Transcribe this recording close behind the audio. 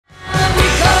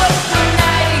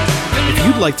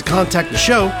like to contact the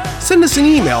show, send us an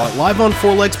email at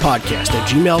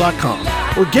liveonfourlegspodcast@gmail.com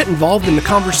or get involved in the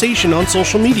conversation on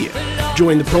social media.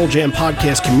 Join the Pearl Jam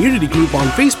Podcast community group on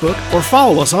Facebook or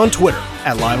follow us on Twitter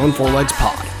at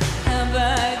liveonfourlegspod.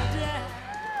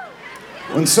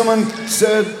 When someone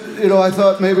said, I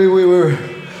thought maybe we were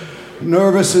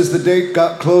nervous as the date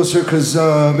got closer because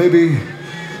maybe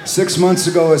 6 months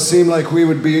ago it seemed like we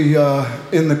would be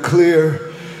in the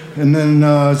clear. And then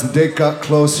as the date got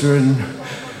closer and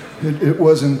it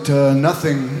wasn't,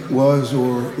 nothing was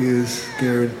or is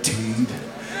guaranteed.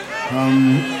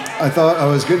 I thought I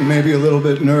was getting maybe a little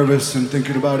bit nervous and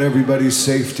thinking about everybody's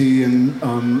safety and,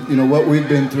 what we've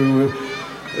been through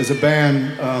as a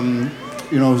band,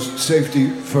 safety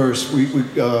first. We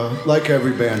like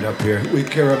every band up here, we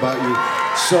care about you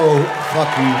so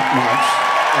fucking much.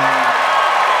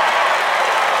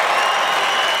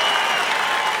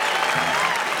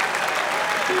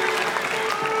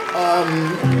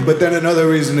 But then another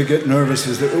reason to get nervous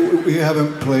is that we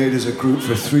haven't played as a group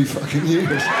for 3 fucking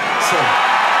years. So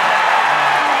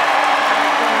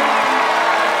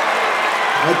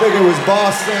I think it was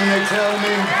Boston, they tell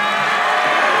me.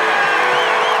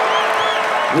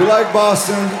 We like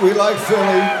Boston, we like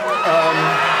Philly.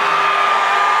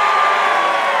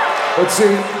 But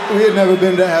see, we had never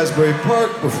been to Asbury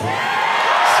Park before.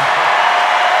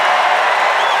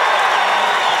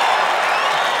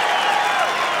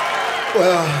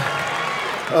 Well,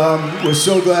 we're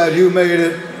so glad you made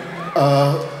it.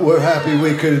 We're happy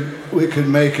we could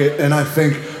make it, and I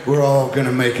think we're all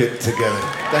gonna make it together.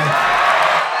 Thank you.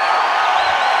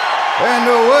 And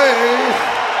away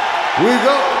we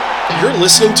go. You're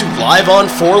listening to Live on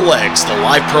Four Legs, the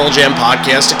live Pearl Jam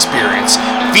podcast experience,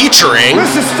 featuring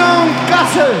Mr. Stone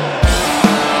Gossard.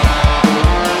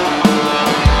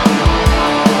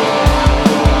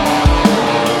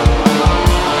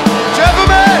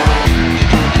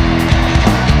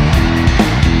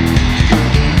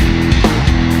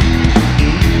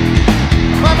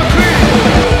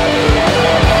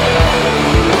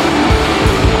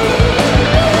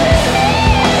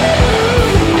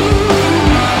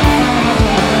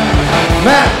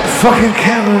 Fucking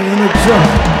Cameron in the drum.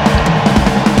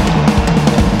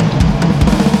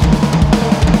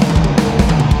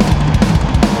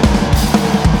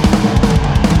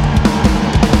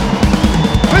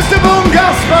 Mr. Boom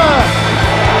Gasper.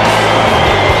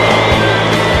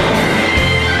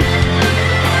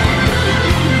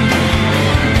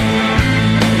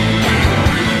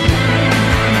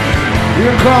 You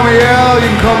can call me Al, you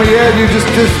can call me Ed, you just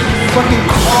fucking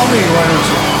call me, why don't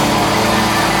you?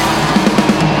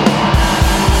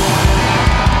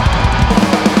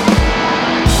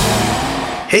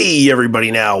 Hey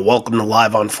everybody now, welcome to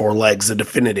Live on Four Legs, the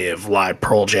definitive live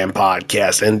Pearl Jam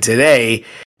podcast, and today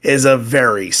is a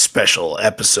very special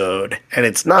episode, and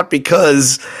it's not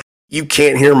because you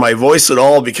can't hear my voice at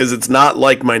all, because it's not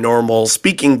like my normal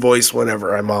speaking voice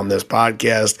whenever I'm on this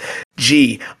podcast.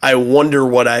 Gee, I wonder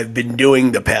what I've been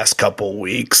doing the past couple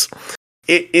weeks.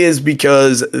 It is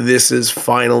because this is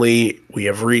finally, we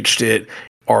have reached it,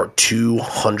 our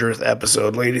 200th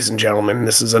episode, ladies and gentlemen.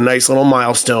 This is a nice little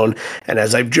milestone, and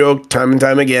as I've joked time and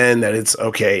time again, that it's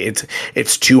okay,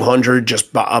 it's 200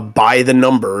 just by the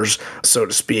numbers, so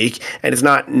to speak, and it's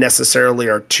not necessarily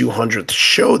our 200th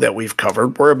show that we've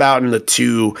covered. We're about in the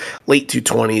late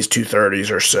 220s, 230s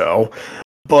or so,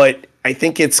 but I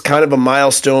think it's kind of a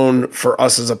milestone for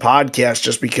us as a podcast,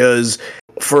 just because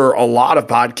for a lot of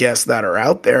podcasts that are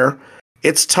out there,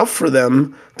 it's tough for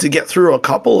them to get through a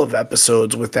couple of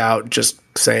episodes without just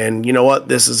saying, you know what,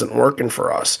 this isn't working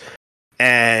for us.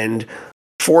 And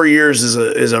 4 years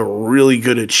is a really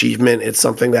good achievement. It's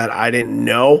something that I didn't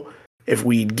know if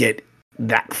we'd get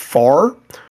that far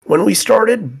when we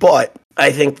started, but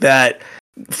I think that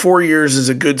 4 years is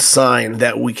a good sign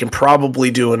that we can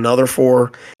probably do another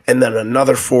 4, and then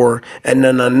another 4, and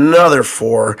then another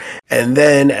 4, and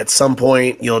then at some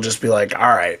point you'll just be like, all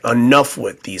right, enough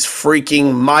with these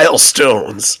freaking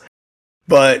milestones.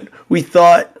 But we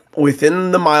thought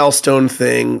within the milestone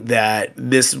thing that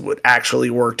this would actually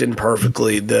worked in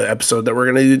perfectly, the episode that we're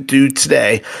going to do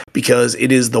today, because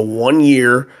it is the 1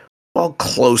 year, well,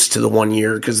 close to the 1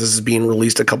 year, because this is being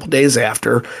released a couple days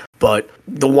after, but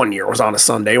the 1 year was on a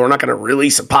Sunday. We're not going to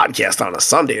release a podcast on a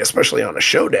Sunday, especially on a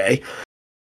show day.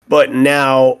 But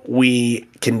now we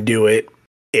can do it.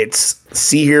 It's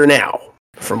See Here Now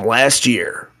from last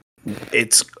year.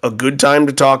 It's a good time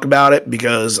to talk about it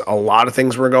because a lot of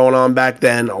things were going on back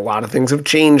then. A lot of things have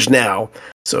changed now.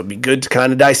 So it'd be good to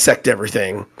kind of dissect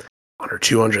everything on our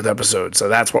 200th episode. So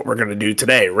that's what we're going to do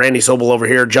today. Randy Sobel over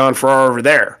here, John Farrar over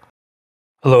there.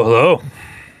 Hello, hello.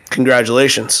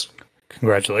 Congratulations.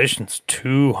 Congratulations.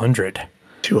 200.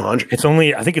 200.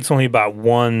 I think it's only about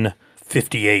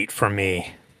 158 for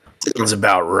me. Sounds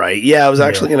about right. Yeah, I was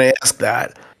actually going to ask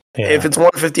that. Yeah. If it's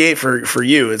 158 for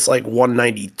you, it's like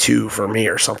 192 for me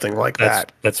or something like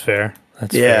that. That's fair.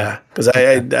 Yeah, because I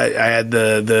had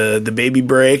the baby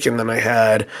break, and then I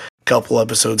had a couple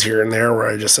episodes here and there where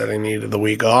I just said I needed the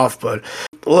week off. But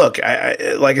look,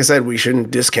 I like I said, we shouldn't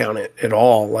discount it at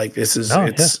all. Like this is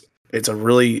it's a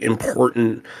really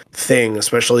important thing,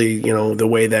 especially the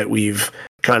way that we've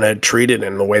kind of treated it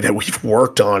and the way that we've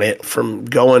worked on it, from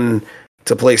going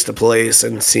to place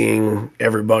and seeing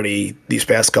everybody these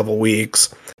past couple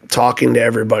weeks, talking to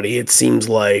everybody. It seems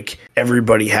like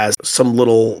everybody has some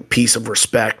little piece of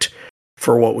respect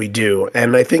for what we do.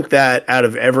 And I think that out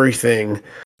of everything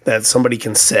that somebody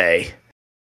can say,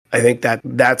 I think that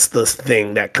that's the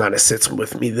thing that kind of sits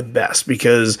with me the best,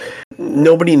 because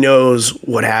nobody knows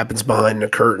what happens behind the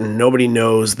curtain. Nobody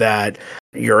knows that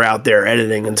you're out there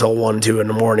editing until 1, 2 in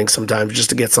the morning sometimes just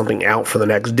to get something out for the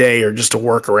next day, or just to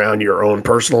work around your own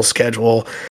personal schedule.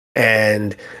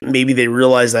 And maybe they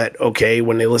realize that, okay,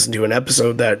 when they listen to an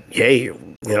episode, that, hey,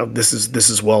 this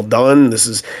is well done. This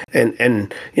is,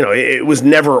 and it was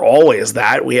never always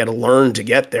that. We had to learn to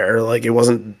get there. Like, it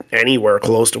wasn't anywhere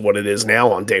close to what it is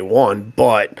now on day one,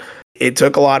 but it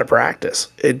took a lot of practice.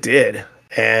 It did.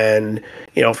 And,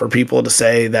 for people to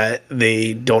say that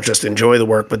they don't just enjoy the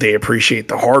work, but they appreciate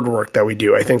the hard work that we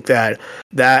do, I think that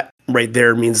right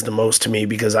there means the most to me,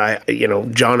 because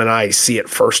John and I see it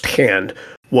firsthand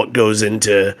what goes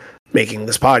into making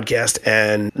this podcast.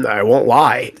 And I won't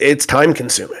lie, it's time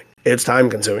consuming.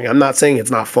 I'm not saying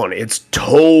it's not fun. It's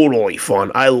totally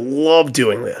fun. I love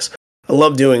doing this. I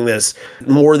love doing this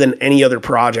more than any other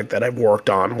project that I've worked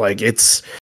on. Like, it's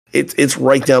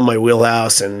right down my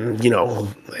wheelhouse, and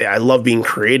I love being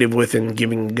creative with and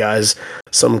giving guys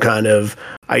some kind of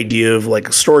idea of,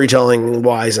 like, storytelling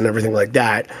wise and everything like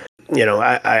that.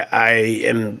 I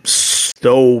am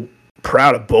so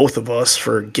proud of both of us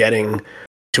for getting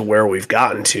to where we've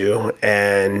gotten to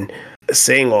and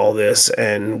saying all this,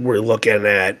 and we're looking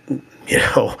at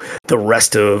the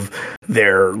rest of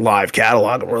their live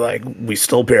catalog, and we're like, we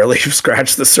still barely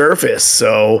scratched the surface.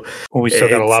 So we still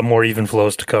got a lot more even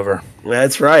flows to cover.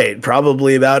 That's right.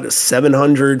 Probably about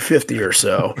 750 or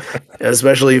so,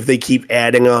 especially if they keep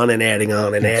adding on and adding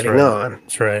on and adding on.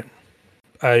 That's right.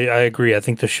 I agree. I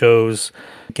think the show's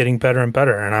getting better and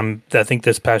better, and I think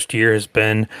this past year has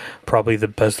been probably the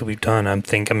best that we've done.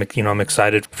 I'm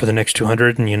excited for the next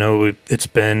 200,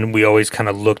 and we always kind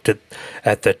of looked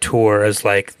at the tour as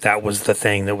like that was the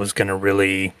thing that was going to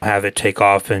really have it take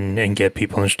off and get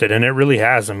people interested, and it really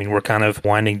has. I mean, we're kind of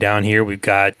winding down here. We've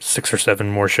got 6 or 7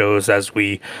 more shows as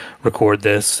we record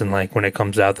this, and like when it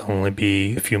comes out, there'll only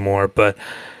be a few more, but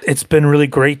it's been really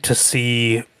great to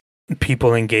see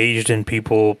people engaged and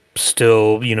people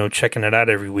still, checking it out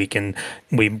every week. And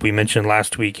we mentioned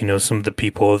last week, some of the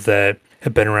people that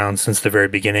have been around since the very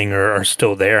beginning are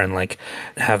still there and like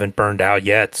haven't burned out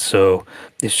yet. So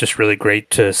it's just really great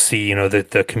to see,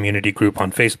 the community group on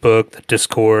Facebook, the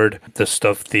Discord, the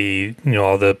stuff,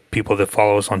 all the people that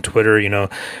follow us on Twitter,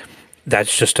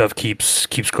 that's just stuff keeps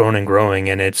growing and growing,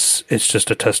 and it's just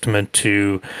a testament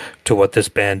to what this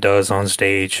band does on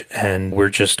stage, and we're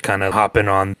just kind of hopping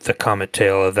on the comet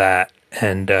tail of that,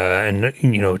 and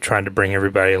trying to bring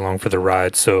everybody along for the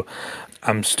ride. So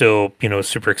I'm still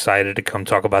super excited to come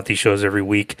talk about these shows every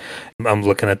week. I'm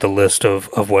looking at the list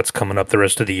of what's coming up the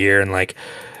rest of the year, and like,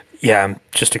 yeah, I'm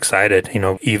just excited.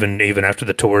 Even after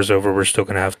the tour is over, we're still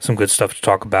gonna have some good stuff to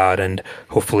talk about, and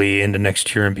hopefully into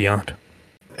next year and beyond.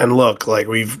 And look, like,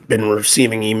 we've been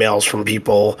receiving emails from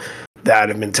people that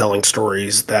have been telling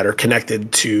stories that are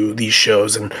connected to these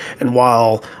shows. And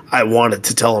while I wanted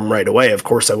to tell them right away, of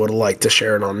course, I would have liked to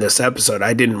share it on this episode.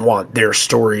 I didn't want their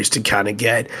stories to kind of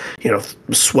get,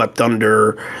 swept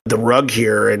under the rug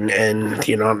here and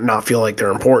not feel like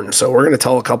they're important. So we're going to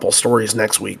tell a couple stories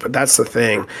next week. But that's the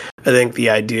thing. I think the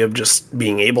idea of just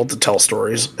being able to tell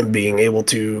stories and being able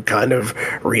to kind of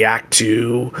react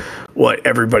to what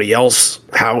everybody else,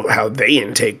 how they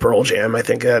intake Pearl Jam, I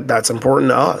think that's important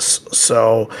to us.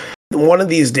 So one of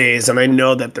these days, and I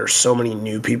know that there's so many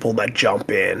new people that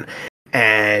jump in,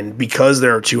 and because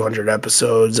there are 200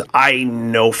 episodes, I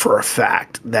know for a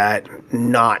fact that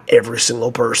not every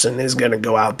single person is going to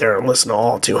go out there and listen to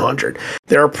all 200.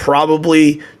 There are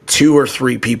probably 2 or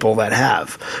 3 people that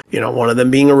have, one of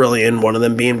them being Aurelian, one of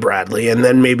them being Bradley, and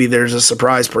then maybe there's a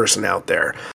surprise person out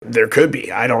there. There could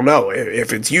be. I don't know.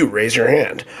 If it's you, raise your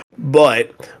hand.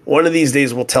 But one of these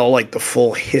days we'll tell like the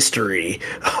full history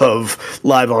of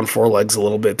Live on Four Legs a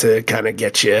little bit to kind of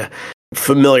get you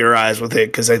familiarize with it,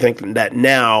 because I think that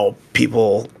now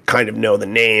people kind of know the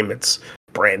name. It's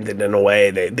branded in a way.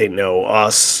 They know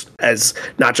us as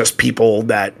not just people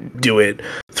that do it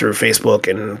through Facebook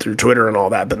and through Twitter and all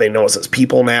that, but they know us as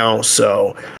people now.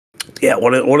 So yeah,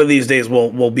 one of these days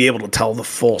we'll be able to tell the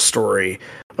full story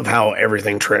of how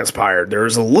everything transpired.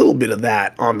 There's a little bit of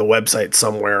that on the website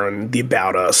somewhere on the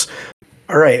About Us.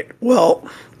 All right, well,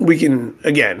 we can,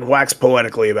 again, wax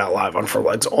poetically about Live on Four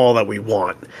Legs all that we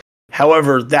want.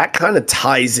 However, that kind of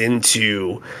ties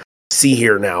into See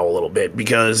Here Now a little bit,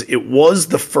 because it was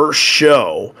the first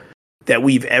show that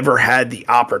we've ever had the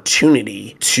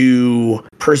opportunity to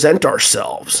present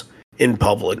ourselves in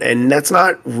public. And that's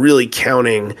not really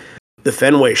counting the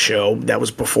Fenway show. That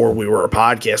was before we were a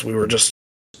podcast. We were just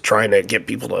trying to get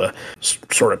people to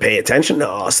sort of pay attention to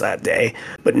us that day.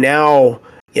 But now,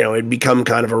 it'd become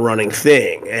kind of a running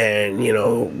thing. And,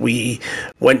 we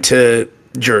went to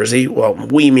Jersey. Well,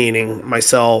 we meaning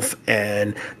myself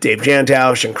and Dave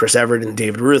Jantausch and Chris Everett and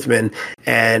David Ruthman.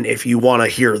 And if you want to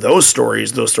hear those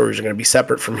stories are going to be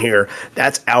separate from here.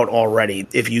 That's out already.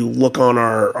 If you look on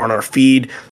our feed,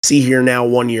 See Here Now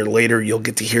 1 year later, you'll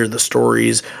get to hear the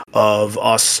stories of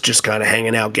us just kind of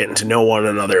hanging out, getting to know one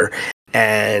another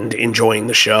and enjoying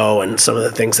the show and some of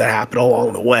the things that happened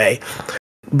along the way.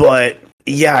 But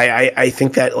yeah, I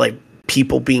think that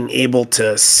people being able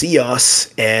to see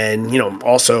us, and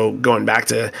also going back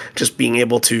to just being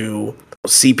able to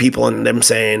see people and them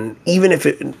saying, even if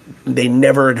they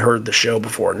never had heard the show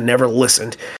before, never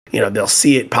listened, they'll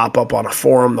see it pop up on a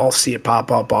forum, they'll see it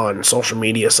pop up on social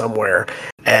media somewhere,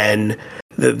 and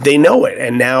they know it.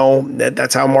 And now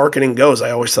that's how marketing goes.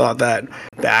 I always thought that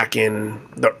back in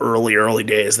the early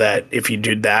days, that if you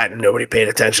did that and nobody paid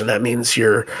attention, that means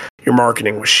your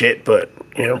marketing was shit. But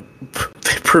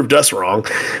they proved us wrong.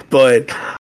 But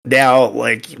now,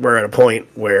 we're at a point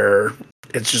where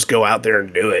it's just go out there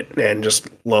and do it and just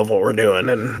love what we're doing,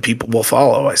 and people will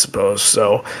follow, I suppose.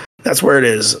 So that's where it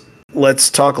is. Let's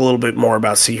talk a little bit more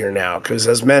about See Here Now, because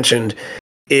as mentioned,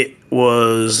 it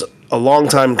was a long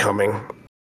time coming.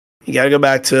 You got to go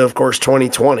back to, of course,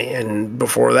 2020, and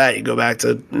before that, you go back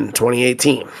to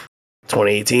 2018.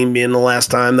 2018 being the last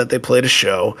time that they played a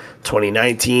show.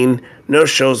 2019, no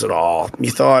shows at all. You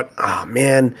thought, oh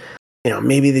man,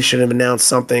 maybe they should have announced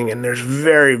something, and there's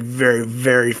very, very,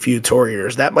 very few tour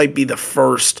years. That might be the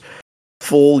first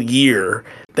full year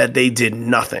that they did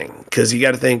nothing, because you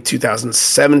got to think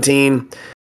 2017,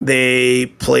 they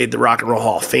played the Rock and Roll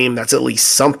Hall of Fame. That's at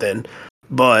least something.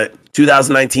 But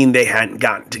 2019, they hadn't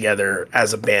gotten together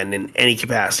as a band in any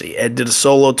capacity. Ed did a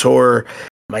solo tour.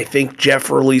 I think Jeff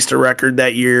released a record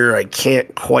that year. I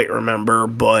can't quite remember,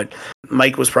 but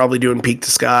Mike was probably doing Peak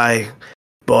to Sky,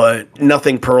 but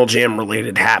nothing Pearl Jam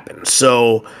related happened.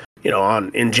 So,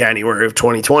 in January of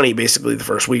 2020, basically the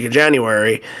first week of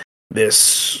January,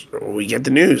 we get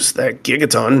the news that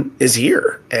Gigaton is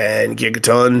here, and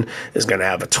Gigaton is going to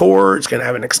have a tour. It's going to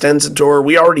have an extensive tour.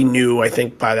 We already knew, I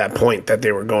think, by that point that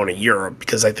they were going to Europe,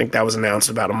 because I think that was announced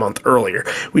about a month earlier.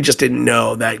 We just didn't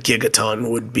know that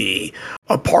Gigaton would be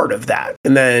a part of that.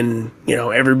 And then,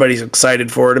 everybody's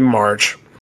excited for it in March,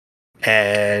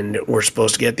 and we're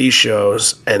supposed to get these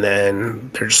shows, and then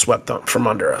they're just swept from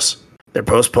under us. They're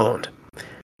postponed.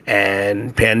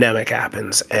 And pandemic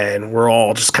happens, and we're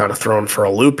all just kind of thrown for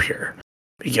a loop here,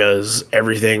 because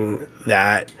everything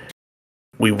that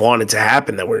we wanted to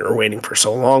happen, that we were waiting for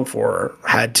so long for,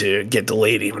 had to get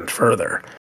delayed even further.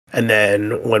 And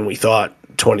then when we thought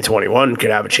 2021 could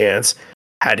have a chance,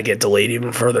 had to get delayed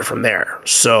even further from there.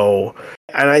 So,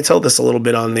 and I told this a little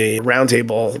bit on the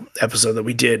roundtable episode that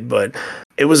we did, but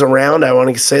it was around, I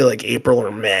want to say April or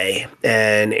May,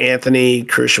 and Anthony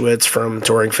Kruszewitz from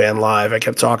Touring Fan Live, I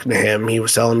kept talking to him. He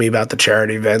was telling me about the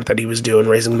charity event that he was doing,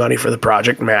 raising money for the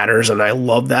Project Matters, and I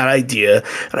loved that idea,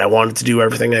 and I wanted to do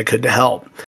everything I could to help.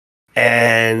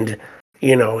 And,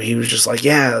 he was just like,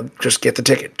 yeah, just get the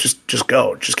ticket. Just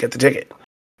go. Just get the ticket.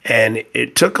 And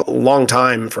it took a long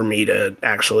time for me to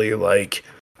actually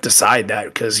decide that,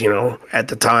 because, at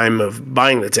the time of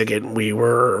buying the ticket, we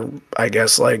were, I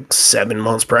guess, 7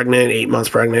 months pregnant, 8 months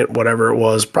pregnant, whatever it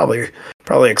was, probably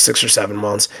 6 or 7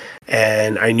 months.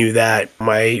 And I knew that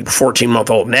my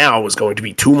 14-month-old now was going to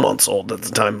be 2 months old at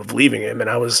the time of leaving him. And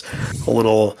I was a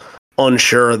little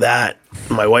unsure that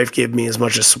my wife gave me as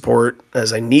much support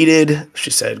as I needed. She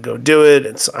said, go do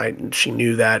it. She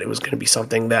knew that it was going to be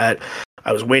something that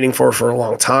I was waiting for a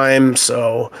long time.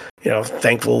 So,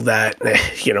 thankful that,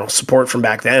 support from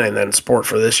back then, and then support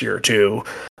for this year too,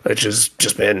 which has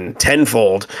just been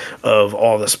tenfold of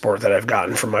all the support that I've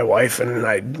gotten from my wife. And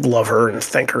I love her and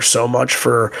thank her so much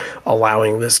for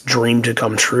allowing this dream to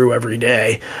come true every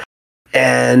day.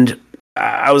 And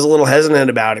I was a little hesitant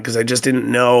about it because I just didn't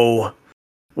know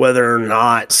whether or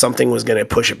not something was going to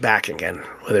push it back again,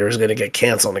 whether it was going to get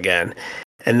canceled again.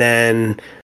 And then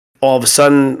all of a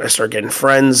sudden, I start getting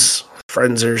friends.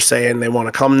 Friends are saying they want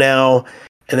to come now.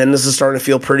 And then this is starting to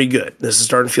feel pretty good.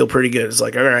 It's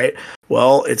like, all right,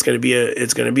 well, it's going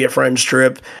to be a friends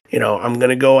trip. You know, I'm going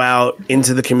to go out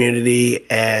into the community.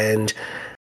 And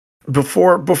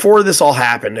before this all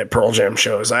happened at Pearl Jam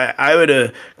shows, I would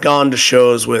have gone to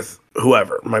shows with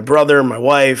whoever, my brother, my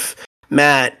wife,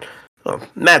 Matt. Well,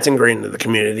 Matt's ingrained into the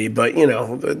community, but you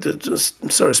know, just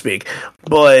so to speak.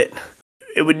 But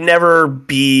it would never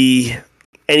be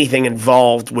anything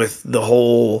involved with the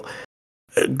whole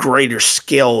greater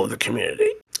scale of the community.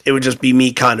 It would just be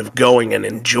me kind of going and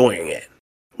enjoying it,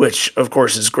 which of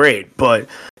course is great. But,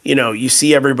 you know, you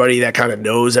see everybody that kind of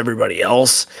knows everybody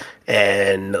else,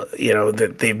 and, you know,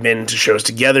 that they've been to shows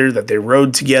together, that they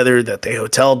rode together, that they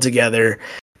hoteled together.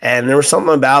 And there was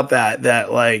something about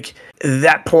that like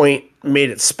that point made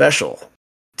it special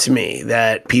to me,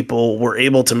 that people were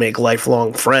able to make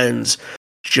lifelong friends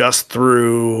just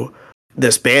through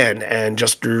this band and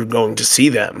just through going to see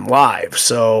them live.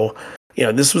 So, you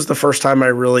know, this was the first time I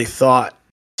really thought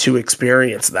to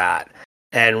experience that,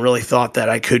 and really thought that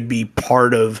I could be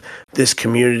part of this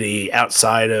community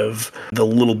outside of the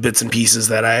little bits and pieces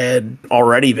that I had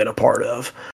already been a part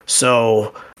of.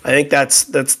 So I think that's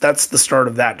the start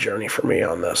of that journey for me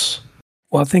on this.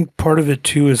 Well, I think part of it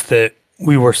too is that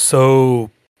we were so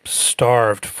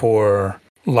starved for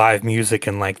live music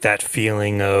and like that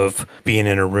feeling of being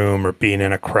in a room or being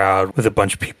in a crowd with a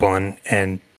bunch of people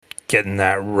and getting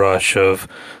that rush of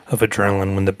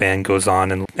adrenaline when the band goes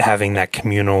on and having that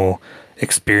communal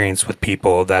experience with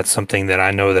people. That's something that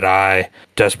I know that I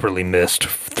desperately missed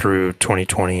through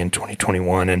 2020 and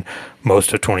 2021 and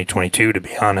most of 2022, to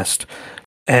be honest.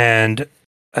 And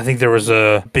I think there was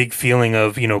a big feeling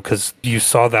of, you know, because you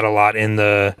saw that a lot in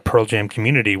the Pearl Jam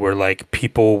community where like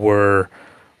people were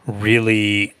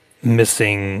really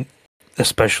missing,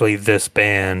 especially this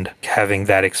band, having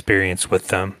that experience with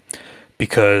them,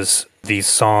 because these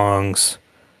songs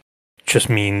just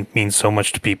mean so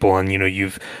much to people. And, you know,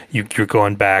 you're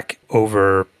going back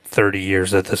over 30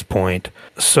 years at this point.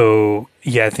 So,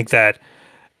 yeah, I think that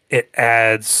it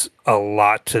adds a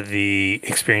lot to the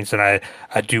experience. And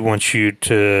I do want you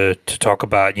to talk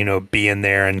about, you know, being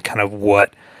there and kind of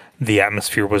what the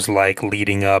atmosphere was like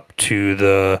leading up to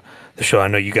the show. I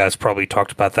know you guys probably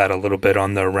talked about that a little bit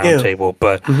on the roundtable,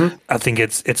 but I think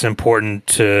it's important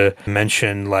to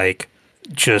mention, like,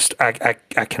 just I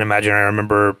can imagine. I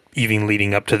remember even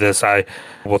leading up to this,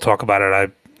 we'll talk about it.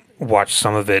 I watched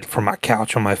some of it from my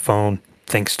couch on my phone,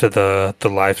 thanks to the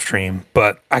live stream.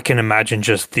 But I can imagine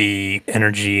just the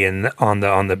energy and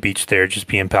on the beach there just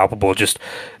being palpable. Just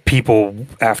people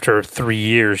after 3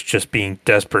 years just being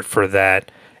desperate for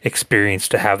that experience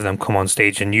to have them come on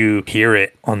stage, and you hear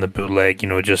it on the bootleg, you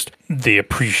know, just the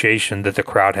appreciation that the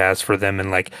crowd has for them,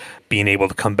 and like being able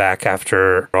to come back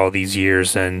after all these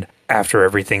years and after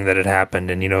everything that had happened.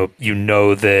 And you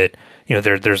know that, you know,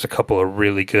 there's a couple of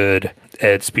really good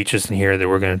Ed speeches in here that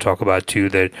we're going to talk about too,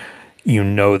 that you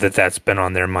know that's been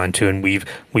on their mind too, and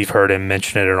we've heard him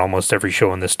mention it at almost every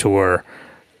show on this tour.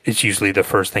 It's usually the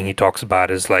first thing he talks about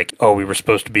is like, oh, we were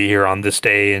supposed to be here on this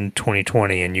day in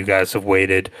 2020, and you guys have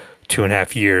waited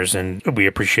 2.5 years, and we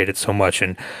appreciate it so much.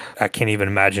 And I can't even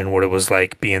imagine what it was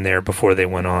like being there before they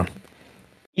went on.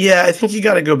 Yeah, I think you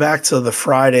got to go back to the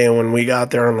Friday when we got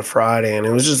there on the Friday, and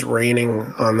it was just raining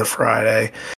on the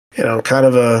Friday. You know, kind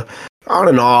of a on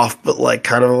and off, but like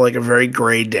kind of like a very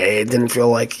gray day. It didn't feel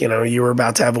like, you know, you were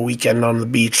about to have a weekend on the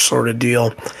beach sort of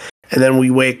deal. And then we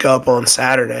wake up on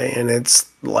Saturday, and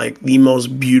it's like the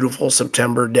most beautiful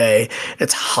September day.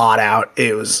 It's hot out.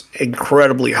 It was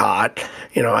incredibly hot.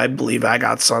 You know, I believe I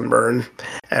got sunburned,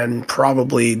 and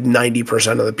probably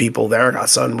 90% of the people there got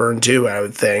sunburned too, I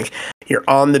would think. You're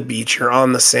on the beach, you're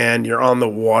on the sand, you're on the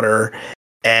water.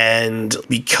 And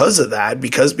because of that,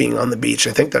 because being on the beach,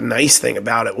 I think the nice thing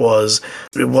about it was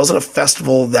it wasn't a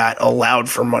festival that allowed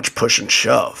for much push and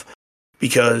shove.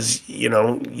 Because, you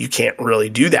know, you can't really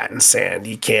do that in sand.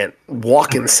 You can't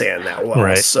walk in sand that well.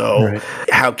 Right, so right.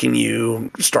 How can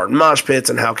you start mosh pits,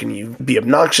 and how can you be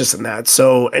obnoxious in that?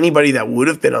 So anybody that would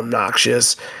have been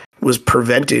obnoxious was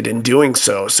prevented in doing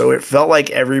so. So it felt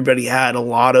like everybody had a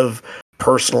lot of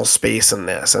personal space in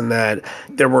this, and that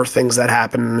there were things that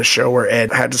happened in the show where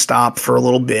Ed had to stop for a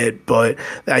little bit, but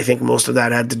I think most of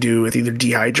that had to do with either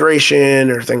dehydration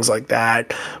or things like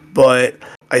that. But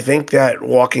I think that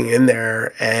walking in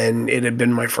there, and it had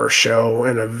been my first show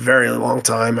in a very long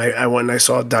time. I went and I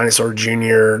saw Dinosaur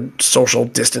Jr. social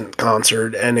distant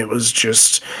concert, and it was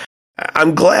just,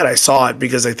 I'm glad I saw it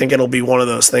because I think it'll be one of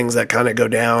those things that kind of go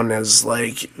down as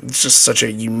like it's just such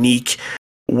a unique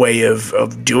way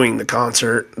of doing the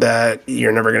concert that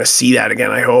you're never going to see that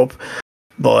again, I hope.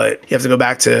 But you have to go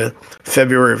back to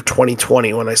February of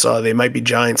 2020 when I saw They Might Be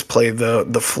Giants play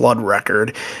the Flood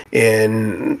record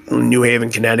in New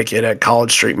Haven, Connecticut at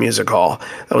College Street Music Hall.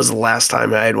 That was the last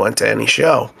time I had went to any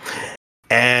show.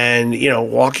 And, you know,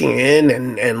 walking in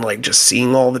and like just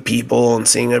seeing all the people and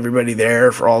seeing everybody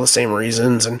there for all the same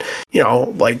reasons. And, you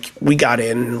know, like we got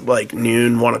in like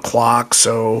noon, 1 o'clock.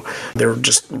 So there were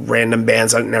just random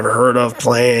bands I'd never heard of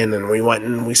playing. And we went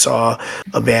and we saw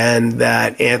a band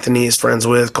that Anthony is friends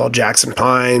with called Jackson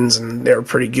Pines, and they were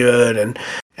pretty good.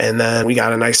 And then we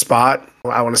got a nice spot.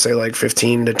 I want to say like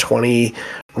 15 to 20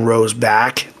 rows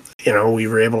back. You know, we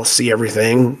were able to see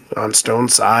everything on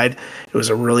Stone's side. It was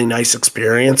a really nice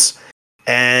experience.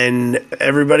 And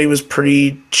everybody was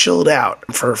pretty chilled out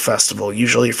for a festival.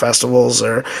 Usually festivals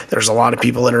there's a lot of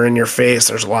people that are in your face.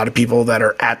 There's a lot of people that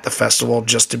are at the festival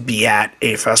just to be at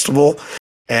a festival.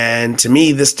 And to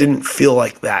me, this didn't feel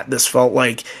like that. This felt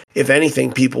like, if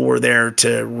anything, people were there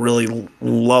to really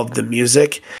love the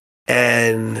music.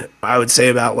 And I would say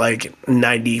about like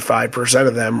 95%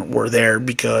 of them were there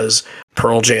because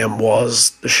Pearl Jam was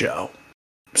the show.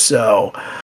 So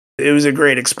it was a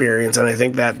great experience. And I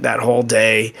think that whole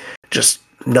day, just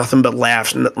nothing but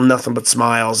laughs, nothing but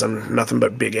smiles, and nothing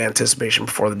but big anticipation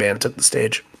before the band took the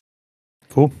stage.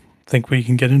 Cool. Think we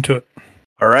can get into it.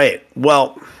 All right.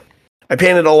 Well, I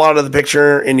painted a lot of the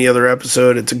picture in the other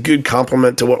episode. It's a good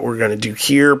compliment to what we're going to do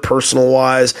here,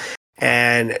 personal-wise.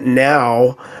 And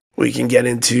now we can get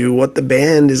into what the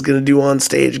band is going to do on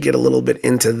stage, get a little bit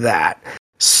into that.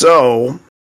 So,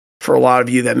 for a lot of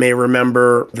you that may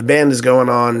remember, the band is going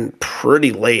on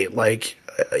pretty late. Like,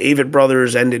 Avett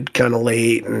Brothers ended kind of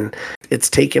late, and it's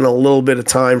taken a little bit of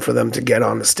time for them to get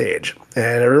on the stage.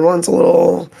 And everyone's a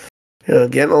little,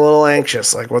 getting a little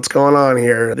anxious. Like, what's going on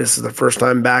here? This is the first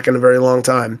time back in a very long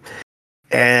time.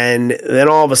 And then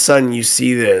all of a sudden you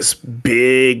see this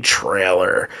big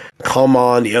trailer come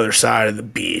on the other side of the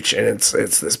beach, and it's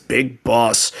this big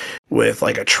bus with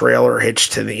like a trailer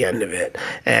hitched to the end of it,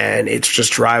 and it's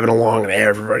just driving along and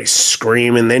everybody's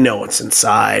screaming. They know what's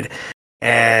inside.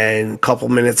 And a couple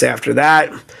minutes after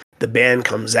that, the band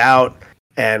comes out,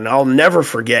 and I'll never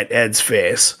forget Ed's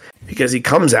face, because he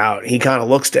comes out, he kind of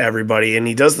looks to everybody, and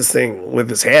he does this thing with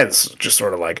his hands, just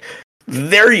sort of like,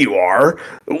 there you are.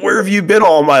 Where have you been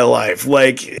all my life?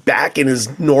 Like, back in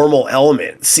his normal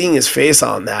element. Seeing his face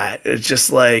on that, it's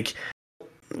just like,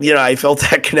 I felt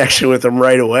that connection with him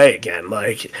right away again.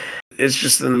 Like, it's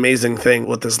just an amazing thing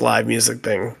what this live music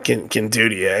thing can do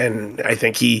to you. And I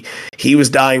think he was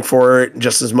dying for it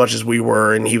just as much as we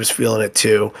were, and he was feeling it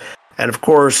too. And of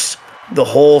course, the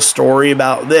whole story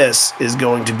about this is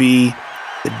going to be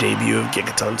the debut of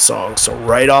Gigaton's song. So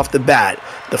right off the bat,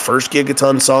 the first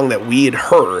Gigaton song that we had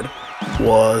heard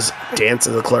was Dance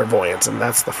of the Clairvoyants, and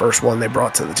that's the first one they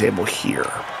brought to the table here.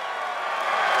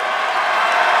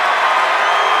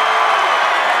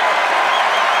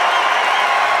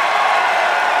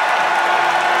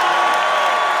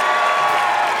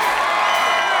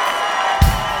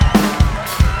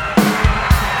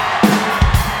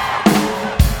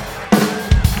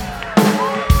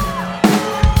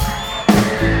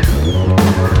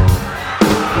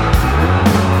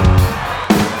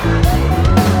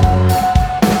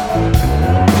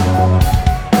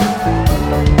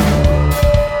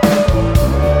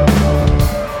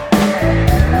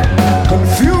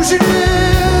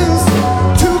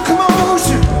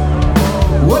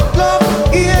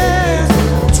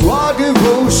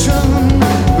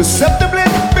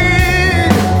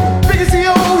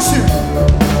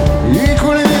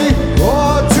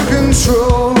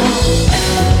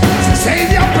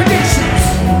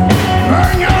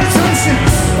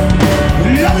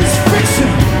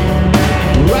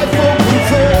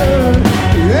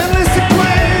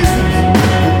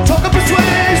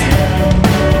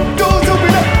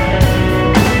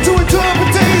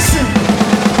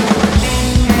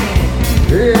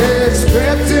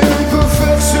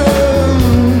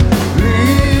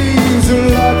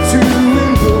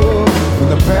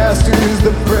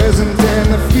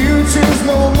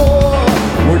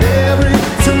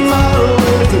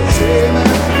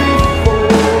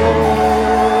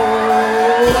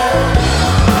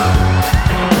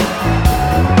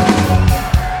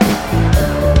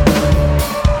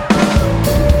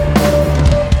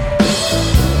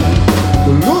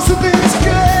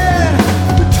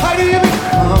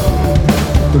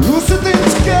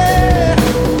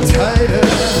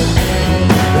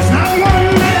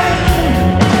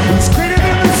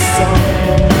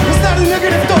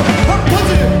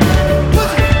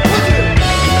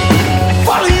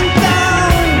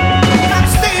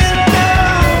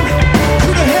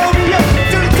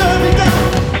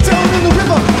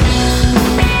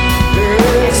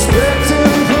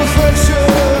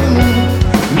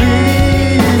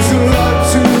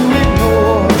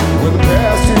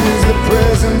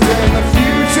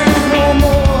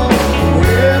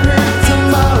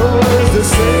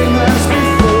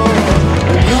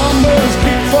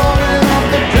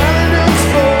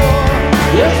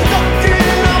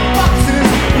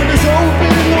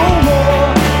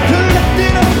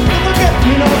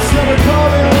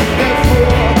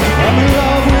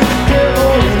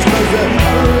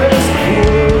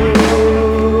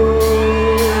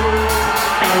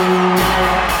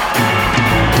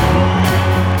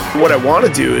 what I want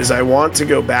to do is I want to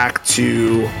go back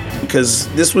to, because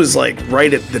this was like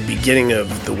right at the beginning of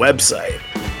the website.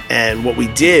 And what we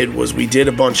did was we did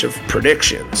a bunch of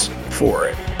predictions for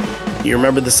it. You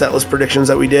remember the setlist predictions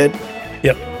that we did?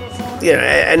 Yep. Yeah,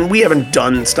 and we haven't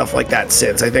done stuff like that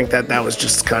since. I think that was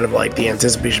just kind of like the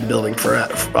anticipation building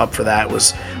up for that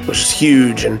was just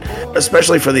huge, and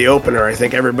especially for the opener, I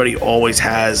think everybody always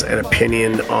has an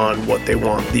opinion on what they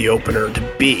want the opener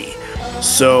to be.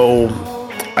 So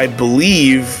I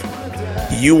believe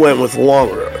you went with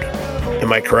Long Road.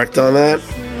 Am I correct on that?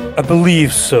 I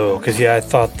believe so, because I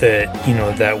thought that,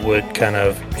 that would kind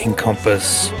of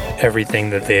encompass everything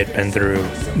that they had been through,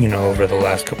 over the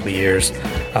last couple of years.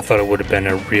 I thought it would have been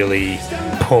a really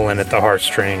pulling at the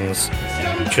heartstrings,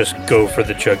 just go for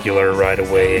the jugular right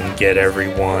away and get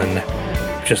everyone,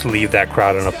 just leave that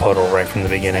crowd in a puddle right from the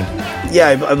beginning. Yeah,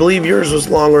 I believe yours was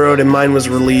Long Road and mine was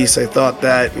Release. I thought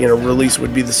that, Release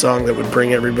would be the song that would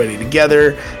bring everybody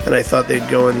together, and I thought they'd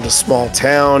go into Small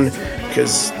Town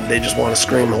because they just want to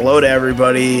scream hello to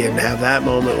everybody and have that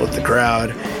moment with the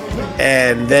crowd,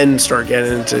 and then start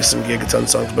getting into some Gigaton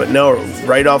songs. But no,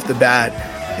 right off the bat,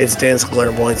 it's Dance of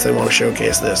Clairvoyance. They want to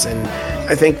showcase this, and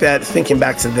I think that thinking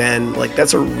back to then, like,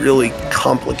 that's a really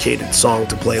complicated song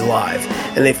to play live,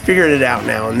 and they figured it out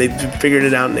now, and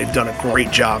they've done a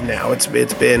great job now. It's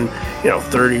been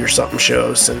 30 or something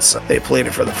shows since they played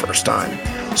it for the first time.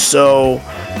 So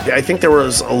I think there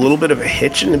was a little bit of a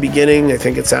hitch in the beginning. I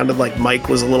think it sounded like Mike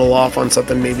was a little off on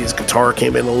something. Maybe his guitar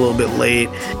came in a little bit late,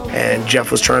 and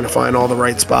Jeff was trying to find all the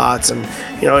right spots, and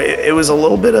it was a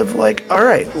little bit of like, all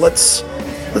right, let's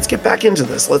get back into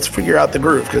this. Let's figure out the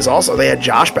groove, because also they had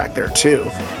Josh back there too,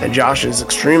 and Josh is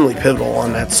extremely pivotal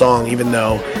on that song, even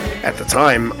though at the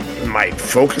time my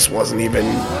focus wasn't even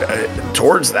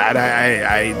towards that.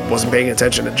 I wasn't paying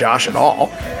attention to Josh at all,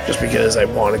 just because I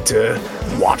wanted to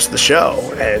watch the show,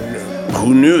 and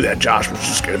who knew that Josh was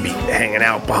just going to be hanging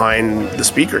out behind the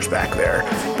speakers back there,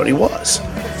 but he was.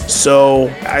 So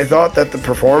I thought that the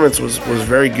performance was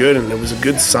very good, and it was a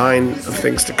good sign of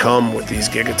things to come with these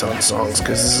Gigaton songs,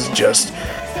 because this is just,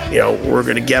 we're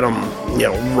going to get them,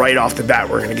 right off the bat.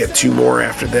 We're going to get 2 more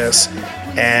after this,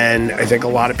 and I think a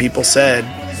lot of people said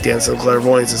Dance of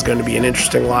Clairvoyance is going to be an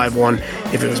interesting live one.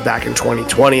 If it was back in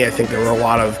 2020, I think there were a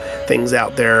lot of things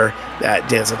out there that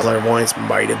Dance of Clairvoyance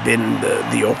might have been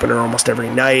the opener almost every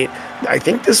night. I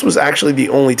think this was actually the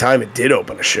only time it did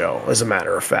open a show, as a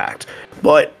matter of fact.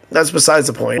 But that's besides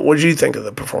the point. What did you think of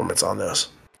the performance on this?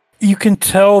 You can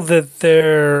tell that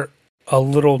they're a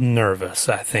little nervous,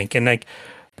 I think, and like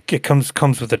it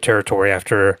comes with the territory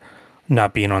after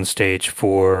not being on stage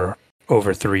for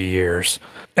over 3 years,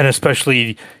 and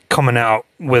especially coming out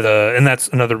with and that's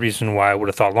another reason why I would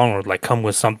have thought Long Road, like, come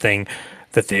with something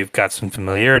that they've got some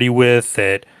familiarity with,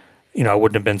 that, I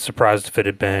wouldn't have been surprised if it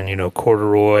had been,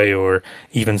 Corduroy, or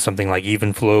even something like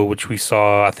Even Flow, which we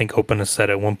saw, I think, open a set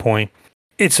at one point.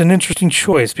 It's an interesting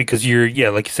choice because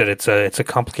like you said, it's a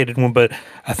complicated one, but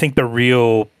I think the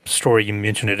real story, you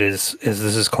mentioned it, is this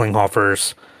is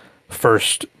Klinghoffer's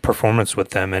first performance with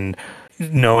them, and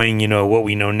knowing, what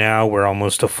we know now, we're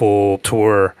almost a full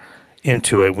tour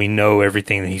into it. We know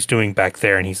everything that he's doing back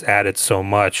there, and he's added so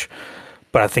much.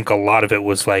 But I think a lot of it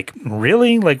was like,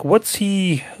 really? Like, what's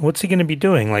he going to be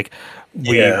doing? Like,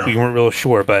 we weren't real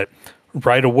sure, but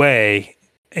right away,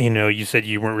 you said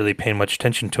you weren't really paying much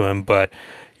attention to him, but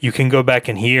you can go back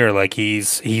and hear, like,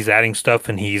 he's adding stuff,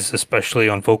 and he's, especially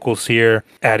on vocals here,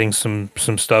 adding some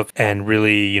stuff and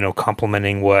really,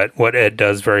 complementing what Ed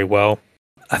does very well.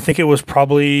 I think it was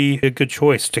probably a good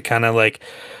choice to kind of like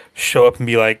show up and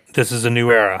be like, this is a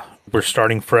new era. We're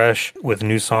starting fresh with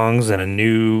new songs and a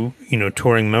new,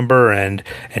 touring member, and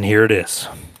here it is.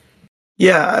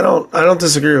 Yeah, I don't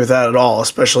disagree with that at all,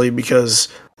 especially because,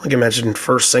 like I mentioned,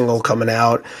 first single coming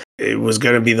out, it was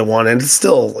going to be the one, and it's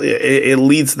still, it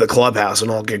leads the clubhouse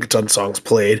and all Gigaton songs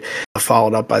played,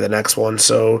 followed up by the next one.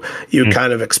 So you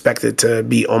kind of expect it to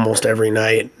be almost every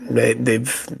night. They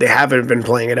haven't been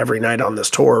playing it every night on this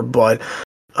tour, but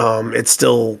it's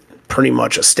still pretty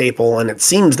much a staple, and it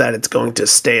seems that it's going to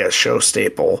stay a show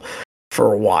staple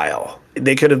for a while.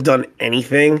 They could have done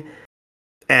anything,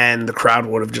 and the crowd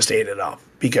would have just ate it up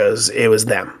because it was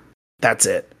them. That's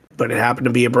it. But it happened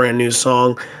to be a brand new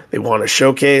song. They want to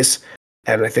showcase,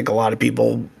 and I think a lot of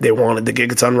people, they wanted the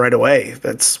Gigaton right away.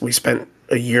 We spent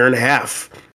a year and a half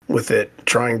with it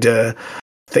trying to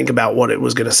think about what it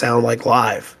was going to sound like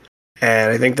live.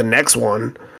 And I think the next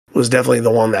one was definitely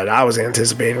the one that I was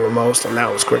anticipating the most, and that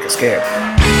was Quick Escape.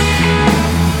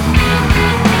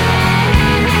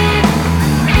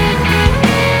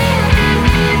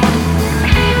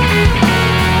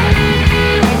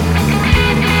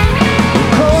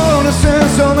 Call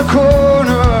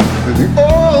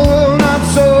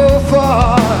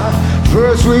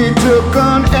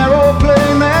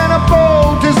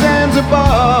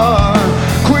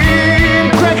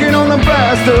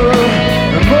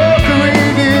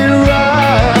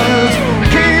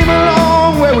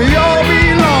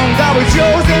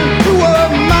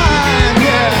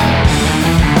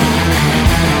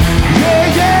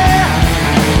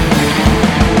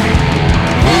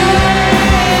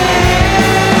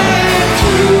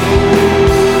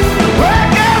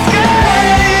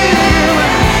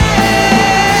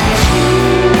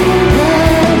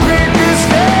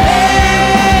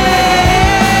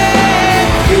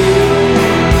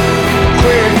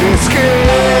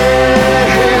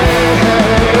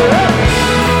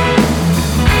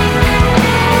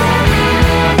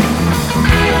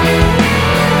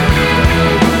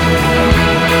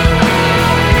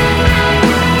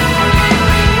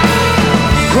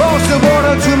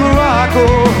to Morocco,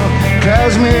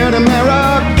 Kashmir to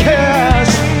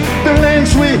Marrakesh. The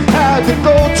lengths we had to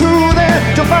go to there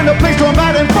to find a place to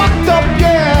invite and fucked up,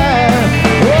 yeah.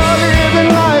 Oh, living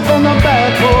life on the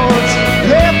back porch,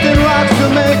 lifting rocks to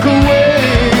make a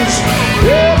waves.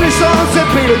 Every sunset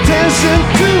paid attention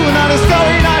to, not a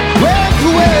starry night went to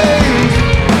waves.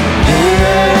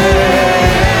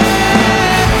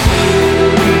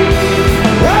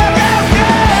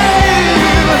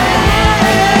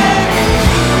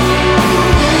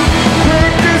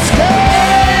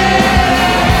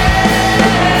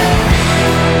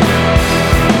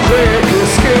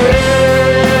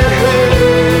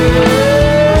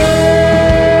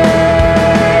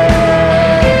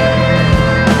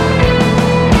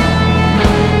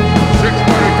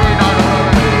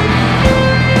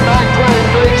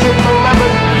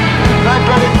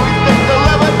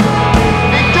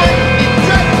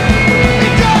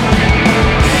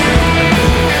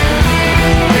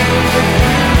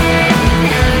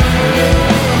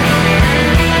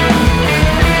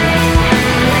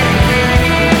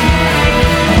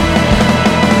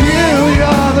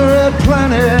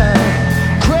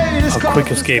 Quick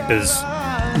Escape is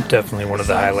definitely one of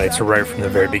the highlights right from the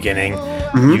very beginning.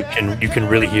 You can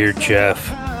really hear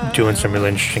Jeff doing some really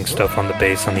interesting stuff on the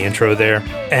bass on the intro there.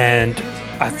 And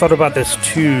I thought about this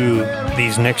too.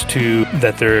 These next two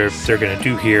that they're going to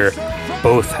do here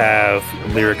both have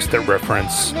lyrics that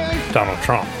reference Donald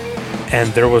Trump. And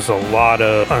there was a lot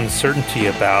of uncertainty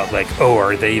about, like, oh,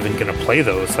 are they even going to play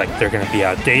those? Like, they're going to be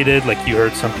outdated. Like, you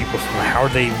heard some people say, how are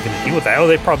they even going to deal with that? Oh,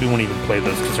 they probably won't even play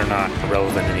those because they're not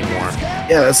relevant anymore.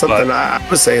 Yeah, that's something I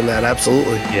was saying that,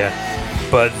 absolutely. Yeah.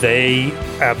 But they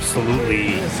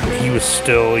absolutely, he was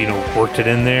still, worked it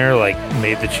in there, like,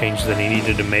 made the changes that he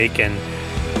needed to make. And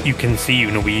you can see,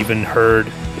 we even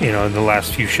heard, in the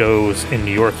last few shows in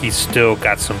New York, he's still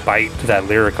got some bite to that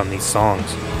lyric on these songs.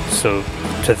 So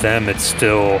to them, it's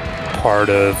still part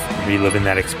of reliving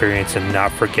that experience and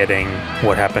not forgetting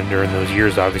what happened during those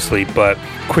years, obviously. But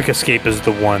Quick Escape is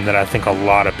the one that I think a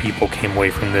lot of people came away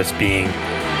from this being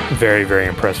very, very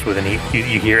impressed with. And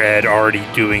you hear Ed already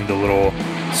doing the little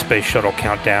space shuttle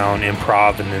countdown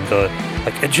improv, and then the,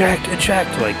 like,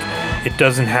 eject. Like, it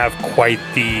doesn't have quite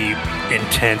the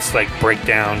intense, like,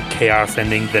 breakdown chaos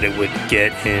ending that it would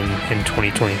get in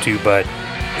 2022, but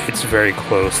it's very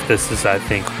close. This is, I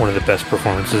think, one of the best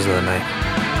performances of the night.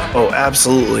 Oh,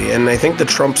 absolutely. And I think the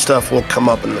Trump stuff will come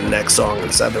up in the next song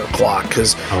at 7 o'clock,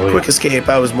 because Quick Escape,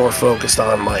 I was more focused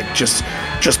on, like, just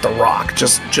the rock,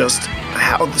 just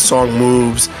how the song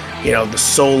moves, the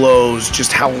solos,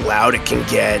 just how loud it can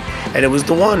get. And it was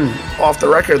the one off the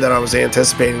record that I was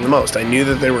anticipating the most. I knew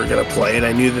that they were going to play it.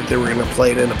 I knew that they were going to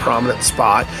play it in a prominent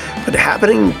spot. But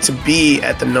happening to be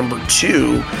at the number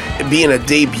 2, it being a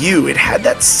debut, it had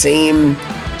that same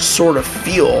sort of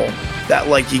feel that,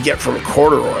 like, you get from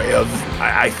Corduroy of,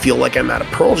 I feel like I'm at a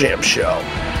Pearl Jam show.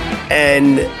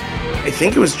 And I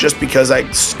think it was just because I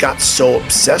got so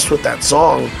obsessed with that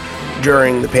song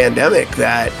during the pandemic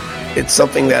that it's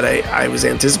something that I was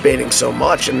anticipating so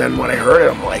much. And then when I heard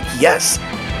it, I'm like, yes,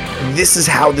 this is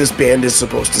how this band is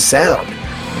supposed to sound.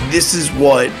 This is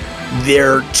what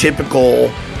their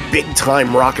typical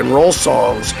big-time rock and roll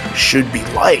songs should be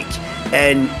like.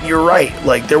 And you're right,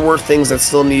 like, there were things that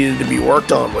still needed to be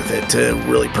worked on with it to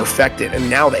really perfect it, and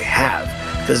now they have,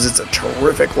 because it's a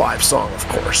terrific live song, of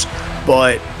course.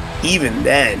 But even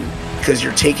then, because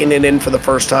you're taking it in for the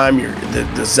first time, the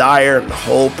desire and the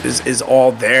hope is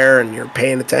all there, and you're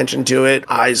paying attention to it.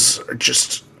 Eyes are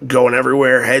just going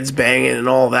everywhere, heads banging and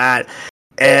all that.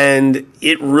 And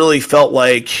it really felt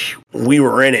like we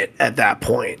were in it at that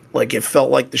point. Like, it felt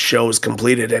like the show was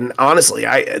completed. And honestly,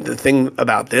 the thing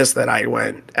about this that I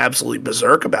went absolutely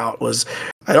berserk about was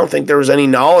I don't think there was any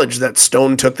knowledge that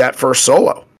Stone took that first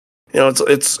solo.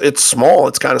 It's small.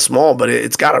 It's kind of small, but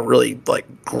it's got a really, like,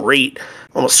 great,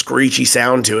 almost screechy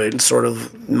sound to it. And sort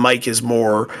of Mike is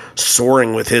more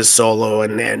soaring with his solo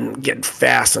and getting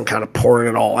fast and kind of pouring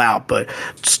it all out. But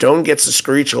Stone gets to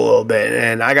screech a little bit,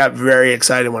 and I got very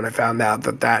excited when I found out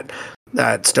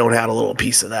that Stone had a little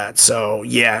piece of that. So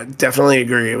yeah, definitely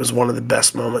agree. It was one of the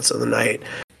best moments of the night.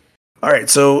 All right,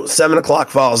 so 7 o'clock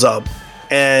follows up,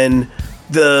 and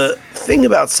the thing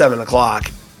about 7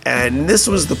 o'clock. And this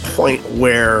was the point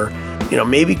where,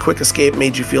 maybe Quick Escape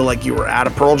made you feel like you were at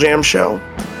a Pearl Jam show,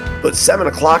 but 7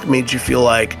 o'clock made you feel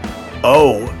like,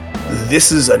 oh,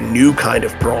 this is a new kind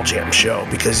of Pearl Jam show,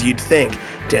 because you'd think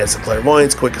Dance of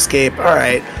Clairvoyance, Quick Escape, all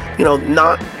right,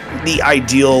 not the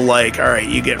ideal, like, all right,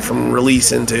 you get from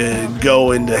Release into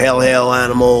Go into Hail Hail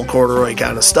Animal, Corduroy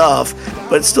kind of stuff,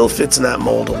 but it still fits in that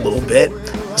mold a little bit,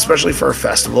 especially for a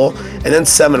festival. And then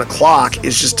 7 o'clock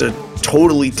is just a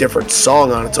totally different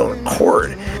song on its own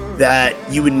accord that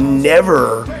you would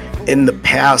never in the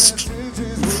past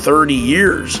 30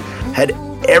 years had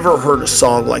ever heard a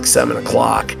song like 7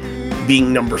 O'Clock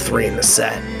being number 3 in the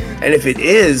set. And if it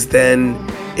is, then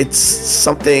it's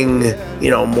something,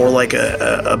 more like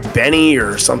a Benny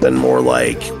or something more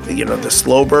like, the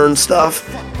slow burn stuff,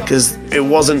 because it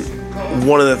wasn't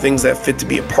one of the things that fit to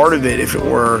be a part of it if it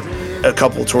were a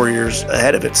couple tour years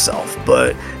ahead of itself.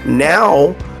 But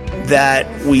now that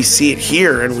we see it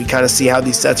here and we kind of see how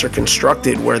these sets are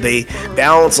constructed where they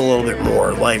balance a little bit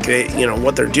more, like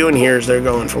what they're doing here is they're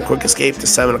going from Quick Escape to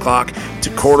 7 O'Clock to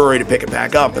Corduroy to pick it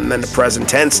back up, and then to Present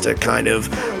Tense to kind of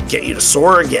get you to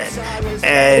soar again.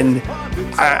 And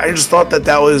I just thought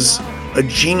that was a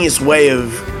genius way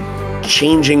of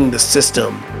changing the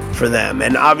system for them.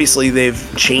 And obviously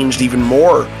they've changed even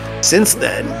more since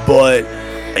then, but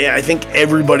yeah, I think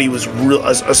everybody was real,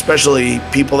 especially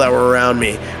people that were around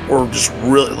me, were just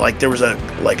really like there was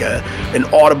an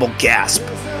audible gasp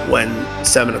when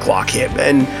 7 O'Clock hit.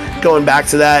 And going back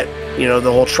to that, the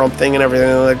whole Trump thing and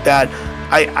everything like that,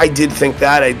 I did think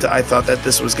that I thought that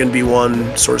this was going to be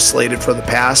one sort of slated for the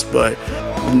past, but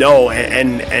no,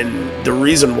 and the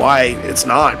reason why it's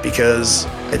not, because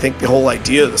I think the whole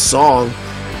idea of the song,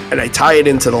 and I tie it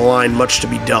into the line "much to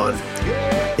be done,"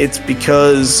 it's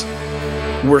because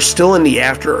we're still in the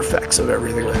after effects of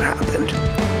everything that happened.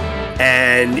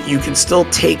 And you can still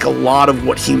take a lot of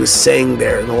what he was saying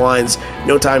there. The lines,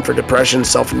 "No time for depression,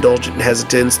 self-indulgent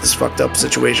hesitance, this fucked up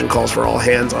situation calls for all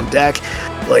hands on deck."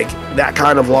 Like that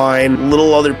kind of line,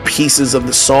 little other pieces of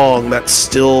the song that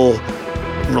still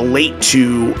relate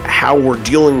to how we're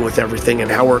dealing with everything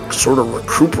and how we're sort of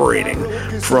recuperating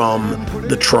from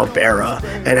the Trump era,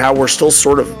 and how we're still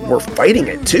we're fighting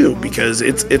it too, because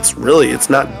it's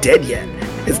not dead yet.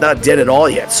 It's not dead at all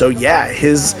yet. So yeah,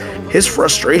 his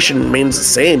frustration remains the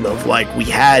same of like, we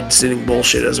had sitting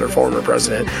bullshit as our former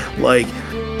president. Like,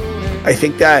 I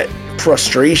think that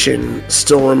frustration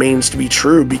still remains to be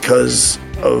true because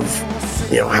of,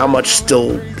 how much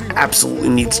still absolutely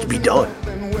needs to be done.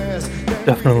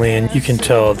 Definitely, and you can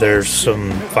tell there's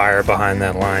some fire behind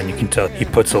that line. You can tell he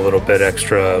puts a little bit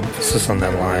extra emphasis on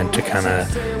that line to kind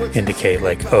of indicate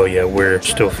like, oh yeah, we're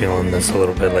still feeling this a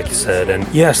little bit, like you said. And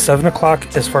yeah, 7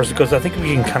 O'Clock, as far as it goes, I think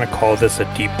we can kind of call this a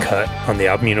deep cut on the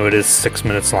album. It is 6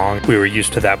 minutes long. We were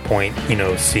used to that point,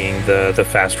 seeing the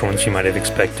faster ones you might have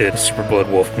expected, Super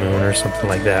Blood Wolf Moon or something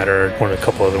like that, or one of a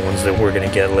couple other ones that we're going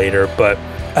to get later. But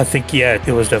I think, yeah,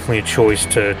 it was definitely a choice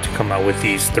to come out with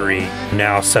these three.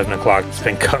 Now 7 O'Clock has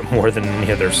been cut more than any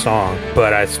other song,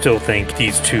 but I still think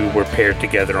these two were paired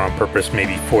together on purpose,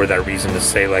 maybe for that reason, to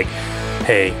say like,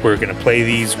 hey, we're going to play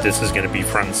these, this is going to be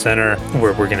front and center,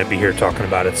 we're going to be here talking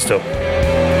about it still.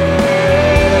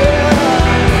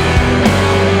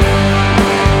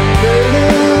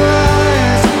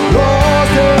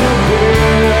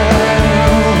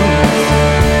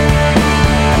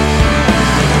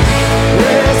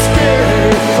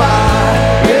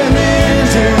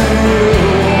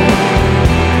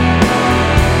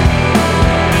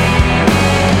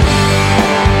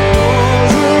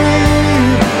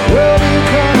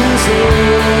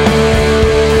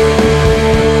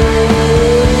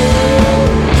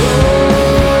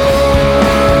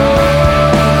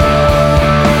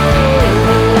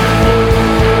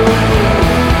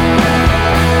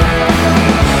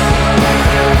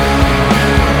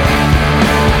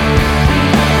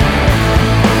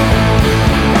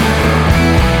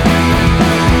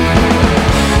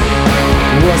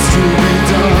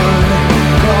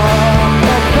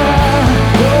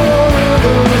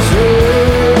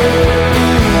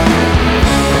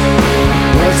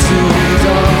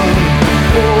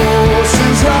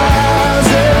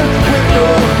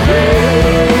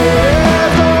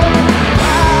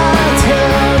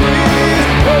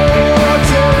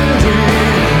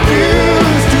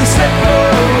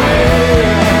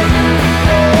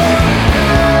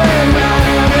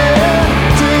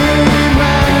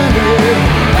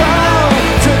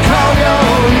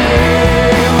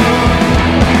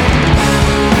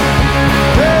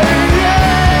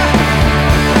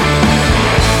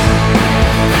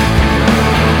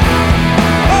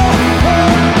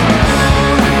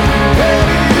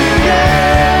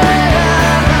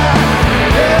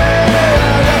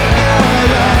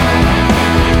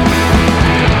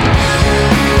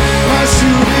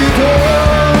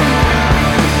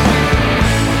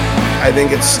 I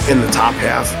think it's in the top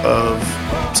half of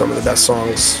some of the best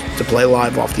songs to play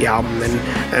live off the album, and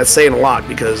that's saying a lot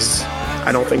because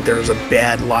I don't think there's a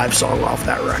bad live song off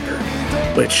that record,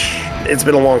 which it's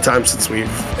been a long time since we've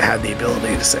had the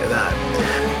ability to say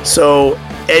that. So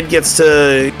Ed gets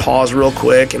to pause real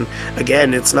quick, and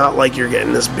again, it's not like you're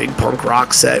getting this big punk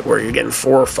rock set where you're getting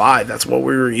 4 or 5. That's what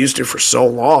we were used to for so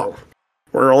long.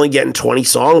 We're only getting 20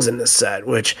 songs in this set,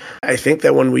 which I think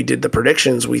that when we did the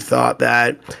predictions, we thought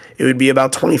that it would be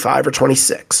about 25 or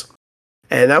 26.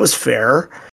 And that was fair.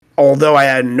 Although I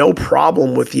had no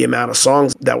problem with the amount of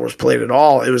songs that was played at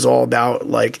all, it was all about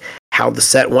like how the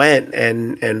set went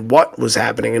and what was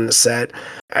happening in the set.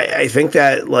 I think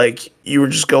that like you were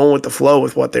just going with the flow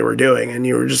with what they were doing, and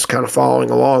you were just kind of following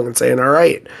along and saying, all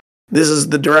right, this is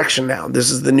the direction now. This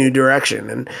is the new direction.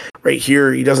 And right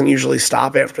here, he doesn't usually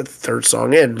stop after the third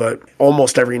song in, but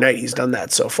almost every night he's done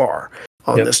that so far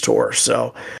on this tour.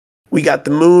 So we got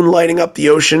the moon lighting up the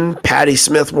ocean, Patti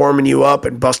Smith warming you up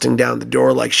and busting down the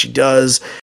door like she does,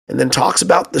 and then talks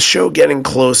about the show getting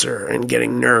closer and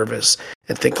getting nervous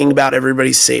and thinking about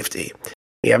everybody's safety.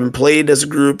 We haven't played as a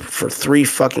group for 3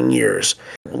 fucking years.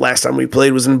 Last time we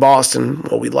played was in Boston.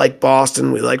 Well, we like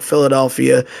Boston, we like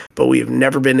Philadelphia, but we have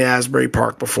never been to Asbury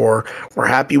Park before. We're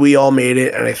happy we all made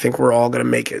it, and I think we're all going to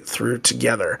make it through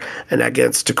together. And that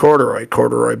gets to Corduroy,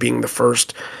 Corduroy being the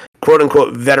first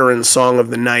quote-unquote veteran song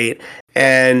of the night.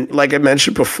 And like I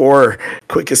mentioned before,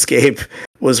 Quick Escape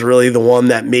was really the one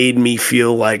that made me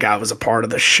feel like I was a part of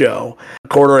the show.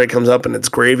 Corduroy comes up and it's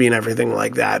gravy and everything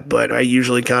like that, but I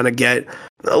usually kind of get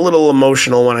a little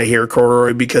emotional when I hear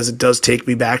Corduroy because it does take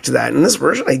me back to that. In this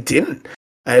version, I didn't.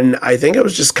 And I think I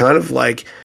was just kind of like,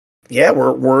 yeah,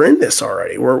 we're in this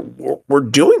already. We're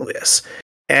doing this.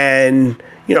 And,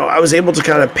 you know, I was able to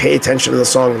kind of pay attention to the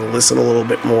song and listen a little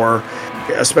bit more,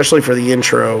 especially for the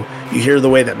intro. You hear the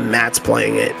way that Matt's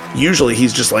playing it. Usually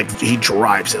he's just like, he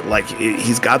drives it. Like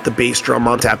he's got the bass drum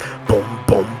on tap, boom,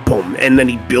 boom, boom. And then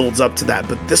he builds up to that.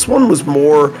 But this one was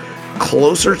more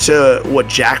closer to what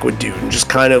Jack would do and just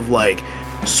kind of like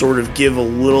sort of give a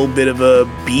little bit of a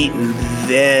beat and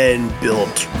then build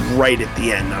right at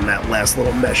the end on that last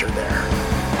little measure there.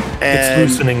 And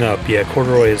it's loosening up. Yeah,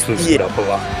 Corduroy is loosening up a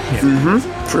lot. Yeah.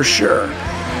 For sure.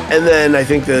 And then I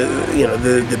think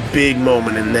the big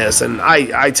moment in this, and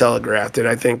I telegraphed it.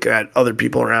 I think that other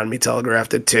people around me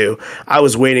telegraphed it too. I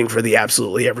was waiting for the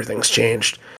absolutely everything's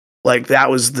changed. Like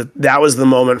that was the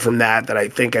moment from that I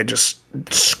think I just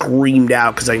screamed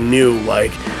out because I knew,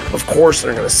 like, of course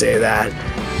they're gonna say that.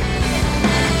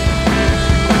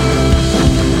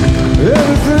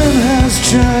 Everything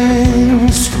has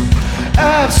changed.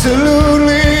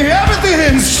 Absolutely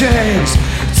everything's changed.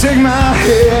 Take my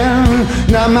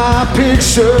hand, not my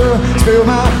picture, spill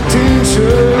my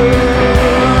tincture.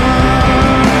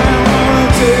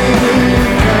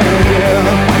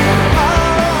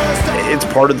 It's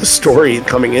part of the story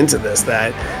coming into this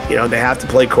that, you know, they have to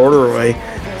play Corduroy,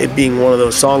 it being one of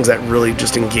those songs that really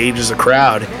just engages a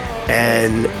crowd.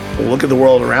 And look at the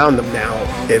world around them now.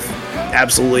 If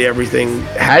absolutely everything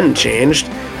hadn't changed,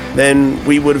 then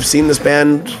we would have seen this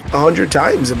band 100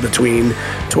 times in between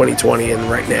 2020 and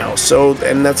right now. So,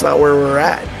 and that's not where we're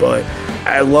at. But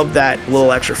I love that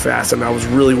little extra fast, and I was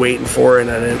really waiting for it,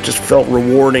 and it just felt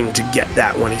rewarding to get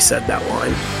that when he said that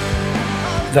line.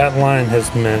 That line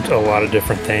has meant a lot of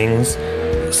different things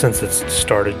since it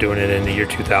started doing it in the year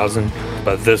 2000.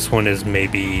 But this one is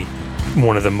maybe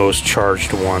one of the most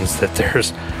charged ones that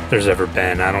there's ever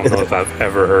been. I don't know if I've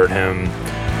ever heard him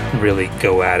really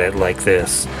go at it like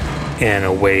this in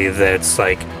a way that's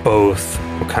like both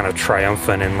kind of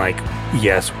triumphant and like,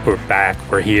 yes, we're back,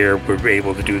 we're here, we're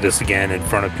able to do this again in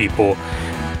front of people,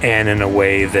 and in a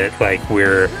way that like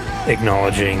we're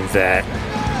acknowledging that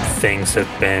things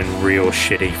have been real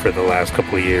shitty for the last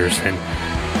couple of years, and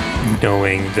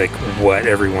knowing like what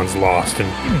everyone's lost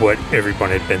and what everyone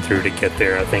had been through to get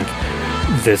there. I think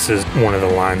this is one of the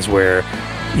lines where,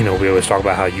 you know, we always talk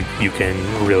about how you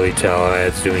can really tell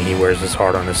Ed's doing, he wears his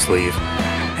heart on his sleeve.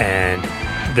 And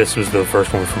this was the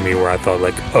first one for me where I thought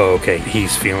like, oh, okay,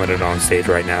 he's feeling it on stage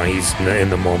right now. He's in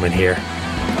the moment here.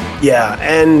 Yeah,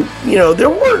 and, you know,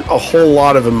 there weren't a whole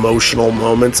lot of emotional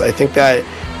moments. I think that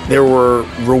there were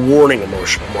rewarding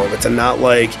emotional moments, and not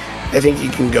like, I think you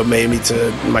can go maybe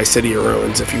to My City of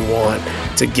Ruins if you want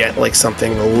to get like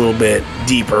something a little bit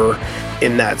deeper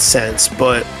in that sense,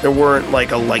 but there weren't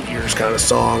like a Light Years kind of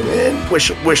song. And Wish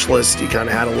List, you kind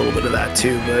of had a little bit of that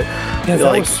too, but yeah,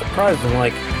 that was surprising.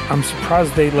 Like, I'm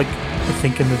surprised they like were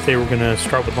thinking that they were gonna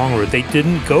start with Long Road. They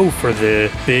didn't go for the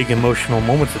big emotional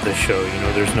moments of the show. You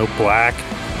know, there's no Black.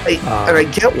 And I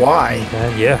get why.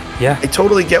 Yeah. I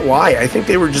totally get why. I think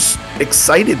they were just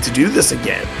excited to do this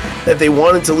again, that they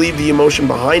wanted to leave the emotion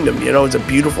behind them. You know, it's a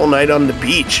beautiful night on the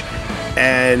beach,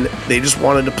 and they just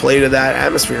wanted to play to that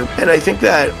atmosphere. And I think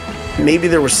that maybe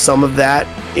there was some of that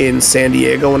in San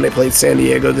Diego when they played San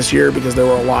Diego this year, because there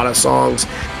were a lot of songs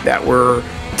that were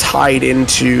tied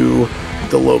into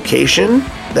the location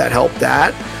that helped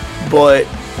that. But,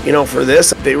 you know, for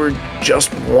this, they were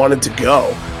just wanted to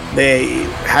go. They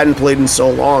hadn't played in so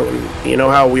long. And you know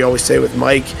how we always say with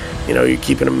Mike, you know, you're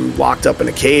keeping him locked up in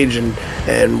a cage, and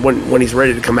when he's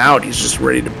ready to come out, he's just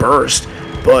ready to burst.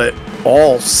 But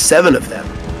all 7 of them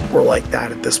were like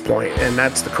that at this point, and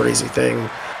that's the crazy thing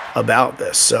about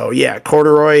this. So yeah,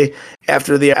 Corduroy,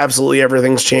 after the absolutely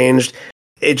everything's changed,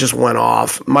 it just went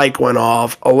off. Mike went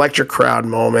off, electric crowd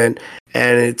moment,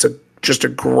 and it's just a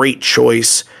great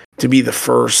choice to be the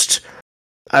first.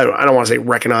 I don't want to say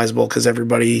recognizable because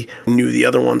everybody knew the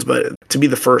other ones, but to be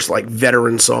the first like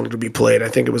veteran song to be played, I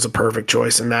think it was a perfect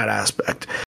choice in that aspect.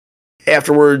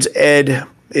 Afterwards, Ed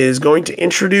is going to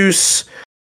introduce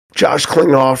Josh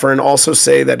Klinghoffer and also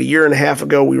say that a year and a half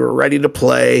ago we were ready to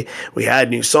play. We had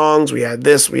new songs, we had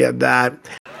this, we had that.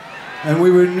 And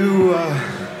we knew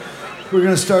we were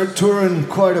going to start touring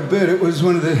quite a bit. It was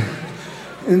one of the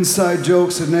inside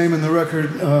jokes of naming the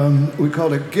record. We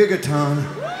called it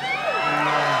Gigaton.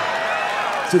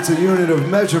 It's a unit of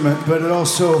measurement, but it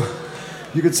also,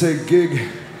 you could say, gig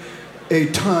a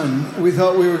ton. We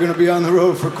thought we were going to be on the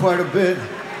road for quite a bit,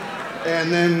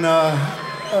 and then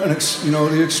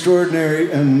the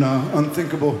extraordinary and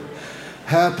unthinkable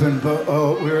happened. But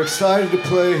we were excited to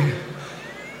play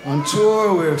on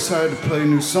tour. We were excited to play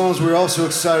new songs. We were also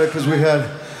excited because we had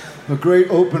a great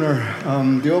opener.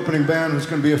 The opening band was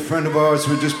going to be a friend of ours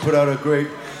who just put out a great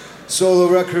solo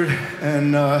record,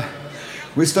 and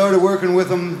we started working with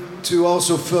them to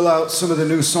also fill out some of the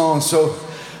new songs. So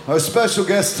our special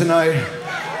guest tonight,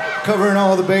 covering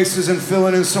all the bases and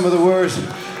filling in some of the words,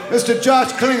 Mr.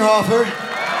 Josh Klinghoffer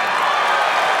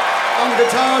on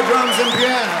guitar, drums, and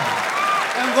piano,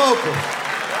 and vocals.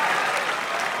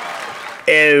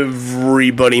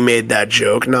 Everybody made that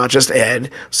joke, not just Ed.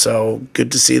 So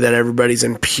good to see that everybody's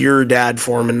in pure dad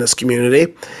form in this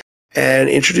community. And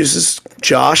introduces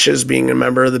Josh as being a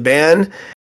member of the band.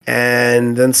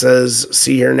 And then says,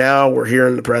 see here now, we're here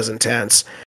in the present tense.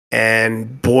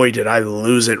 And boy, did I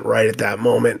lose it right at that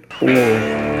moment. Ooh.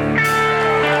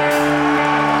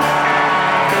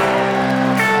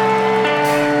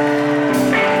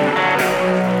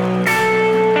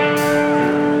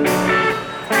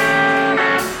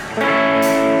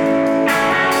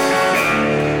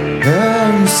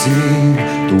 Have you seen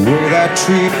the way that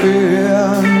tree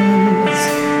bends?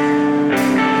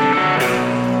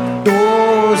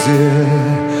 Does it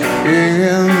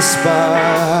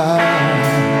inspire?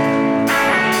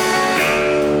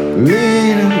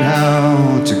 Leaning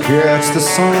out to catch the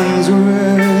sun's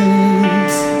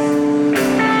rays,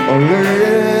 a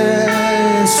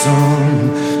lesson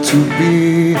to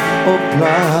be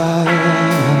applied.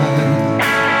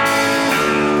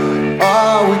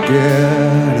 Are we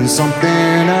getting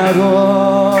something out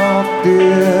of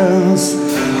this?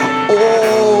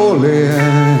 All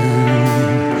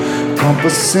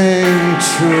encompassing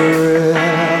trip.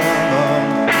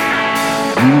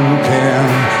 You can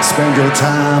spend your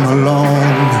time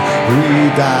alone,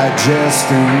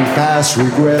 redigesting past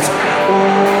regrets.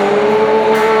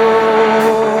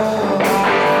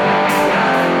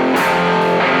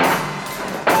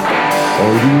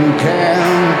 Or you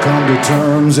can come to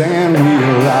terms and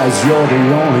realize you're the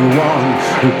only one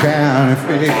who can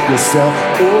fake yourself.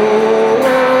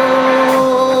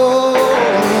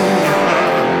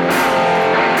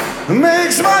 It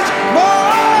makes much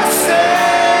more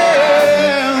sense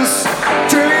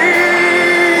to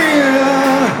you.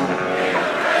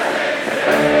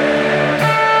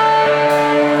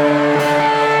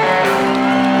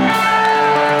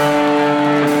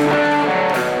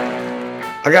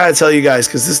 I gotta tell you guys,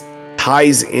 because this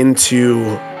ties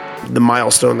into the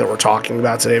milestone that we're talking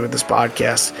about today with this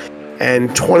podcast.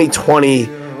 And 2020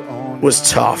 was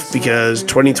tough because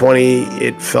 2020,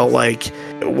 it felt like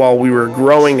while we were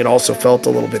growing, it also felt a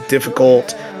little bit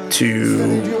difficult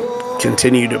to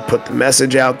continue to put the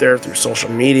message out there through social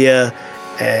media.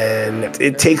 And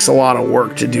it takes a lot of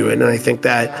work to do it. And I think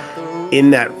that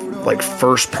in that like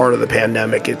first part of the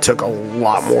pandemic, it took a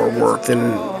lot more work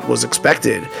than was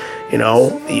expected. You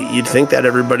know, you'd think that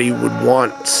everybody would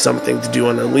want something to do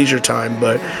on their leisure time,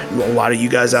 but a lot of you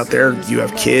guys out there, you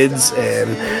have kids,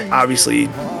 and obviously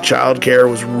childcare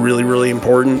was really, really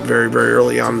important very, very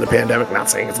early on in the pandemic. Not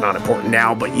saying it's not important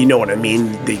now, but you know what I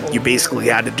mean. You basically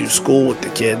had to do school with the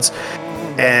kids,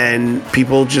 and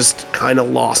people just kind of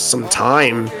lost some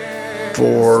time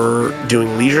for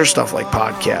doing leisure stuff like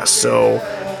podcasts. So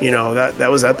that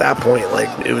was at that point.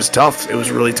 Like, it was tough. It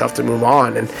was really tough to move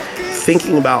on. And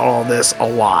thinking about all this a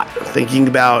lot, thinking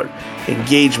about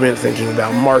engagement, thinking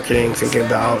about marketing, thinking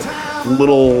about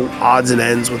little odds and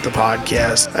ends with the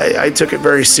podcast, I took it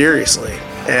very seriously.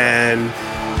 And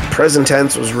Present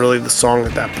Tense was really the song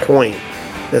at that point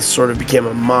that sort of became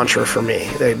a mantra for me.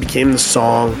 It became the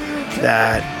song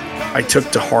that I took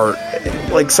to heart.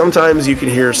 Like, sometimes you can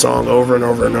hear a song over and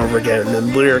over and over again, and the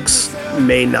lyrics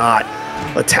may not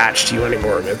attach to you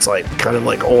anymore. It's like kind of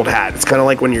like old hat. It's kind of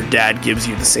like when your dad gives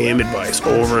you the same advice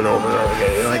over and over and over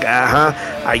again. You're like,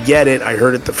 I get it. I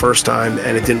heard it the first time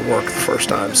and it didn't work the first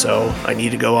time, so I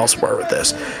need to go elsewhere with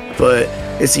this. But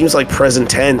it seems like Present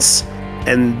Tense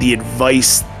and the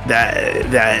advice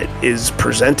that is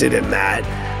presented in that,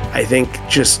 I think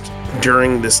just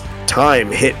during this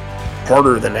time hit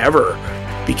harder than ever,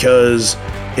 because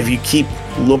if you keep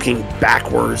looking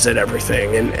backwards at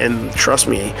everything, and trust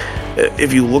me,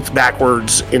 if you looked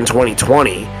backwards in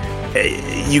 2020,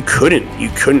 you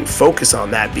couldn't focus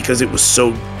on that because it was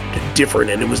so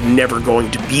different and it was never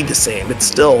going to be the same. It's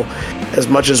still, as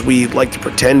much as we like to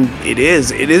pretend it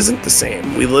isn't the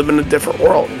same. We live in a different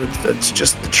world. It's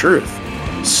just the truth.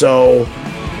 So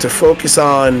to focus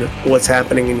on what's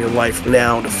happening in your life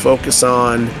now, to focus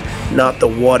on not the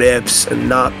what ifs and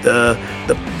not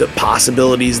the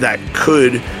possibilities that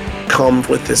could come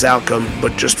with this outcome,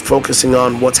 but just focusing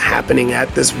on what's happening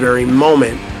at this very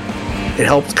moment, it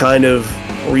helped kind of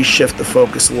reshift the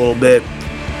focus a little bit.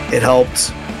 It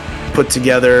helped put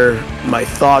together my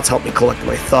thoughts, helped me collect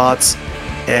my thoughts,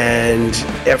 and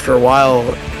after a while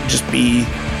just be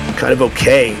kind of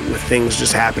okay with things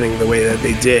just happening the way that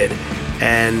they did.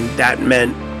 And that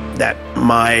meant that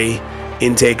my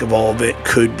intake of all of it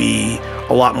could be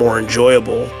a lot more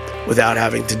enjoyable without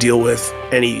having to deal with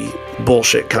any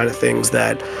bullshit kind of things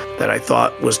that I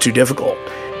thought was too difficult.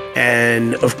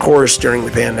 And of course, during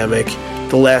the pandemic,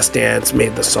 The Last Dance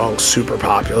made the song super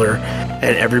popular,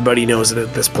 and everybody knows it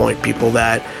at this point. People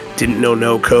that didn't know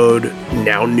No Code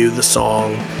now knew the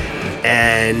song,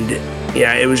 and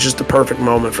yeah, it was just a perfect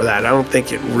moment for that. I don't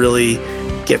think it really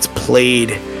gets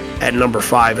played at number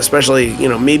 5, especially,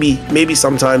 maybe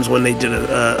sometimes when they did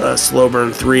a Slow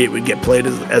Burn 3, it would get played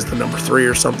as the number 3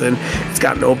 or something. It's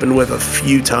gotten opened with a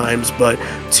few times, but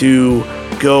to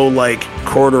go like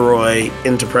Corduroy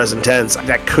into Present Tense,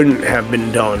 that couldn't have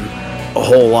been done a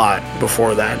whole lot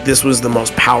before that. This was the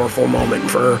most powerful moment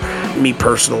for me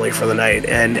personally for the night,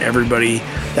 and everybody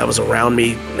that was around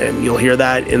me, and you'll hear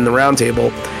that in the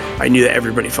roundtable, I knew that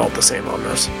everybody felt the same on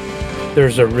this.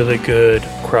 There's a really good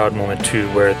crowd moment too,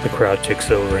 where the crowd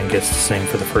takes over and gets to sing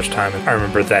for the first time. I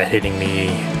remember that hitting me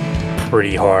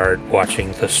pretty hard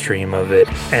watching the stream of it.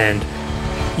 And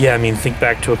yeah, think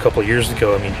back to a couple years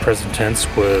ago. Present Tense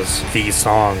was the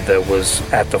song that was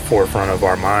at the forefront of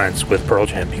our minds with Pearl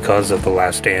Jam because of The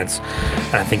Last Dance.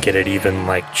 And I think it had even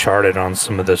charted on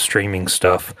some of the streaming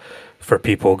stuff for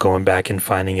people going back and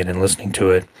finding it and listening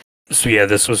to it. So yeah,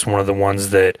 this was one of the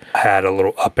ones that had a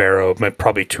little up arrow,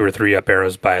 probably 2 or 3 up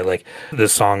arrows by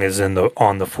this song is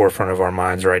on the forefront of our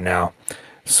minds right now.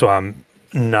 So I'm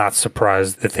not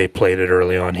surprised that they played it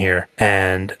early on here,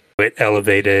 and it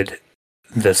elevated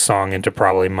this song into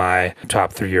probably my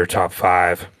top 3 or top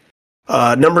 5.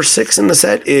 Number 6 in the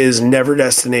set is Never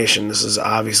Destination. This is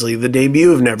obviously the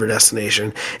debut of Never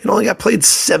Destination. It only got played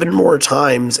 7 more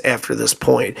times after this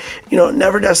point.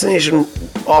 Never Destination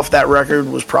off that record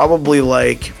was probably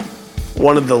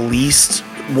one of the least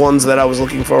ones that I was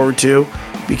looking forward to,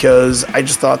 because I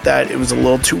just thought that it was a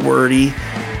little too wordy.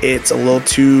 It's a little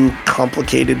too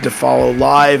complicated to follow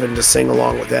live and to sing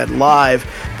along with that live,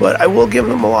 but I will give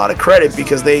them a lot of credit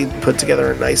because they put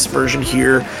together a nice version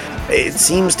here. It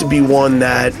seems to be one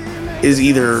that is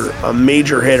either a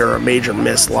major hit or a major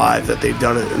miss live, that they've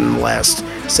done it in the last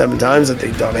 7 times that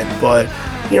they've done it, but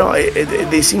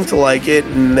they seem to like it.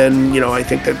 And then I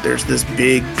think that there's this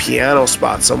big piano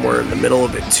spot somewhere in the middle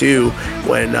of it too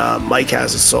when Mike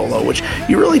has a solo, which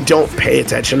you really don't pay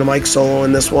attention to Mike's solo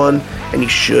in this one, and you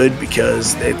should,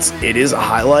 because it is a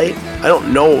highlight. I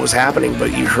don't know what was happening,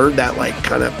 but you heard that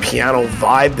kind of piano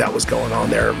vibe that was going on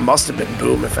there. It must have been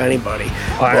Boom, if anybody.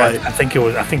 I think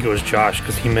it was Josh,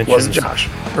 because he mentions Josh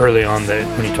early on that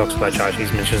when he talks about Josh, he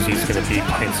mentions he's going to be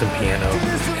playing some piano.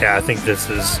 Yeah, I think this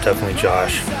is definitely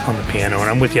Josh on the piano, and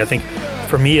I'm with you. I think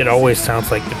for me it always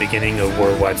sounds like the beginning of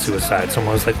Worldwide Suicide.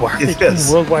 Someone was like, why are they doing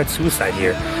Worldwide Suicide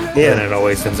here? Yeah. And it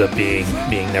always ends up being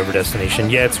Never Destination.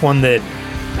 Yeah, it's one that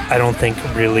I don't think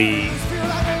really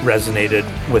resonated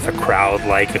with a crowd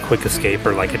like a Quick Escape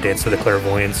or like a Dance of the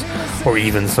Clairvoyants, or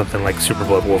even something like Super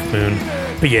Blood Wolf Moon.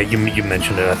 But yeah, you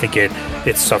mentioned it. I think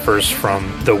it suffers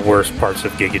from the worst parts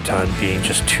of Gigaton being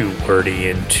just too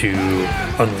wordy and too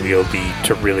unwieldy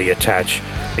to really attach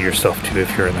yourself to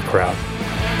if you're in the crowd.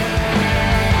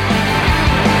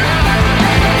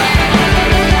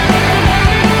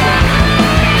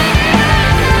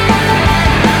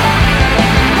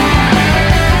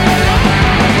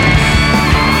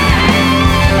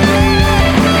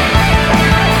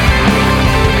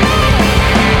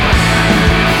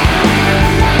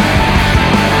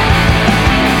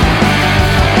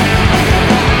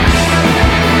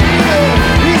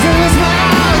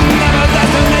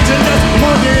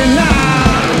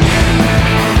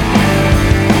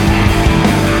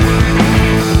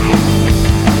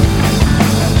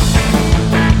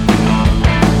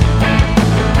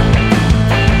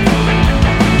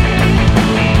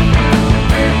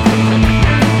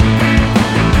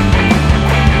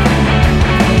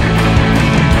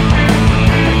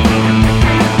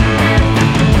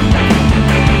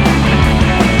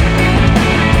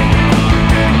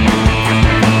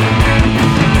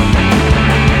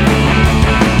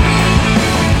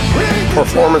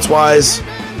 Performance-wise,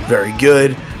 very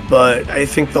good, but I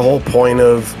think the whole point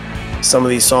of some of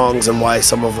these songs and why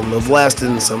some of them have lasted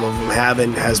and some of them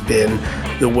haven't has been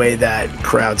the way that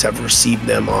crowds have received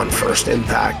them on First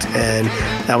Impact, and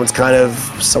that one's kind of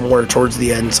somewhere towards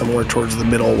the end, somewhere towards the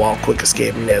middle, while Quick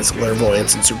Escape and Dance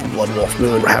Clairvoyance and Super Blood Wolf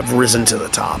Moon have risen to the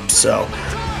top. So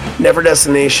Never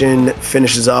Destination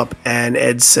finishes up, and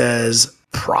Ed says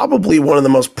probably one of the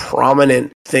most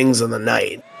prominent things of the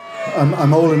night.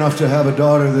 I'm old enough to have a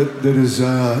daughter that is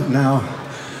now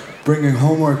bringing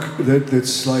homework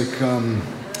that's like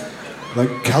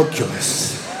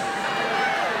calculus.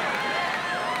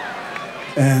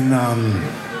 And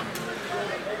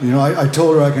I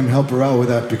told her I can help her out with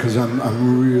that because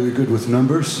I'm really good with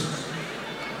numbers.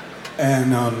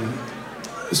 And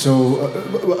so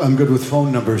I'm good with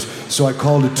phone numbers. So I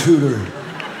called a tutor.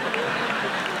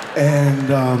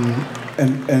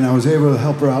 And I was able to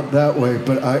help her out that way,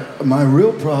 but my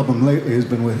real problem lately has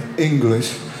been with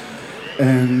English,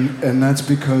 and that's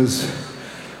because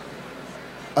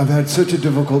I've had such a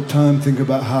difficult time thinking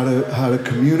about how to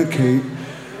communicate.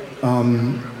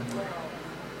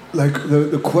 Like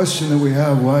the question that we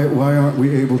have, why aren't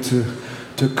we able to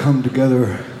come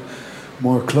together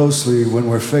more closely when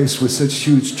we're faced with such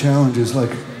huge challenges like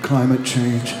climate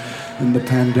change and the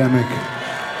pandemic,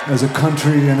 as a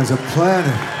country and as a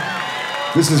planet?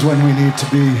 This is when we need to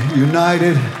be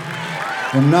united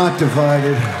and not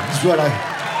divided. It's what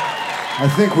I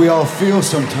think we all feel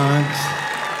sometimes.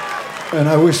 And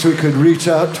I wish we could reach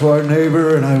out to our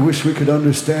neighbor, and I wish we could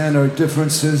understand our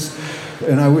differences,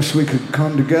 and I wish we could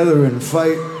come together and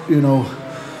fight,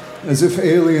 as if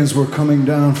aliens were coming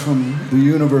down from the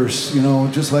universe,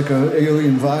 just like an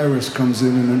alien virus comes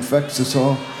in and infects us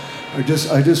all. I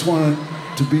just wanted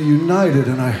to be united,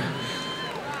 and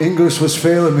English was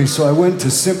failing me, so I went to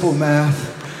simple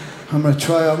math. I'm going to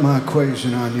try out my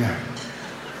equation on you.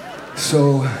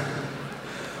 So,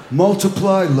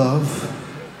 multiply love,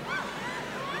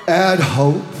 add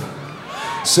hope,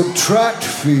 subtract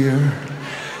fear,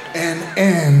 and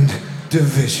end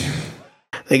division.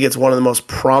 I think it's one of the most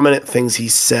prominent things he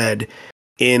said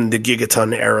in the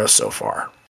Gigaton era so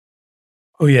far.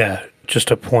 Oh yeah,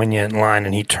 just a poignant line,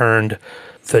 and he turned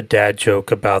the dad joke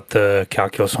about the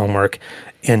calculus homework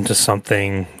into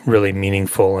something really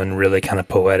meaningful and really kind of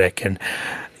poetic. And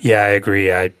yeah, I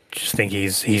agree. I just think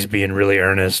he's being really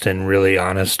earnest and really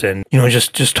honest, and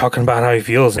just talking about how he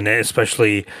feels, and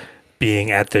especially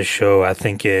being at this show. I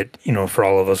think it, for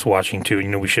all of us watching too,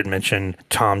 we should mention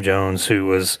Tom Jones, who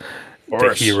was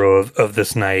the hero of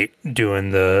this night,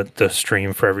 doing the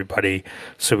stream for everybody,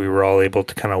 so we were all able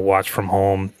to kind of watch from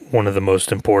home. One of the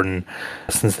most important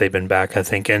since they've been back, I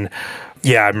think. And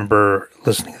yeah, I remember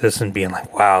listening to this and being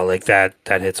like, wow, like that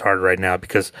hits hard right now,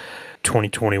 because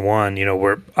 2021,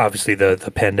 we're obviously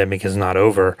the pandemic is not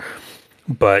over,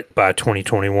 but by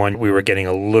 2021 we were getting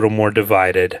a little more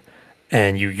divided,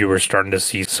 and you were starting to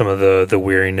see some of the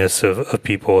weariness of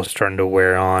people starting to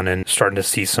wear on, and starting to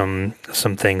see some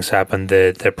things happen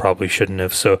that probably shouldn't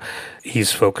have. So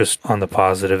he's focused on the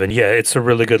positive, and yeah, it's a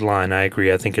really good line. I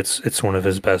agree. I think it's one of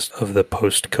his best of the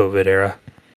post-COVID era.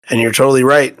 And you're totally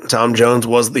right. Tom Jones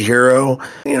was the hero.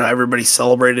 Everybody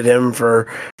celebrated him for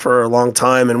a long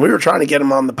time. And we were trying to get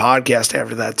him on the podcast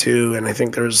after that too. And I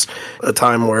think there's a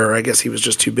time where I guess he was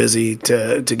just too busy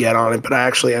to get on it. But I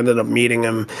actually ended up meeting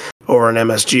him over an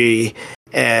MSG,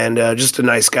 and just a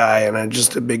nice guy. And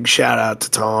just a big shout out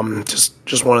to Tom.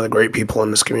 Just one of the great people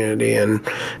in this community. And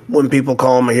when people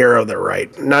call him a hero, they're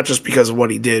right. Not just because of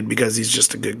what he did, because he's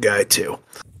just a good guy too.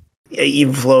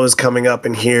 Even Flow is coming up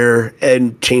in here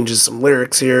and changes some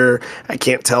lyrics here. I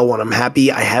can't tell when I'm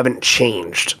happy. I haven't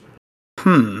changed.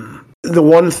 The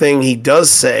one thing he does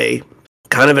say,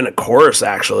 kind of in a chorus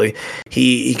actually,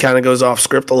 he kind of goes off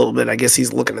script a little bit. I guess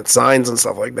he's looking at signs and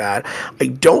stuff like that. I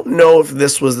don't know if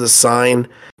this was the sign,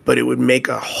 but it would make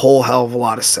a whole hell of a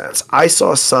lot of sense. I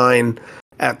saw a sign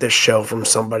at this show from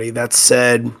somebody that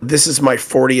said, "This is my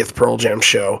 40th Pearl Jam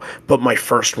show, but my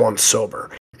first one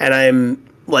sober." And I'm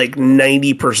like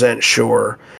 90%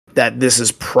 sure that this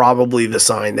is probably the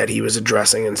sign that he was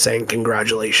addressing and saying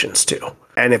congratulations to.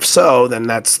 And if so, then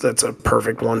that's a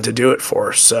perfect one to do it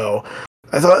for. So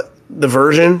I thought the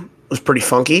version was pretty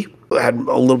funky. It had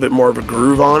a little bit more of a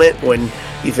groove on it when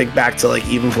you think back to like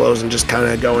Even Flows and just kind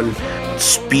of going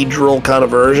speed drill kind of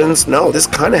versions. No, this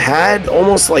kind of had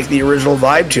almost like the original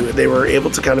vibe to it. They were able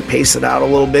to kind of pace it out a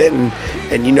little bit,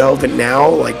 and you know that now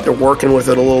like they're working with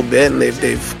it a little bit, and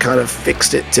they've kind of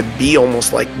fixed it to be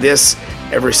almost like this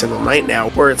every single night now,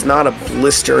 where it's not a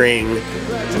blistering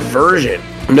version.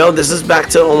 No, this is back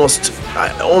to almost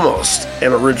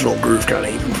an original groove kind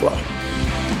of Even Flow.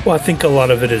 Well, I think a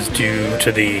lot of it is due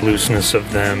to the looseness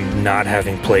of them not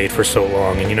having played for so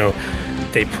long. And, you know,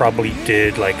 they probably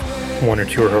did like one or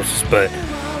two rehearsals, but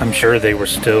I'm sure they were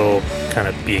still kind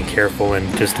of being careful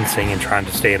and distancing and trying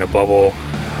to stay in a bubble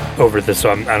over this.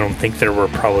 So I don't think there were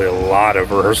probably a lot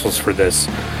of rehearsals for this.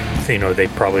 You know, they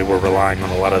probably were relying on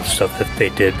a lot of the stuff that they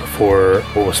did before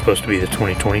what was supposed to be the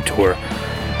 2020 tour.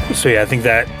 So, yeah, I think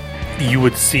that you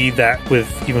would see that with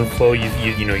Even Flow.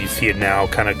 You see it now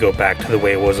kind of go back to the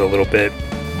way it was a little bit.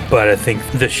 But I think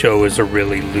the show is a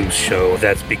really loose show.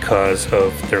 That's because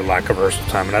of their lack of rehearsal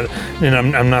time. And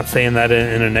I'm not saying that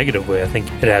in a negative way. I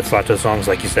think it adds a lot to the songs.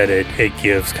 Like you said, it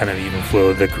gives kind of Even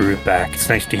Flow the groove back. It's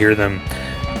nice to hear them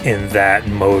in that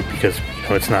mode because, you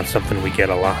know, it's not something we get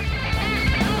a lot.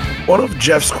 One of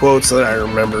Jeff's quotes that I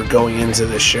remember going into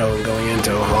this show and going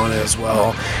into Ohana as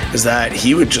well is that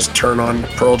he would just turn on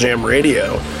Pearl Jam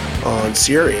radio on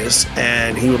Sirius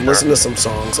and he would listen to some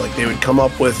songs. Like they would come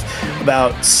up with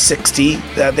about 60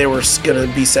 that they were going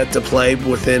to be set to play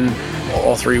within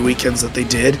all 3 weekends that they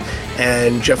did,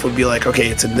 and Jeff would be like, okay,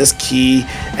 it's in this key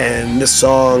and this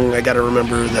song, I got to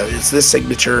remember that it's this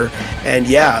signature. And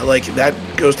yeah, like that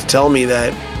goes to tell me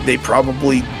that they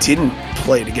probably didn't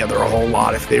play together a whole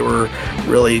lot if they were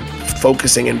really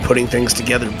focusing and putting things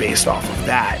together based off of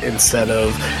that instead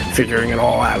of figuring it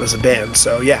all out as a band.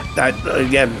 So yeah, that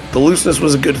again, the looseness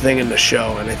was a good thing in the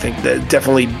show, and I think that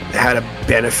definitely had a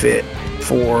benefit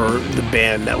for the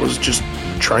band that was just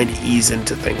trying to ease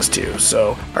into things too.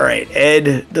 So all right,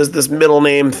 Ed does this middle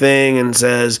name thing and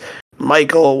says,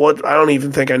 Michael, what? I don't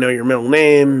even think I know your middle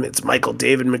name. It's Michael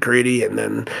David McCready. And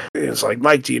then it's like,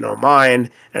 Mike, do you know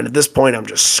mine? And at this point, I'm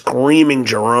just screaming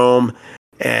Jerome.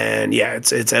 And yeah,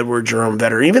 it's Edward Jerome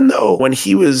Vedder. Even though when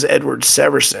he was Edward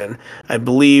Severson, I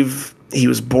believe he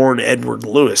was born Edward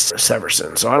Louis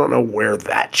Severson. So I don't know where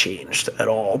that changed at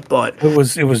all. But it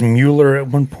was Mueller at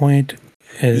one point.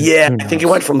 Yeah, I think it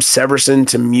went from Severson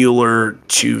to Mueller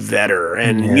to Vedder.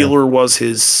 And Mueller was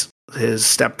his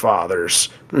stepfather's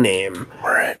name,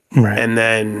 right, and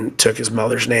then took his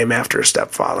mother's name after his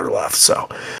stepfather left. So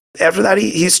after that,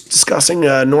 he's discussing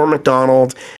Norm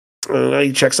Macdonald.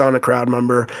 He checks on a crowd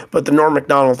member, but the Norm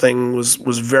Macdonald thing was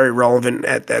very relevant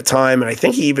at that time, and I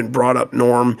think he even brought up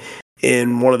Norm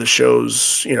in one of the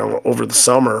shows, you know, over the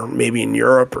summer, maybe in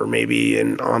Europe or maybe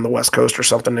on the West Coast or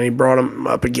something, and he brought him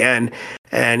up again,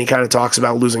 and he kind of talks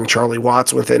about losing Charlie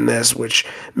Watts within this, which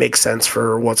makes sense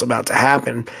for what's about to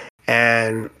happen.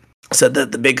 And said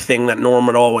that the big thing that Norm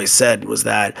had always said was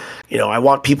that, you know, I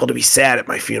want people to be sad at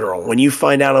my funeral. When you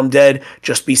find out I'm dead,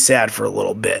 just be sad for a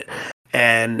little bit.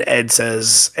 And Ed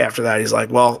says after that, he's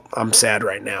like, well, I'm sad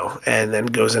right now. And then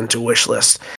goes into Wish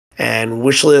List. And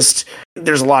Wish List,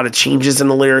 there's a lot of changes in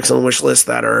the lyrics on Wish List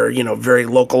that are, you know, very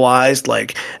localized,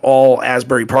 like all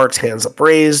Asbury Park's hands up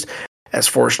raised. As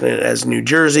fortunate as New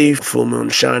Jersey, full moon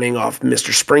shining off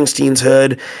Mr. Springsteen's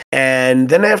hood. And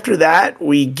then after that,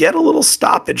 we get a little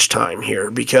stoppage time here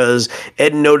because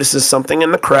Ed notices something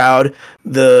in the crowd.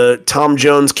 The Tom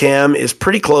Jones cam is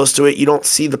pretty close to it. You don't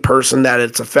see the person that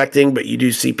it's affecting, but you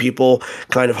do see people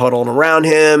kind of huddling around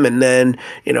him and then,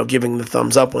 you know, giving the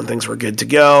thumbs up when things were good to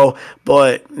go.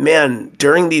 But man,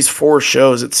 during these 4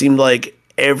 shows, it seemed like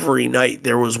every night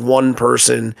there was one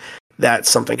person that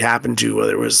something happened to,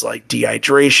 whether it was like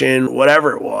dehydration,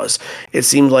 whatever it was. It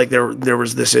seemed like there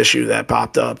was this issue that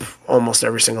popped up almost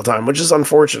every single time, which is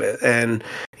unfortunate. And,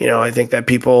 you know, I think that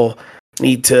people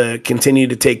need to continue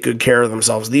to take good care of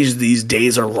themselves. These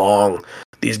days are long.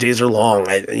 These days are long.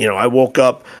 I woke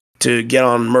up to get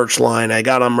on merch line. I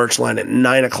got on merch line at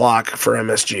 9 o'clock for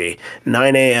MSG,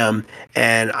 9 a.m.,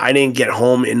 and I didn't get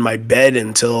home in my bed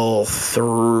until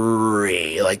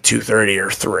 3, like 2:30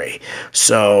 or 3.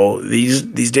 So these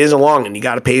days are long, and you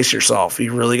got to pace yourself.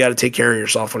 You really got to take care of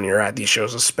yourself when you're at these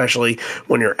shows, especially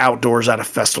when you're outdoors at a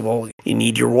festival. You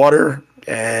need your water.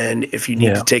 And if you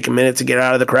need to take a minute to get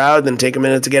out of the crowd, then take a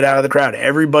minute to get out of the crowd.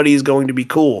 Everybody's going to be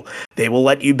cool. They will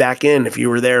let you back in if you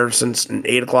were there since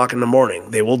 8 o'clock in the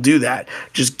morning. They will do that.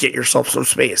 Just get yourself some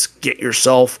space. Get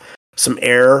yourself some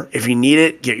air if you need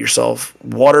it. Get yourself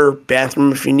water,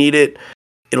 bathroom if you need it.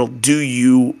 It'll do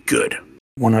you good.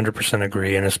 100%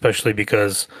 agree, and especially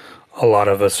because a lot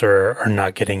of us are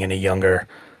not getting any younger.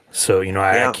 So,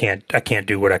 I can't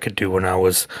do what I could do when I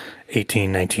was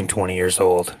 18, 19, 20 years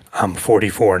old. I'm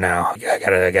 44 now. I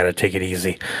gotta take it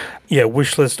easy. Yeah,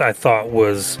 Wishlist I thought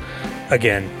was,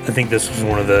 again, I think this was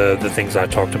one of the things I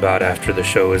talked about after the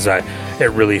show is it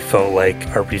really felt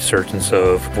like a resurgence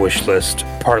of Wishlist,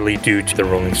 partly due to the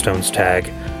Rolling Stones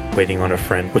tag, Waiting on a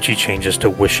Friend, which he changes to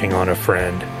Wishing on a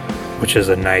Friend, which is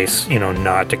a nice,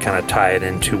 nod to kind of tie it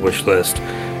into Wishlist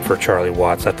for Charlie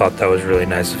Watts. I thought that was really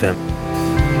nice of him.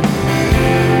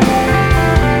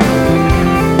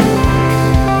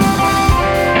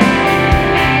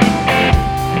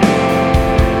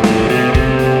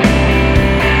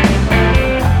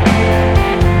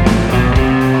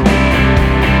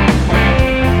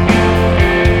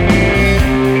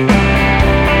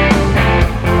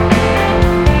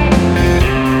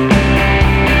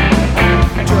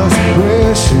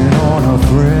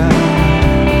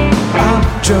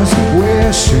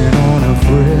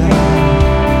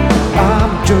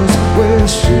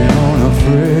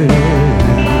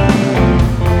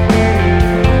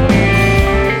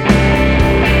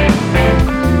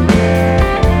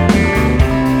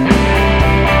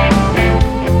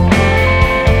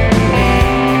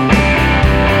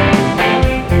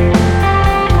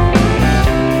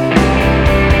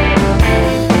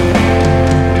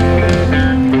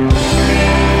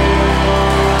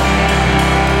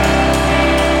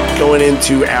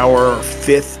 Into our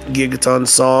 5th Gigaton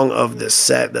song of this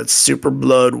set. That's Super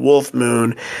Blood Wolf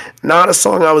Moon. Not a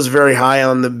song I was very high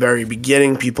on the very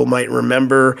beginning. People might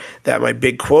remember that my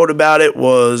big quote about it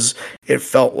was it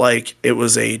felt like it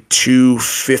was a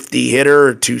 250 hitter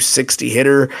or 260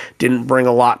 hitter. Didn't bring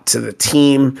a lot to the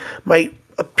team. My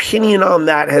opinion on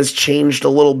that has changed a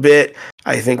little bit.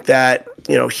 I think that,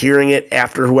 hearing it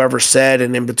after Whoever Said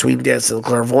and in between Dance to the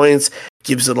Clairvoyance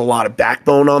gives it a lot of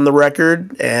backbone on the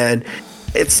record, and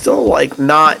it's still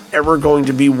not ever going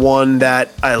to be one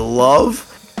that I love,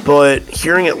 but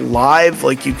hearing it live,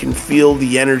 you can feel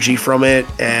the energy from it,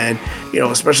 and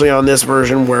especially on this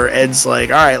version where Ed's like,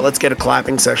 all right, let's get a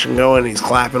clapping session going. He's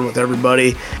clapping with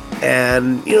everybody,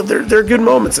 and there are good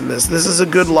moments in this. This is a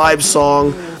good live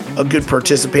song, a good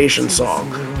participation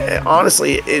song.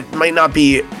 Honestly, it might not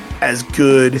be as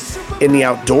good in the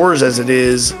outdoors as it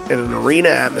is in an arena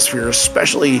atmosphere,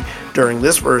 especially during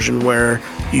this version where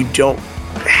you don't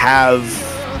have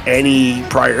any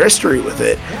prior history with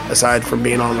it aside from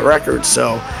being on the record.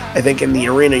 So I think in the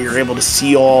arena you're able to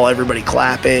see everybody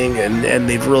clapping, and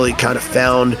they've really kind of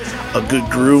found a good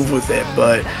groove with it.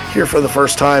 But here for the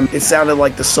first time, it sounded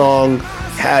like the song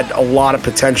had a lot of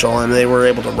potential, and they were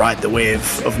able to ride the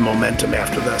wave of momentum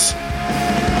after this.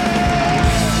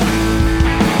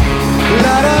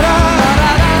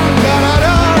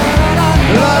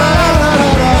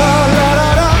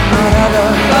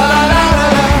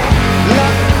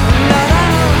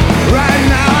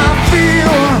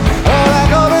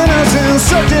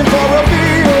 Searching for a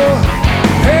feel,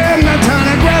 and the ton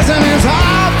of grass and is how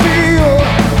I feel.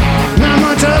 Not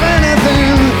much of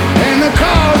anything, and the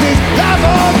cause is life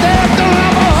or death. Don't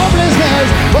have a hopelessness,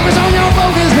 focus on your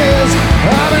focusness.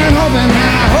 I've been hoping and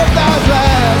I hope that's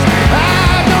last.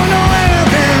 I don't know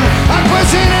anything, I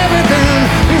question everything.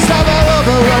 These stuff all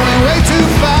over rolling way too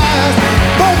fast.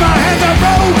 Both my hands are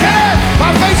broken,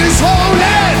 my face is swollen,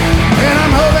 and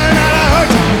I'm hoping that I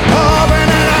hurt you, hoping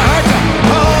that I hurt you,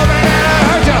 hoping that I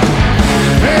hurt you.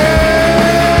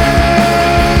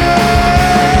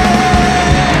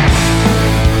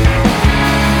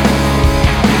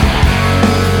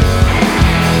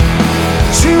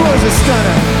 She was a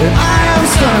stunner, and I am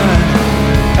stunned.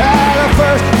 At the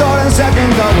first thought and second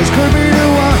thought was could be the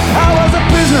one. I was a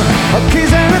prisoner of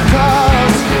keys and the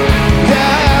cars.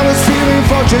 Yeah, I was feeling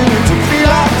fortunate to be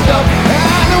locked up,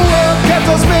 and the world kept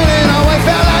on spinning. Always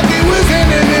felt like it was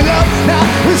ending in love. Now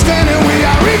we're standing, we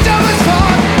are each other's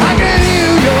fault. I can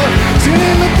hear your tune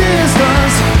in the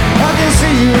distance. I can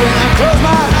see you when I close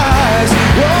my eyes.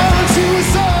 Oh, she was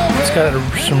so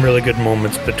got some really good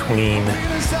moments between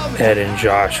Ed and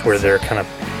Josh where they're kind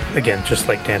of, again, just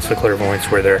like Dance of the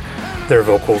Clairvoyants, where their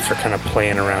vocals are kind of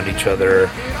playing around each other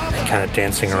and kind of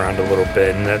dancing around a little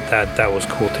bit, and that was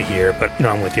cool to hear. But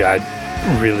I'm with you. I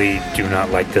really do not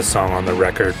like this song on the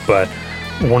record, but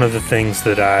one of the things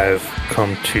that I've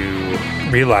come to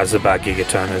realize about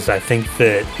Gigaton is I think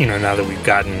that, now that we've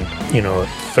gotten,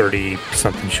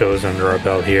 30-something shows under our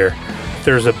belt here,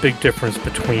 there's a big difference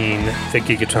between the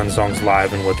Gigaton songs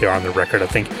live and what they are on the record. I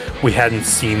think we hadn't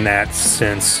seen that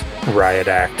since Riot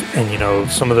Act. And,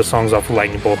 some of the songs off of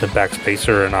Lightning Bolt and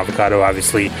Backspacer and Avocado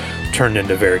obviously turned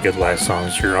into very good live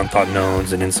songs. Your Unthought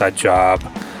Knowns and Inside Job,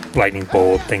 Lightning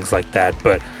Bolt, things like that.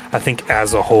 But I think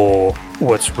as a whole,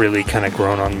 what's really kind of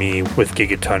grown on me with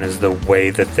Gigaton is the way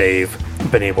that they've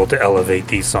been able to elevate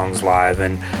these songs live.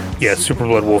 And yeah, Super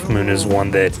Blood Wolf Moon is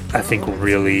one that I think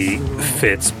really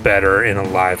fits better in a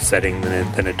live setting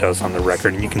than it does on the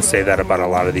record. And you can say that about a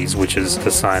lot of these, which is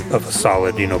the sign of a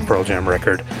solid, Pearl Jam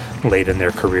record late in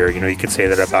their career. You could say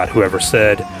that about Whoever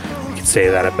Said. You could say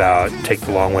that about Take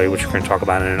the Long Way, which we're going to talk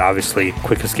about, and obviously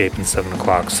Quick Escape and 7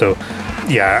 O'Clock. So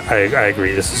yeah, I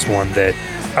agree. This is one that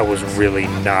I was really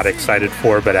not excited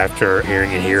for, but after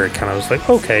hearing it here, it kind of was like,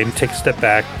 okay, take a step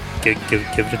back, give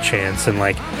it a chance. And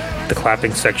like the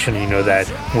clapping section, that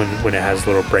when it has a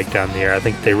little breakdown there, I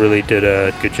think they really did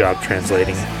a good job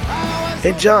translating it.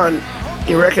 Hey, John,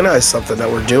 you recognize something that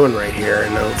we're doing right here,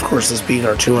 and of course, this being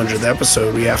our 200th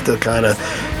episode, we have to kind of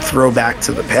throw back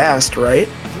to the past, right?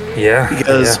 Yeah.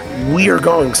 Because we are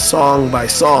going song by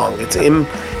song. It's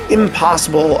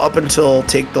impossible up until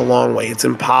Take the Long Way. It's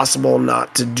impossible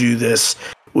not to do this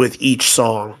with each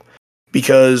song,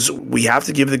 because we have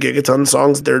to give the Gigaton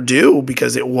songs their due,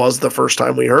 because it was the first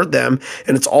time we heard them,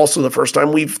 and it's also the first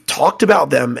time we've talked about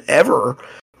them ever.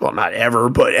 Well, not ever,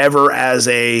 but ever as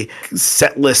a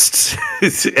set list.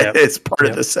 It's part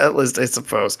of the set list, I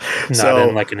suppose. Not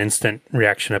in like an instant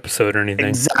reaction episode or anything.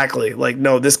 Exactly. Like,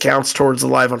 no, this counts towards the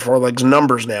Live on Four Legs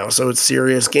numbers now. So it's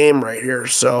serious game right here.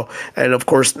 So, and of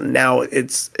course, now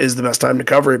is the best time to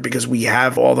cover it, because we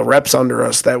have all the reps under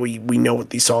us that we know what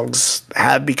these songs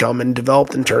have become and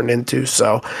developed and turned into.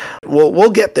 So we'll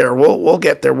get there. We'll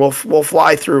get there. We'll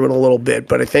fly through in a little bit.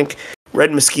 But I think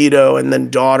Red Mosquito and then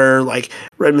Daughter, like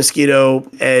Red Mosquito,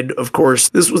 Ed, of course,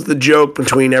 this was the joke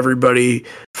between everybody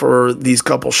for these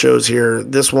couple shows here.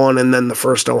 This one and then the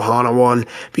first Ohana one,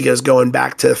 because going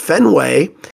back to Fenway,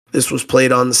 this was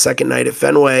played on the second night at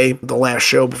Fenway, the last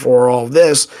show before all of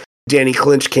this. Danny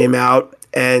Clinch came out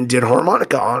and did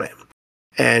harmonica on it.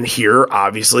 And here,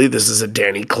 obviously, this is a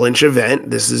Danny Clinch event.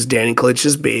 This is Danny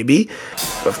Clinch's baby.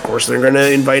 Of course, they're going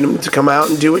to invite him to come out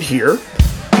and do it here.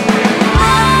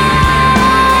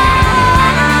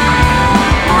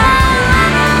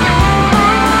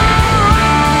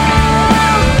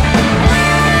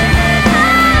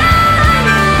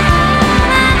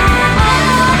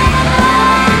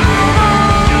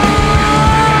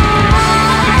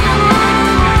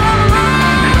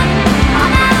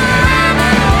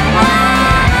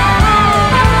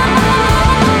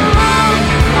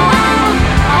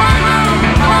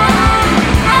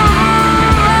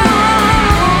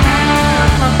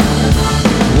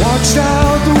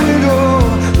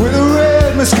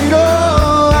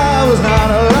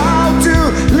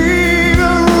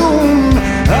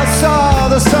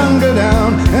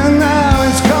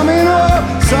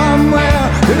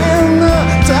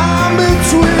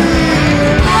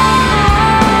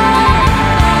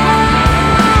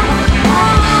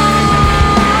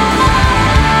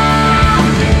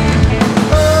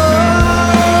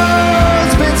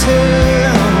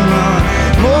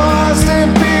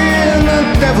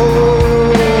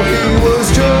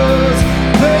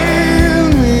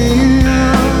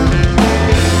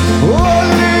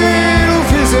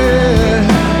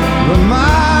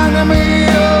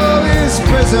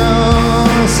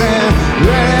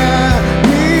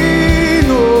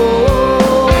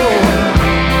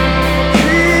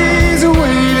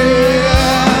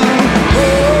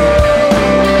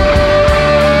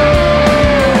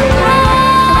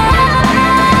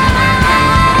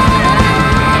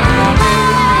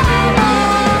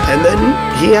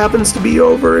 Happens to be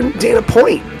over in Dana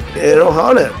Point in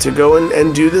Ohana to go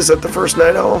and do this at the first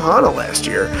night of Ohana last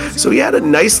year. So he had a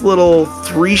nice little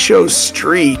 3-show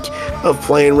streak of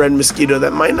playing Red Mosquito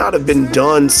that might not have been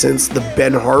done since the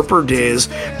Ben Harper days,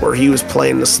 where he was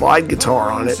playing the slide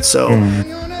guitar on it. So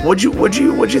what'd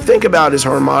you think about his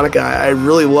harmonica? I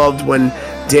really loved when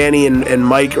Danny and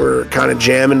Mike were kind of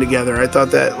jamming together. I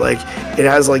thought that like it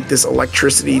has like this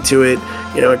electricity to it.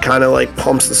 It kind of like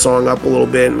pumps the song up a little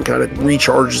bit and kind of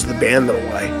recharges the band in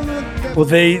a way. Well,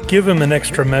 they give him an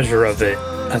extra measure of it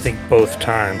I think both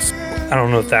times. I don't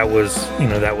know if that was,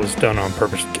 that was done on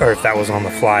purpose or if that was on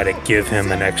the fly to give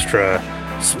him an extra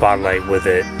spotlight with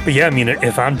it. But yeah, I mean,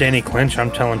 if I'm Danny Clinch, I'm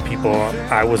telling people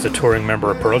I was a touring member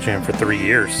of Pearl Jam for 3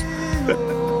 years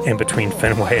in between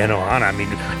Fenway and Ohana. I mean,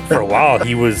 for a while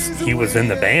he was in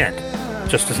the band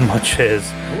just as much as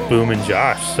Boom and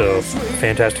Josh. So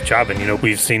fantastic job. And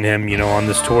we've seen him on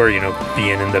this tour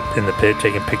being in the pit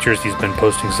taking pictures. He's been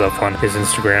posting stuff on his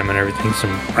Instagram and everything,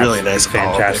 some really nice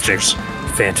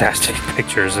fantastic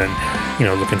pictures,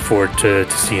 and looking forward to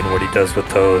seeing what he does with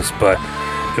those. But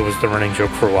it was the running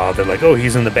joke for a while. They're like, oh,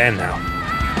 he's in the band now.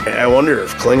 I wonder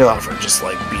if Klinghoffer just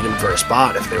beat him for a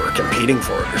spot if they were competing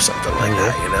for it or something like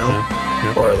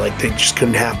that, or they just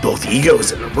couldn't have both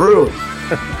egos in the room.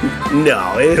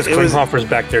 No, because Klinghoffer's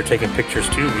back there taking pictures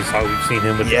too. We've seen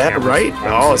him with the cameras. Right.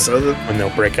 Oh, so when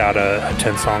they'll break out a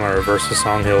 10 song or a versus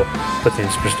song, he'll put the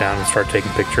instruments down and start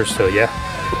taking pictures. So yeah,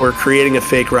 we're creating a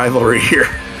fake rivalry here.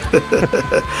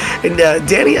 And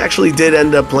Danny actually did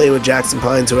end up playing with Jackson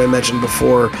Pines, who I mentioned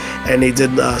before, and they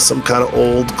did some kind of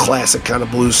old classic kind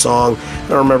of blues song. I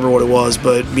don't remember what it was,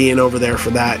 but being over there for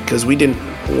that, because we didn't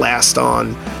last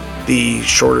on the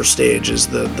shorter stages,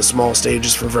 the small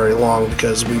stages, for very long,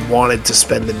 because we wanted to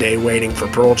spend the day waiting for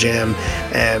Pearl Jam.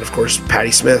 And of course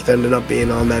Patti Smith ended up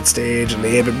being on that stage, and the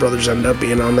Avett Brothers ended up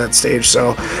being on that stage,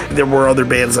 so there were other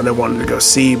bands that I wanted to go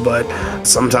see. But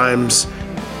sometimes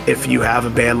if you have a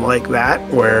band like that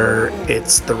where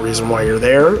it's the reason why you're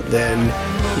there, then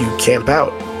you camp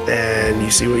out and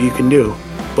you see what you can do,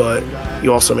 but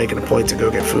you also make it a point to go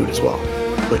get food as well,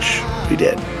 which we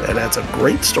did. And that's a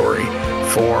great story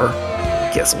for,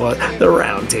 guess what, the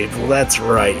Round Table. That's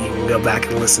right, you can go back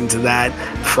and listen to that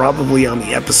probably on the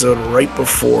episode right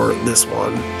before this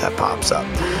one that pops up.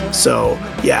 So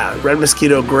yeah, Red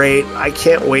Mosquito, great. I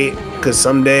can't wait, because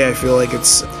someday I feel like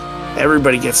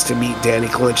everybody gets to meet Danny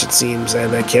Clinch, it seems,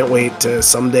 and I can't wait to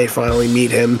someday finally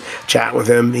meet him, chat with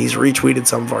him. He's retweeted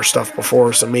some of our stuff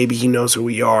before, so maybe he knows who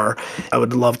we are. I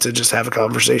would love to just have a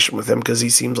conversation with him, because he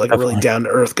seems like a really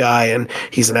down-to-earth guy, and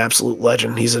he's an absolute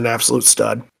legend. He's an absolute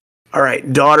stud. All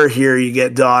right, Daughter here, you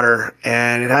get Daughter,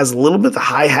 and it has a little bit of the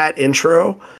hi-hat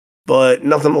intro, but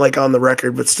nothing like on the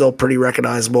record, but still pretty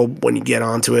recognizable when you get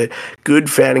onto it. Good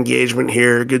fan engagement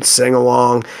here, good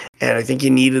sing-along, and I think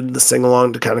he needed the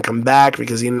sing-along to kind of come back,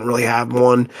 because he didn't really have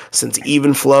one since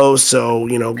Even Flow, so,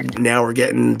 now we're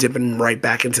dipping right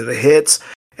back into the hits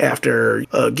after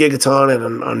Gigaton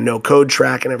and on No Code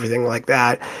track and everything like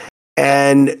that.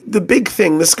 And the big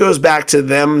thing, this goes back to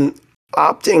them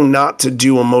opting not to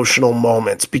do emotional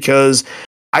moments, because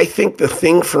I think the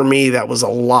thing for me that was a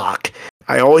lock,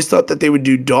 I always thought that they would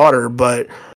do Daughter, but,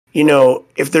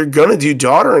 if they're going to do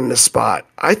Daughter in this spot,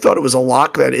 I thought it was a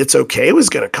lock that It's Okay was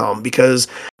going to come, because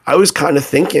I was kind of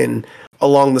thinking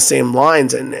along the same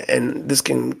lines, and this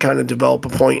can kind of develop a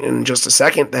point in just a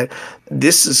second, that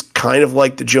this is kind of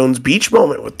like the Jones Beach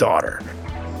moment with Daughter,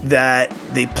 that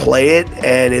they play it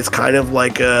and it's kind of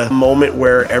like a moment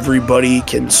where everybody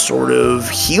can sort of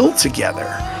heal together.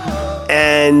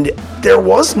 And there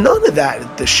was none of that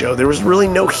at this show. There was really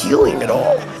no healing at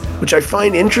all, which I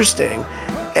find interesting.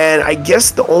 And I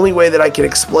guess the only way that I can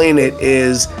explain it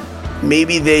is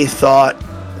maybe they thought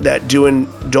that doing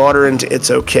Daughter into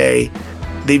It's Okay,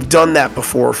 they've done that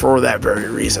before for that very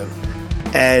reason.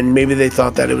 And maybe they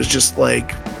thought that it was just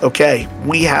like, okay,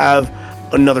 we have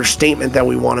another statement that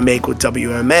we want to make with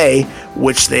WMA,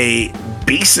 which they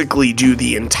basically do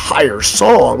the entire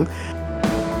song.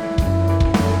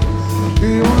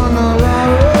 You wanna lie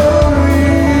with me,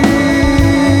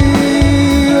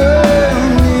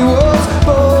 and he was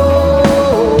born.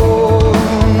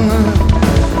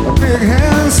 A big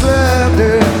hand slapped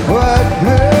it, white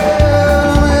man,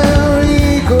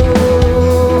 Americo.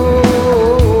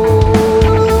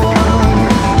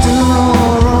 Do no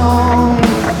wrong,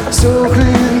 so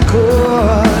clean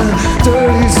cut,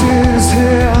 dirties his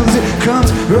hands, it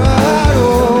comes right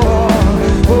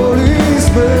on,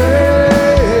 policeman.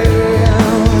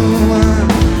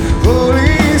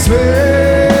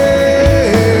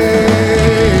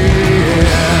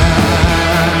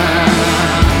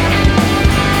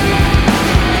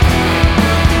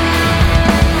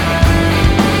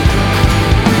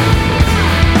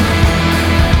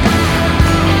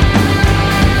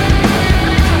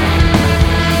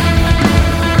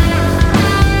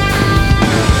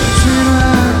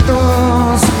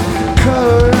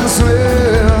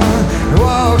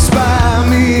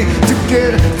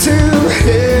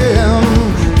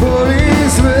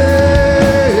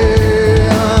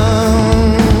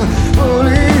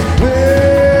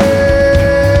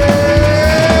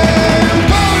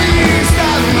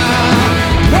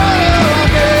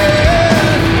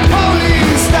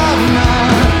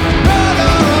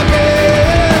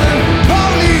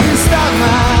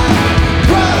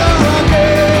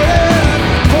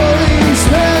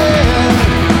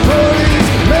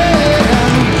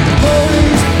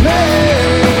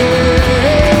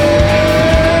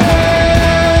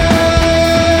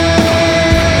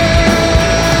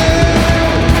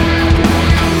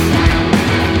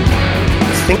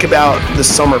 about the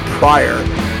summer prior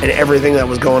and everything that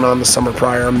was going on the summer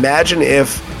prior. Imagine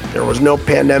if there was no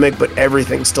pandemic, but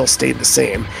everything still stayed the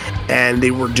same, and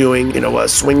they were doing, a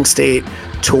swing state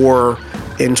tour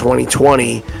in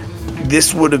 2020.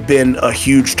 This would have been a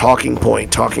huge talking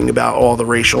point, talking about all the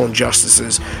racial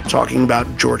injustices, talking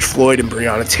about George Floyd and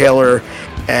Breonna Taylor,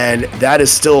 and that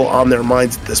is still on their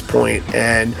minds at this point,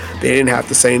 and they didn't have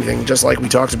to say anything, just like we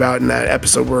talked about in that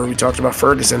episode where we talked about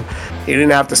Ferguson. They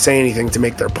didn't have to say anything to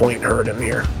make their point heard in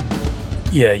here.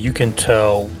 Yeah, you can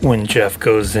tell when Jeff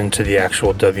goes into the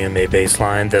actual WMA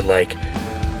baseline that, like,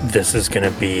 this is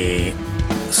going to be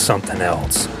something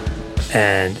else.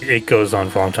 And it goes on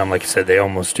for a long time. Like you said, they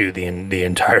almost do the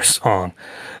entire song.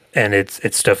 And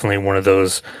it's definitely one of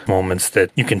those moments that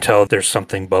you can tell there's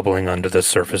something bubbling under the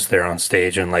surface there on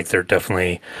stage, and like they're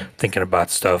definitely thinking about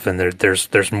stuff, and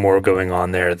there's more going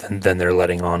on there than they're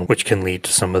letting on, which can lead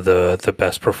to some of the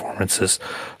best performances.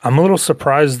 I'm a little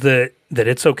surprised that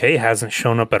It's Okay hasn't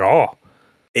shown up at all.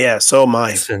 Yeah, so am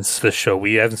I. Since the show,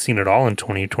 we haven't seen it all in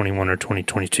 2021 or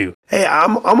 2022. Hey,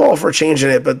 I'm all for changing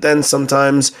it, but then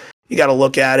sometimes you got to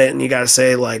look at it and you got to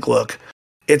say, like, look,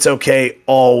 It's Okay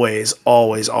always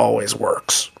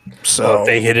works. So if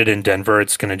they hit it in Denver,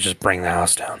 it's going to just bring the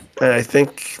house down. And I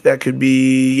think that could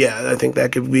be a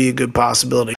good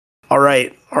possibility. All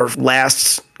right, our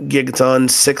last Gigaton,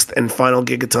 sixth and final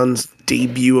Gigaton's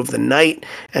debut of the night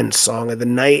and song of the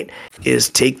night is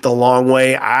Take the Long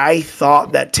Way. I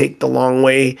thought that Take the Long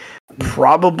Way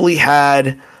probably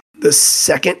had the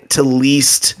second to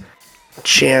least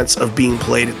chance of being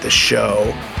played at the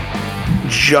show,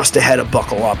 just ahead of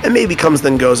Buckle Up, and maybe Comes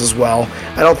Then Goes as well.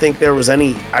 I don't think there was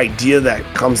any idea that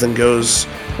Comes Then Goes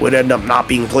would end up not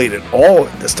being played at all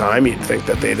at this time. You'd think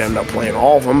that they'd end up playing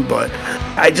all of them, but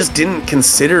I just didn't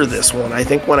consider this one. I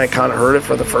think when I kind of heard it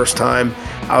for the first time,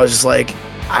 I was just like,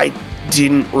 I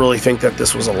didn't really think that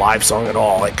this was a live song at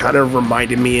all. It kind of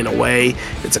reminded me in a way,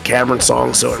 it's a Cameron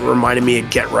song, so it reminded me of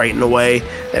Get Right in a way,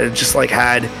 that it just like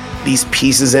had these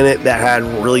pieces in it that had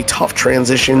really tough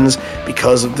transitions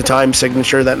because of the time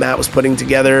signature that Matt was putting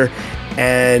together.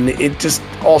 And it just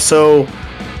also,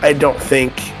 I don't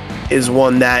think, is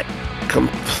one that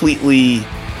completely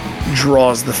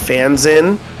draws the fans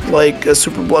in like a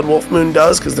Super Blood Wolf Moon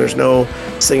does, because there's no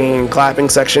singing and clapping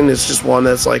section. It's just one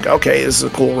that's like, okay, this is a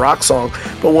cool rock song.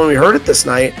 But when we heard it this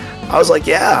night, I was like,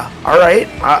 yeah, all right,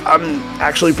 I'm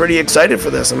actually pretty excited for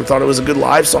this, and thought it was a good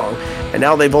live song. And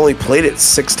now they've only played it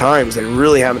 6 times. They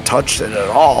really haven't touched it at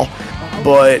all.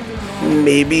 But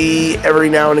maybe every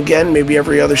now and again, maybe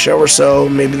every other show or so,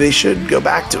 maybe they should go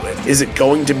back to it. Is it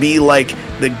going to be like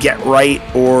the Get Right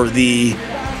or the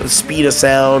Speed of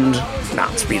Sound?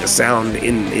 Not Speed of Sound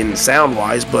in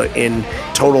sound-wise, but in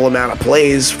total amount of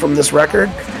plays from this record?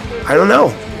 I don't know.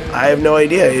 I have no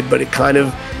idea, but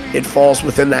it falls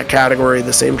within that category,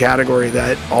 the same category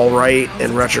that All Right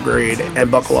and Retrograde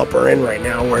and Buckle Up are in right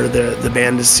now, where the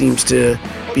band seems to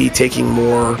be taking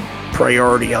more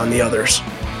priority on the others.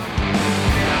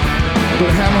 The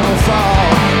hammer will fall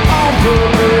on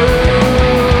purpose.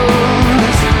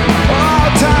 All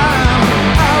time,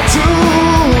 out tune.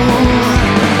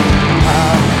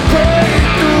 I'll break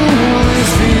through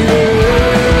this feeling.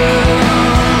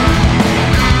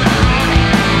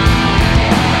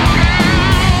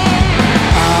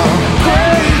 I'll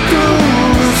break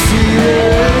through this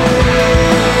feeling.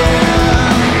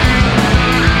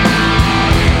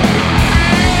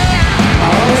 I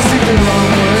always take the wrong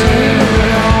way.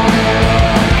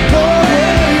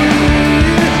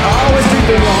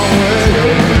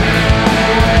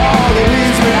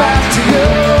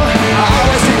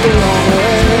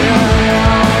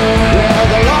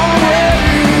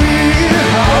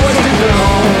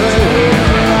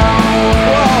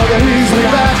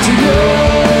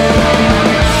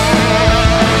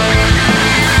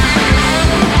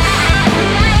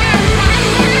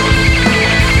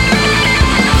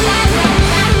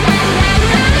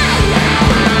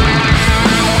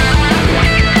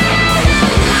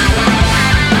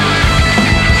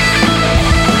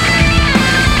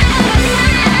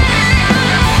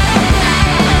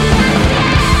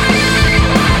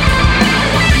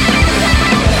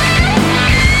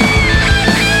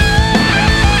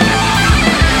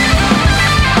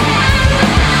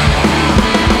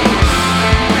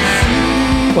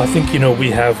 I think, we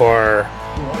have our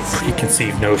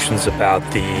preconceived notions about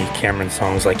the Cameron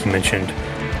songs, like you mentioned,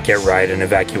 Get Right and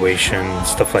Evacuation,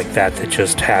 stuff like that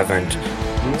just haven't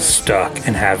stuck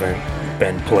and haven't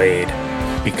been played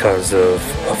because of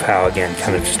how, again,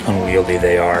 kind of just unwieldy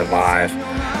they are live.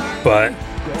 But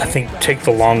I think Take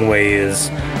the Long Way is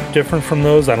different from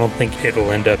those. I don't think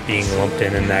it'll end up being lumped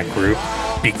in that group.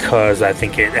 because I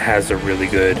think it has a really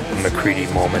good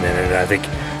McCready moment in it. And I think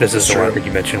this is the one that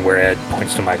you mentioned where Ed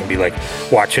points to Mike and be like,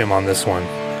 watch him on this one.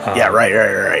 Yeah,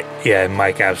 right. Yeah,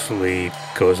 Mike absolutely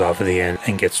goes off at the end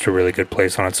and gets to a really good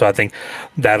place on it. So I think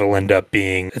that'll end up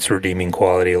being its redeeming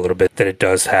quality a little bit, that it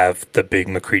does have the big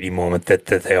McCready moment that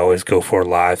they always go for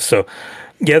live. So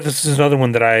yeah, this is another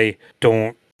one that I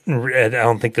don't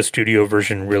think the studio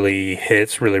version really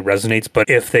resonates, but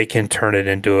if they can turn it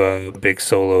into a big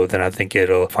solo, then I think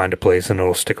it'll find a place and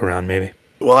it'll stick around maybe.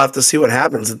 We'll have to see what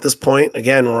happens at this point.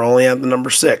 Again, we're only at the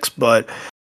number 6, but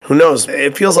who knows?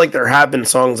 It feels like there have been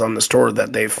songs on this tour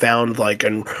that they've found like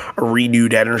a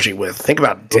renewed energy with. Think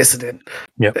about Dissident.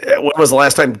 Yep. When was the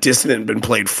last time Dissident been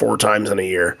played 4 times in a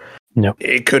year? Yep.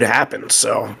 It could happen.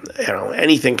 So,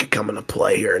 anything could come into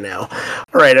play here now.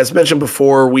 All right. As mentioned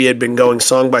before, we had been going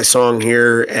song by song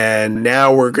here, and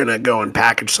now we're going to go and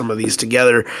package some of these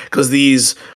together because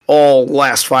these all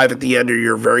last 5 at the end are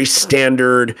your very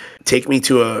standard, take me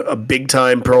to a big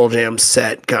time Pearl Jam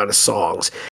set kind of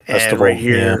songs. Festival, and right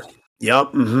here,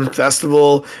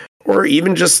 festival, or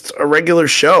even just a regular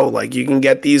show. Like you can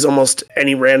get these almost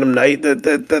any random night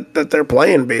that they're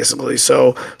playing, basically.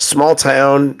 So Small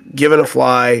Town, Given a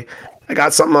Fly. I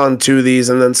got something on 2 of these,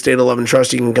 and then State of Love and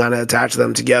Trust. You can kind of attach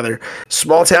them together.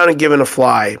 Small Town and Given a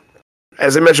Fly.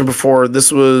 As I mentioned before,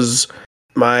 this was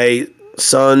my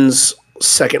son's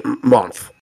 2nd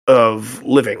month of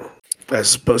living. I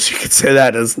suppose you could say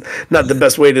that is not the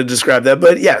best way to describe that,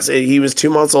 but yes, he was 2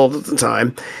 months old at the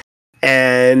time.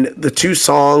 And the 2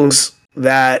 songs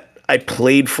that I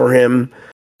played for him,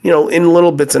 in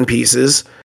little bits and pieces,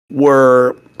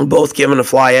 were both Given a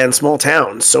Fly and Small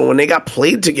Town. So when they got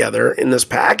played together in this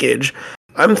package,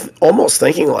 I'm almost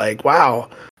thinking like, wow,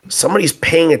 somebody's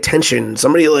paying attention.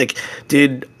 Somebody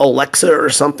did Alexa or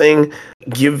something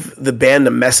give the band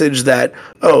a message that,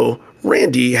 oh,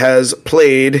 Randy has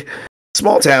played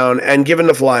Small Town and Given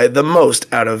to Fly the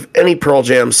most out of any Pearl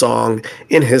Jam song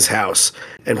in his house.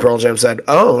 And Pearl Jam said,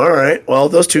 oh, all right, well,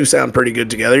 those 2 sound pretty good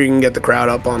together. You can get the crowd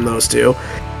up on those 2.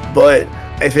 But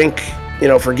I think,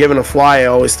 for Given a Fly, I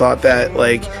always thought that,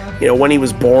 when he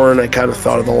was born, I kind of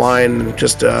thought of the line,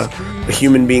 just a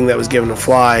human being that was given a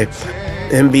fly.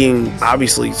 Him being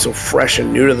obviously so fresh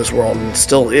and new to this world, and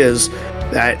still is,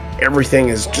 that everything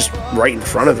is just right in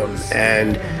front of him.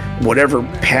 And whatever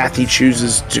path he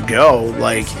chooses to go,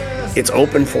 it's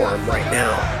open for him right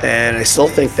now. And I still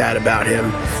think that about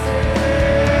him.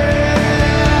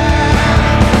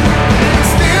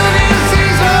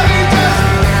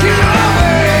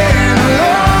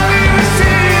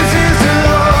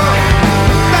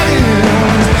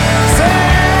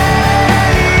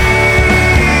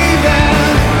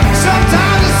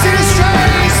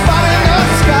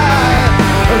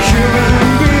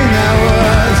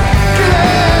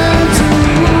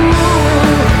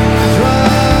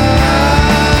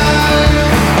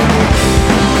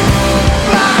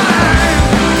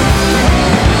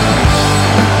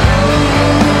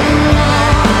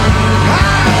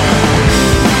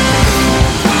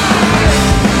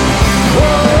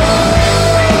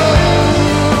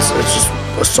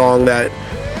 Song that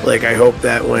I hope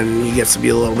that when he gets to be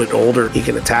a little bit older he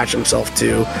can attach himself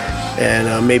to,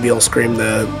 and maybe he'll scream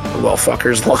the well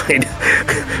fuckers line.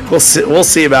 we'll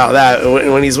see about that.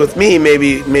 When he's with me,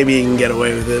 maybe he can get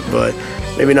away with it, but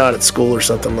maybe not at school or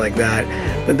something like that.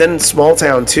 But then Small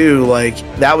Town too,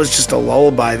 that was just a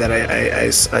lullaby that I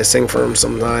sing for him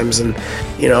sometimes, and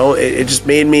it just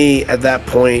made me at that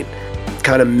point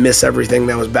kind of miss everything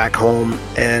that was back home.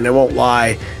 And I won't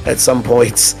lie, at some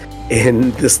points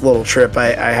in this little trip,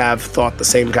 I have thought the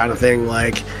same kind of thing,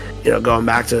 going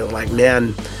back to it,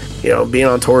 man, being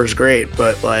on tour is great,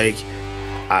 but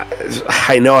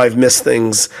I know I've missed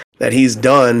things that he's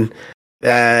done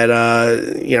that,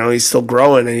 he's still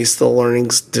growing and he's still learning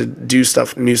to do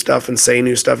new stuff and say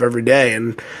new stuff every day.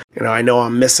 And, I know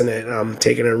I'm missing it. I'm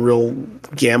taking a real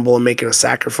gamble and making a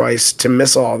sacrifice to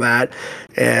miss all that.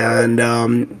 And,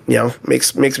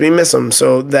 makes me miss him.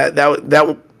 So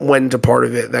that went into part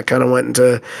of it. That kind of went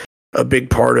into a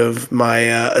big part of my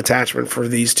attachment for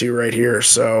these 2 right here.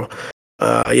 So,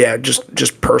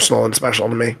 just personal and special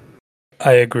to me.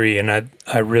 I agree. And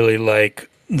I really like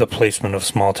the placement of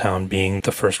Small Town being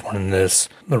the first one in the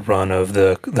run of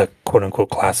the quote unquote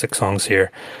classic songs here.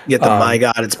 Get the My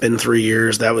God, It's Been 3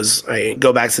 years. That was, I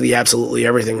go back to the Absolutely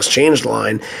Everything's Changed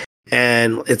line,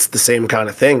 and it's the same kind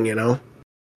of thing,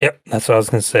 Yep, that's what I was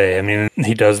going to say. I mean,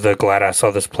 he does the Glad I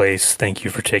Saw This Place, Thank You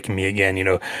for Taking Me Again,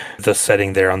 the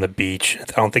setting there on the beach.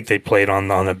 I don't think they played on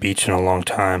the beach in a long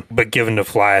time. But Given to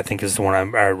Fly, I think, is the one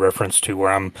I referenced to,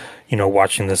 where I'm,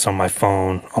 watching this on my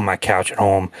phone, on my couch at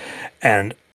home.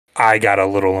 And I got a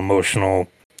little emotional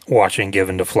watching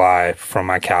Given to Fly from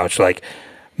my couch. Like,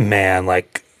 man,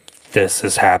 like this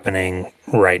is happening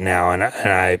right now. And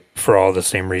I, for all the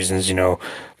same reasons, you know,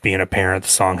 being a parent, the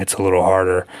song hits a little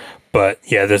harder. But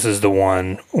yeah, this is the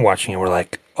one watching it. We're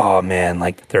like, oh man,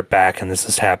 like they're back and this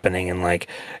is happening. And like,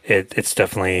 it's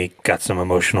definitely got some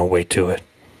emotional weight to it.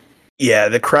 Yeah,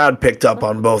 the crowd picked up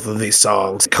on both of these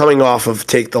songs. Coming off of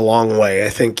Take the Long Way, I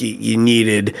think you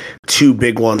needed two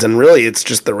big ones. And really, it's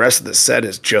just the rest of the set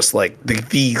is just like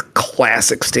the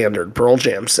classic standard Pearl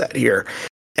Jam set here.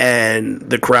 And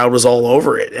the crowd was all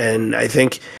over it. And I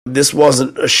think this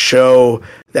wasn't a show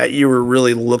that you were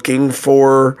really looking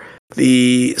for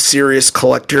the Serious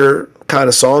Collector kind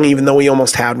of song, even though we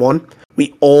almost had one.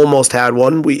 We almost had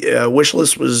one.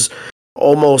 Wishlist was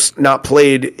almost not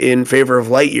played in favor of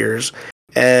Light Years,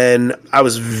 and I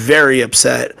was very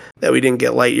upset that we didn't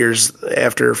get Light Years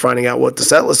after finding out what the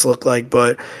set list looked like.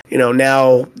 But you know,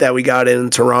 now that we got in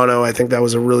Toronto, I think that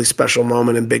was a really special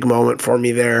moment and big moment for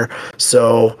me there.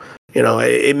 So you know,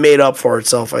 it made up for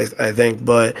itself, I think.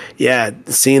 But yeah,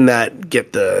 seeing that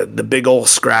get the big old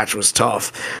scratch was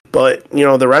tough. But you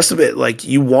know, the rest of it, like,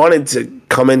 you wanted to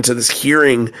come into this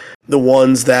hearing the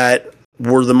ones that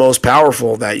were the most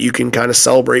powerful that you can kind of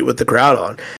celebrate with the crowd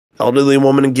on. Elderly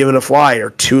Woman and Given to Fly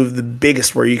are two of the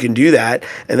biggest where you can do that.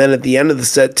 And then at the end of the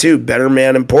set too, Better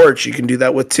Man and Porch, you can do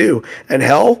that with too. And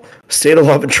hell, State of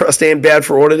Love and Trust Ain't Bad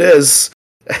for What It Is.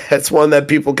 That's one that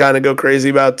people kind of go crazy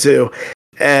about too.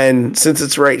 And since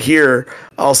it's right here,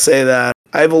 I'll say that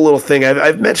I have a little thing.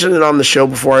 I've mentioned it on the show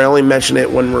before. I only mention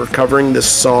it when we're covering this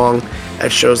song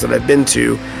at shows that I've been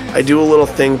to. I do a little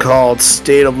thing called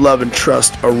State of Love and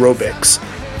Trust Aerobics.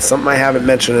 It's something I haven't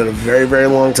mentioned in a very, very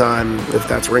long time. If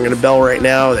that's ringing a bell right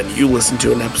now, then you listened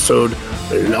to an episode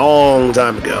a long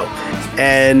time ago.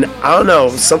 And I don't know,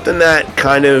 something that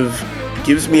kind of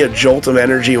gives me a jolt of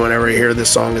energy whenever I hear this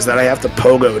song is that I have to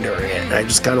pogo during it. I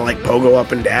just kind of like pogo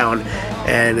up and down,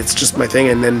 and it's just my thing.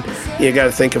 And then you got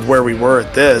to think of where we were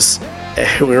at this,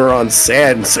 and we were on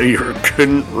sand, so you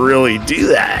couldn't really do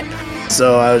that.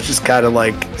 So I was just kind of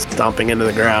like stomping into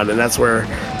the ground, and that's where,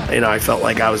 you know, I felt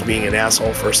like I was being an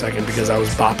asshole for a second because I was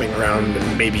bopping around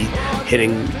and maybe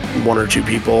hitting one or two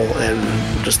people,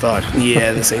 and just thought,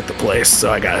 yeah, this ain't the place, so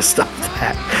I gotta stop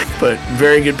that. But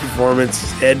very good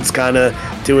performance. Ed's kind of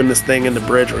doing this thing in the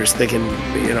bridge where he's thinking,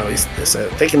 you know, he's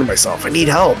thinking to myself, I need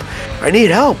help, and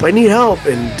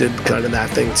did kind of that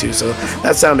thing too. So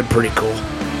that sounded pretty cool.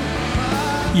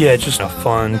 Yeah, just a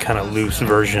fun, kind of loose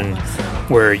version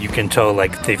where you can tell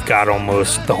like they've got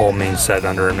almost the whole main set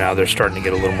under them now. They're starting to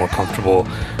get a little more comfortable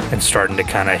and starting to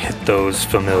kind of hit those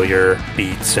familiar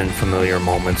beats and familiar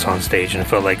moments on stage. And it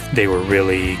felt like they were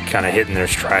really kind of hitting their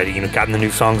stride, you know, gotten the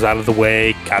new songs out of the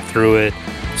way, got through it.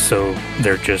 So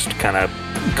they're just kind of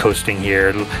coasting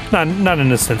here. Not in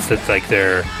the sense that like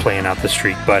they're playing out the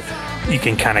streak, but you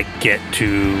can kind of get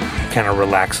to kind of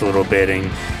relax a little bit and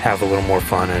have a little more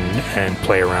fun and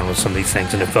play around with some of these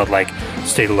things. And it felt like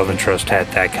State of Love and Trust had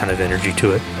that kind of energy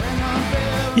to it.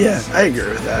 Yeah, I agree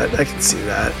with that. I can see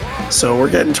that. So we're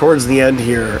getting towards the end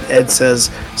here. Ed says,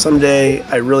 someday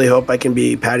I really hope I can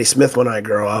be Patti Smith when I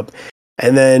grow up.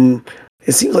 And then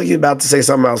it seems like he's about to say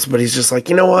something else, but he's just like,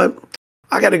 you know what?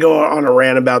 I got to go on a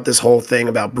rant about this whole thing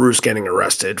about Bruce getting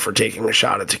arrested for taking a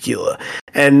shot at tequila.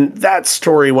 And that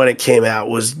story, when it came out,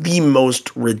 was the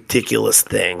most ridiculous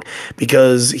thing,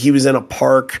 because he was in a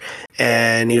park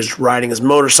and he was riding his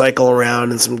motorcycle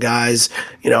around, and some guys,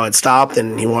 you know, had stopped,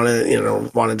 and he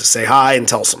wanted to say hi and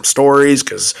tell some stories,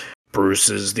 because Bruce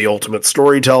is the ultimate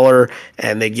storyteller,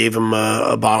 and they gave him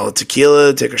a bottle of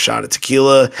tequila, take a shot of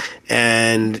tequila.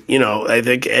 And, you know, I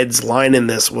think Ed's line in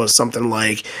this was something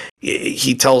like,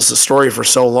 he tells the story for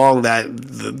so long that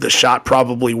the shot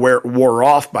probably wore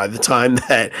off by the time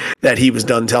that he was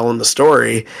done telling the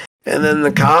story. And then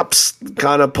the cops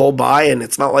kind of pull by, and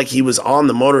it's not like he was on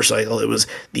the motorcycle. It was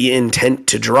the intent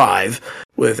to drive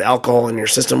with alcohol in your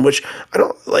system, which I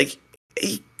don't like.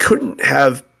 He couldn't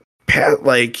have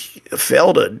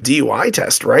failed a DUI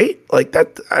test, right? Like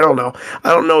that, I don't know. I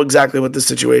don't know exactly what the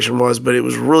situation was, but it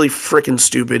was really freaking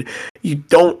stupid. You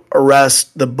don't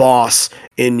arrest the boss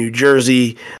in New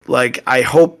Jersey. Like, I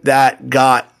hope that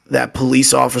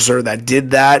police officer that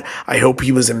did that, I hope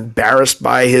he was embarrassed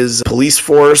by his police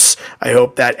force. I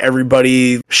hope that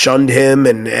everybody shunned him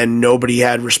and nobody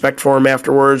had respect for him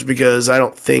afterwards, because I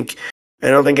don't think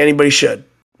anybody should,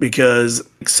 because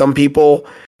some people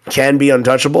can be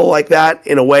untouchable like that,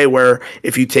 in a way where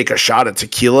if you take a shot of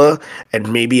tequila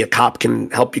and maybe a cop can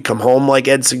help you come home, like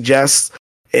Ed suggests,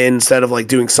 instead of like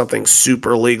doing something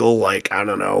super legal, like, I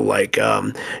don't know, like,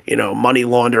 money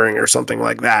laundering or something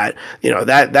like that.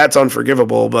 That's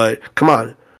unforgivable, but come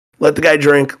on, let the guy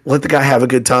drink, let the guy have a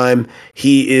good time.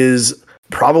 He is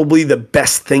probably the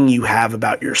best thing you have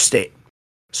about your state.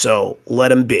 So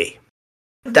let him be.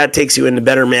 That takes you into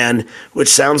Better Man, which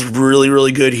sounds really,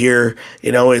 really good here.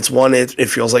 It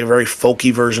feels like a very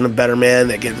folky version of Better Man.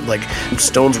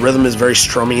 Stone's rhythm is very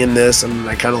strummy in this, and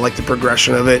I kind of like the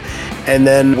progression of it. And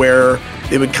then where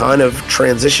they would kind of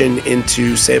transition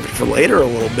into Save It for Later a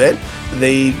little bit,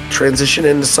 they transition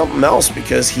into something else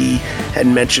because he had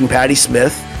mentioned Patti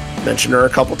Smith, mentioned her a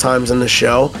couple times in the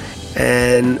show,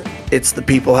 and it's the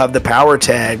People Have the Power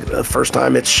tag, the first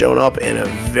time it's shown up in a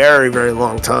very, very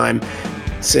long time,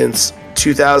 since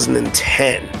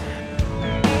 2010.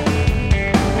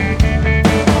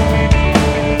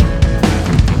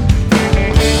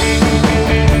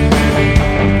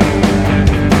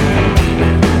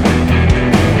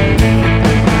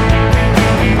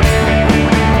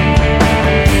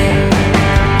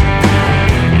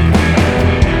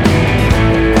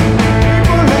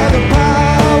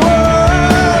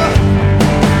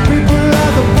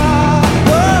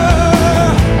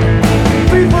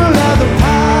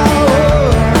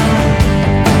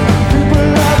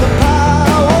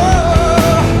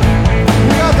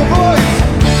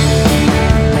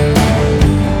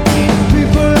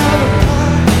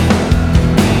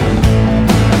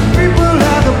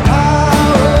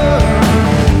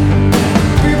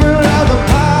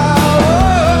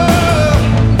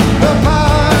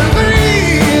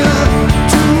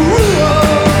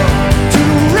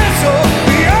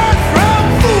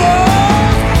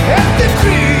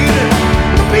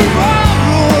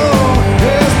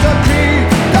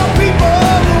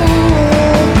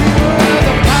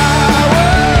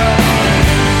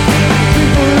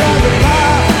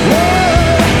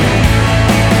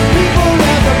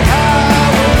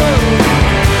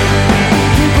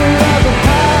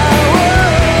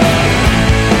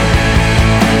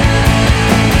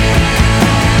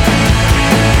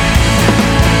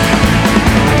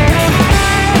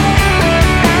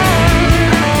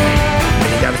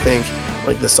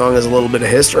 The song has a little bit of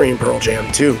history in Pearl Jam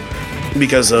too,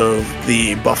 because of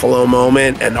the Buffalo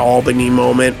moment and Albany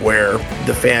moment where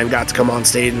the fan got to come on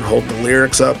stage and hold the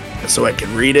lyrics up so I could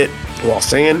read it while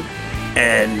singing.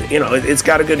 And it's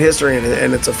got a good history in it,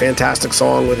 and it's a fantastic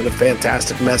song with a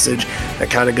fantastic message that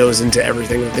kind of goes into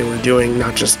everything that they were doing,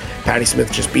 not just Patti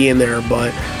Smith just being there,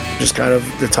 but just kind of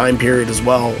the time period as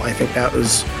well. I think that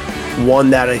was one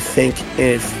that I think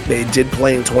if they did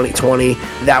play in 2020,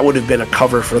 that would have been a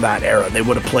cover for that era. They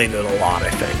would have played it a lot, I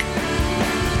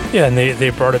think. Yeah, and they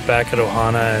brought it back at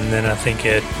Ohana, and then I think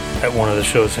at one of the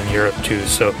shows in Europe too.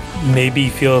 So maybe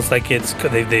feels like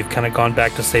they've kind of gone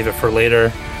back to Save It for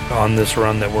Later on this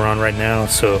run that we're on right now.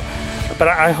 So, but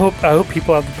I hope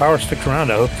People Have the Power stick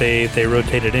around. I hope they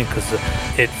rotate it in because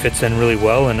it fits in really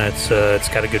well, and it's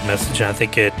got a good message, and I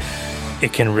think it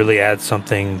can really add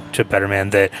something to Better Man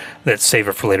that Save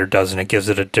It for Later doesn't. It gives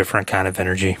it a different kind of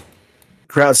energy.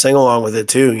 Crowd sing along with it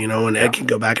too, and Ed can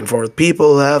go back and forth.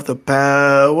 People have the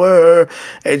power.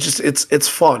 It's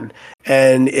fun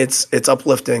and it's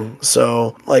uplifting.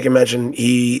 So, like I mentioned,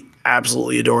 he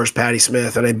absolutely adores Patti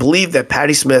Smith, and I believe that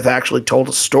Patti Smith actually told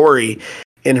a story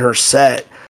in her set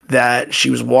that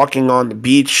she was walking on the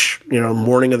beach,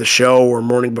 morning of the show or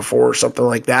morning before or something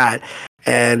like that.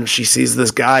 And she sees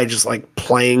this guy just like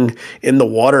playing in the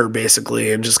water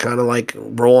basically and just kind of like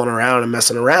rolling around and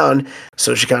messing around.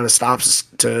 So she kind of stops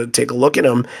to take a look at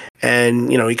him.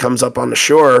 And, he comes up on the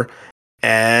shore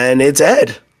and it's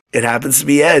Ed. It happens to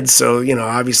be Ed. So,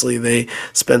 obviously they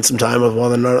spend some time with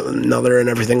one another and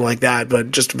everything like that.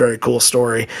 But just a very cool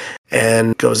story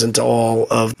and goes into all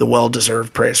of the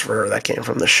well-deserved praise for her that came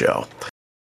from the show.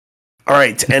 All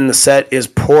right, to end the set is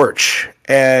Porch.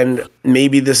 And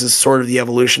maybe this is sort of the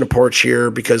evolution of Porch here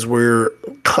because we're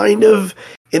kind of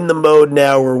in the mode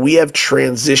now where we have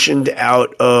transitioned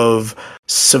out of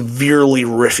severely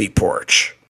riffy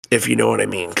Porch, if you know what I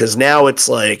mean. Because now it's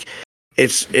like,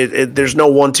 there's no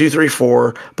 1, 2, 3,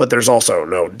 4, but there's also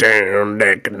no down,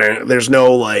 there's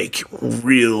no like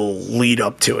real lead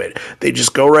up to it. They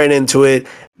just go right into it.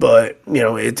 But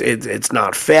it's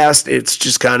not fast. It's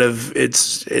just kind of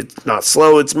it's not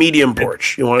slow. It's medium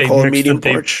Porch. You want to call it medium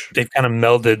Porch? They've kind of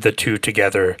melded the two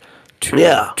together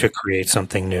to create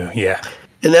something new. Yeah.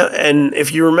 And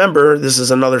if you remember, this is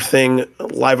another thing,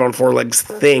 Live on Four Legs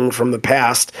thing from the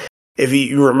past. If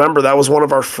you remember, that was one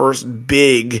of our first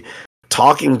big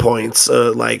talking points,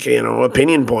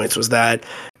 opinion points, was that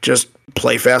just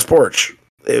play fast Porch.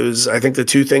 It was, I think, the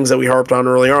two things that we harped on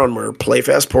earlier on were play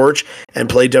Fast Porch and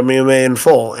play WMA in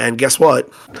full. And guess what?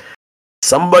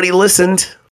 Somebody listened.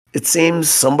 It seems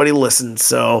somebody listened.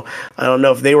 So I don't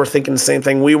know if they were thinking the same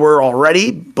thing we were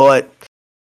already, but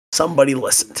somebody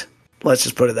listened. Let's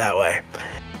just put it that way.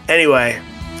 Anyway,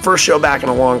 first show back in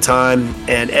a long time,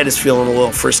 and Ed is feeling a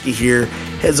little frisky here.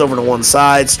 Heads over to one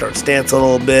side, starts dancing a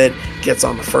little bit, gets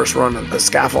on the first run of the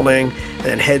scaffolding,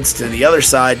 then heads to the other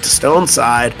side, to Stone's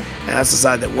side, and that's the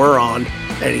side that we're on,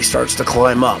 and he starts to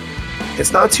climb up.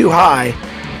 It's not too high,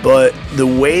 but the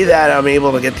way that I'm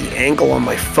able to get the angle on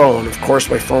my phone, of course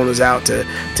my phone is out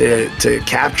to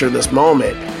capture this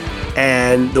moment,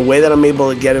 and the way that I'm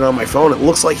able to get it on my phone, it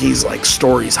looks like he's like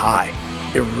stories high.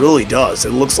 It really does.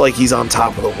 It looks like he's on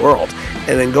top of the world.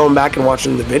 And then going back and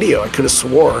watching the video, I could have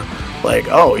swore, like,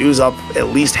 oh, he was up at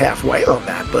least halfway on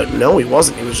that. But no, he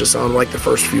wasn't. He was just on, like, the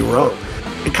first few rung.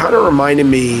 It kind of reminded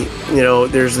me, you know,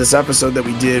 there's this episode that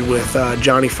we did with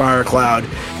Johnny Firecloud,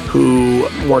 who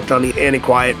worked on the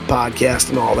Anti-Quiet podcast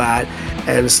and all that,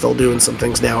 and is still doing some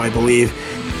things now, I believe.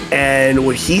 And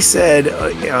what he said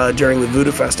during the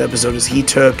Voodoo Fest episode is he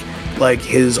took like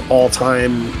his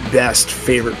all-time best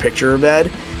favorite picture of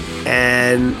Ed,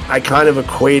 and I kind of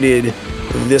equated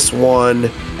this one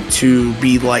to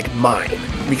be like mine,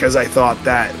 because I thought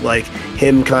that like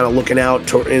him kind of looking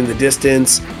out in the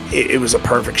distance, it was a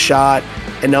perfect shot.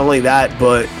 And not only that,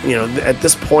 but you know, at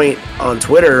this point on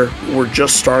Twitter, we're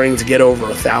just starting to get over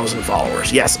 1,000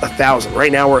 followers. Yes, 1,000.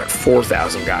 Right now we're at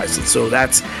 4,000 guys, and so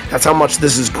that's how much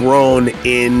this has grown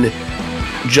in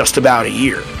just about a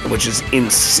year, which is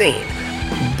insane.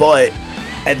 But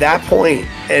at that point,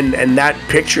 and that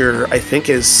picture, I think,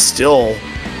 is still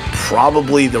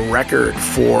probably the record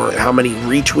for how many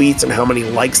retweets and how many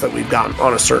likes that we've gotten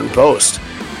on a certain post.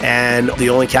 And the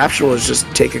only caption was just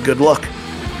take a good look.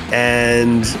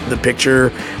 And the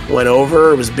picture went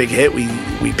over. It was a big hit. We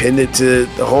pinned it to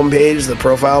the homepage, the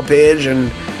profile page, and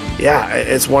yeah,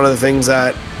 it's one of the things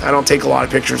that I don't take a lot of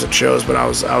pictures at shows, but I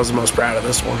was the most proud of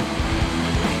this one.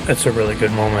 It's a really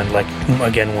good moment. Like,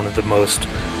 again, one of the most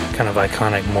kind of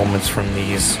iconic moments from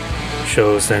these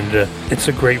shows, and it's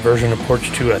a great version of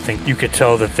Porch 2. I think you could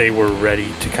tell that they were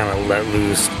ready to kind of let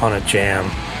loose on a jam,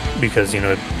 because, you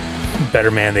know,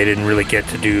 Better Man, they didn't really get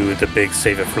to do the big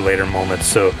save it for later moments,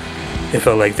 so it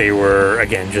felt like they were,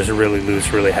 again, just really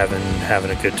loose, really having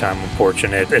a good time on Porch.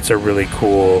 And it's a really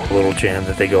cool little jam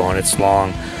that they go on. It's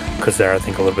long because they're, I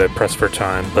think, a little bit pressed for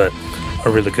time, but a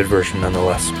really good version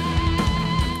nonetheless.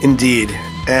 Indeed.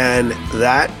 And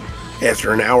that,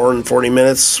 after an hour and 40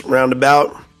 minutes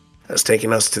roundabout, has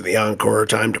taken us to the encore.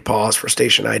 Time to pause for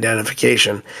station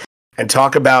identification and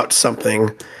talk about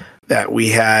something that we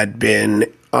had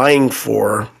been eyeing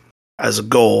for as a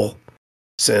goal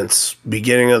since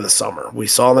beginning of the summer. We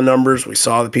saw the numbers, we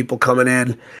saw the people coming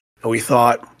in, and we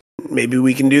thought, maybe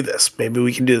we can do this. Maybe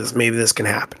we can do this. Maybe this can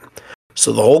happen.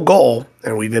 So the whole goal,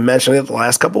 and we've been mentioning it the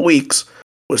last couple weeks,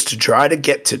 was to try to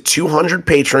get to 200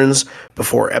 patrons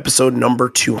before episode number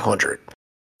 200.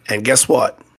 And guess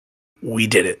what? We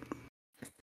did it.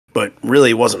 But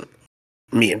really, it wasn't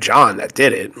me and John that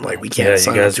did it. Like, we can't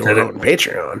sign up to our own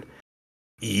Patreon.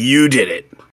 You did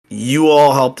it. You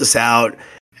all helped us out.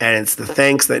 And it's the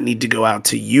thanks that need to go out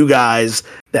to you guys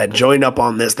that joined up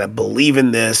on this, that believe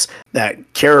in this,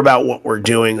 that care about what we're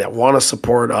doing, that want to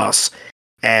support us.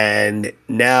 And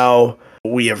now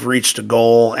we have reached a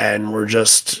goal, and we're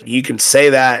just, you can say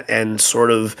that and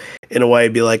sort of, in a way,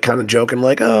 be like kind of joking,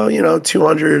 like, oh, you know,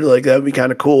 200, like, that would be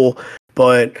kind of cool.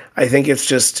 But I think it's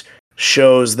just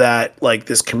shows that, like,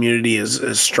 this community is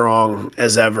as strong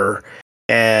as ever.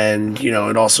 And, you know,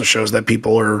 it also shows that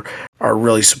people are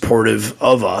really supportive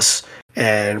of us.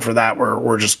 And for that,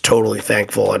 we're just totally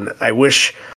thankful. And I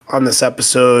wish on this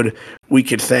episode we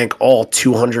could thank all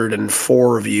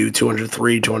 204 of you,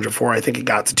 203, 204. I think it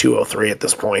got to 203 at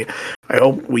this point. I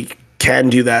hope we can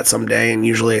do that someday. And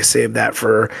usually I save that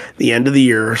for the end of the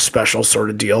year special sort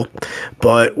of deal.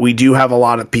 But we do have a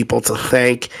lot of people to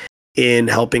thank in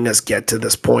helping us get to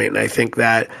this point. And I think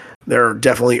that there are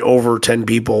definitely over 10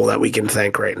 people that we can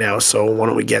thank right now. So why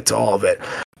don't we get to all of it?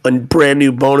 A brand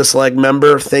new bonus leg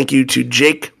member. Thank you to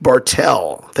Jake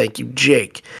Bartell. Thank you,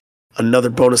 Jake. Another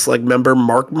bonus leg member,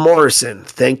 Mark Morrison.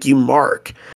 Thank you,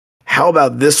 Mark. How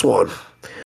about this one?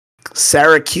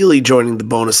 Sarah Keeley joining the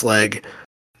bonus leg.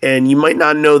 And you might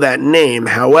not know that name.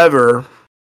 However,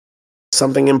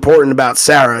 something important about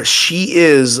Sarah. She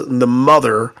is the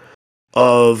mother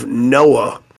of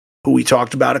Noah, who we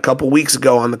talked about a couple weeks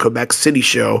ago on the Quebec City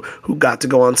show, who got to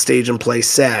go on stage and play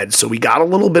Sad. So we got a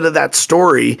little bit of that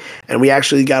story, and we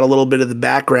actually got a little bit of the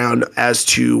background as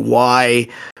to why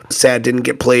Sad didn't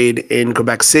get played in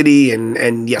Quebec City,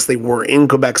 and yes, they were in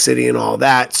Quebec City and all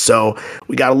that. So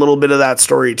we got a little bit of that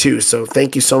story too. So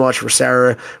thank you so much for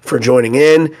Sarah for joining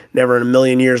in. Never in a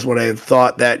million years would I have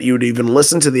thought that you would even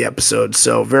listen to the episode.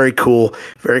 So very cool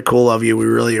of you. We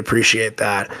really appreciate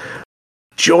that.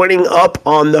 Joining up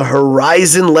on the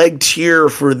Horizon Leg tier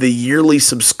for the yearly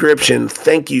subscription.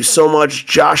 Thank you so much,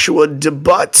 Joshua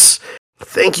DeButts.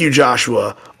 Thank you,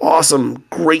 Joshua. Awesome.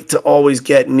 Great to always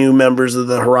get new members of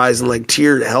the Horizon Leg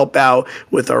tier to help out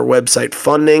with our website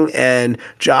funding. And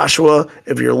Joshua,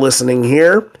 if you're listening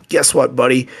here, guess what,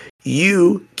 buddy?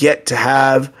 You get to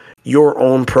have your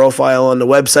own profile on the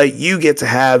website. You get to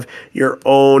have your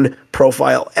own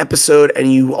profile episode,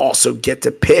 and you also get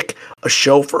to pick a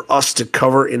show for us to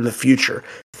cover in the future.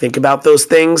 Think about those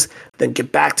things, then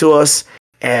get back to us.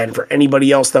 And for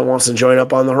anybody else that wants to join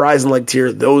up on the Horizon Leg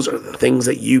tier, those are the things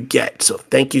that you get. So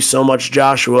thank you so much,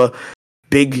 Joshua.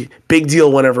 Big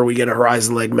deal whenever we get a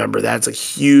Horizon Leg member. That's a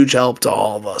huge help to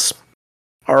all of us.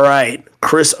 All right,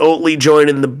 Chris Oatley joined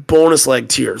in the bonus leg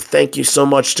tier. Thank you so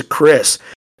much to Chris.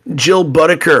 Jill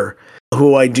Buttaker,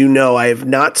 who I do know. I have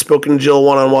not spoken to Jill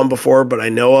one-on-one before, but I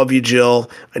know of you, Jill.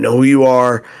 I know who you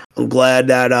are. I'm glad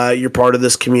that you're part of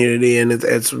this community, and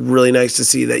it's really nice to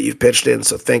see that you've pitched in.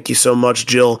 So thank you so much,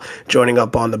 Jill, joining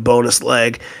up on the bonus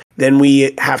leg. Then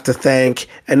we have to thank,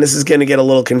 and this is going to get a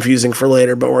little confusing for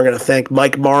later, but we're going to thank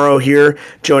Mike Morrow here,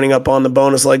 joining up on the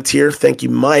bonus leg tier. Thank you,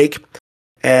 Mike.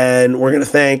 And we're going to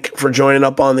thank, for joining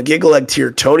up on the Giggle Leg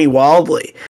tier, Tony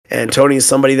Wildley. And Tony is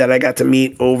somebody that I got to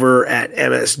meet over at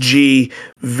MSG.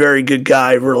 Very good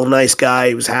guy, real nice guy.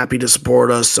 He was happy to support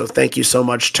us. So thank you so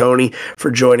much, Tony,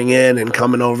 for joining in and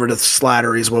coming over to the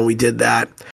Slatteries when we did that.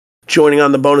 Joining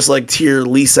on the bonus leg tier,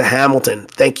 Lisa Hamilton.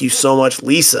 Thank you so much,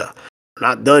 Lisa. We're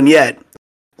not done yet.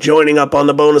 Joining up on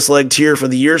the bonus leg tier for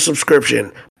the year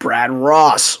subscription, Brad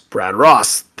Ross. Brad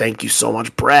Ross, thank you so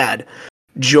much, Brad.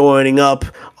 Joining up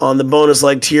on the bonus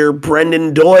leg tier,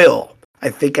 Brendan Doyle. I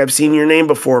think I've seen your name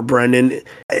before, Brendan.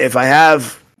 If I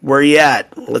have, where are you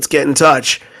at? Let's get in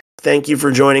touch. Thank you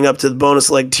for joining up to the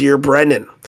bonus leg tier, Brendan.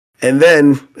 And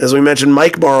then, as we mentioned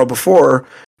Mike Morrow before,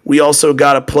 we also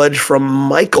got a pledge from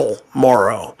Michael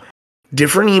Morrow.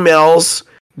 Different emails,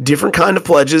 different kind of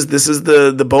pledges. This is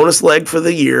the bonus leg for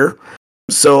the year.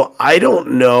 So I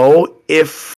don't know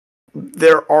if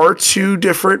there are two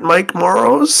different Mike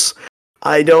Morrows.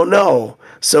 I don't know.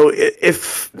 So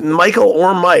if Michael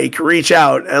or Mike reach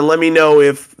out and let me know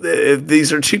if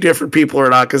these are two different people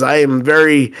or not, because I am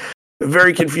very,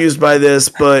 very confused by this.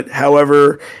 But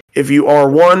however, if you are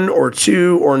 1 or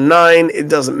 2 or 9, it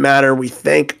doesn't matter. We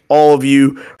thank all of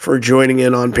you for joining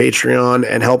in on Patreon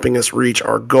and helping us reach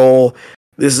our goal.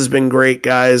 This has been great,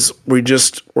 guys.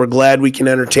 We're glad we can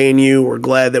entertain you. We're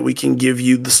glad that we can give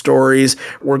you the stories.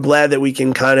 We're glad that we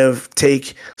can kind of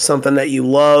take something that you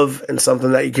love and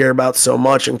something that you care about so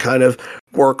much and kind of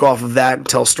work off of that and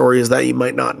tell stories that you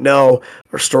might not know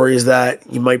or stories that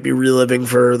you might be reliving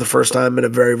for the first time in a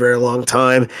very, very long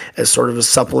time as sort of a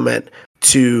supplement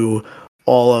to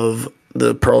all of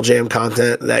the Pearl Jam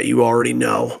content that you already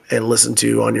know and listen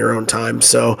to on your own time.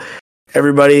 So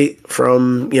everybody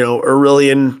from,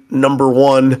 Aurelian number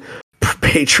 1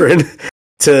 patron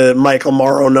to Michael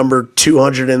Morrow number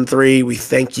 203, we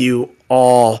thank you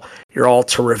all. You're all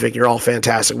terrific. You're all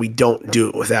fantastic. We don't do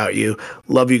it without you.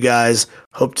 Love you guys.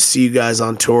 Hope to see you guys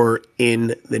on tour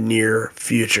in the near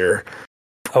future.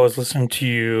 I was listening to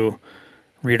you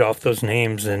read off those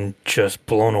names and just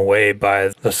blown away by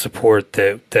the support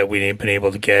that we've been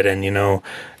able to get. And,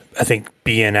 I think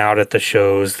being out at the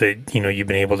shows that, you've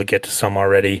been able to get to some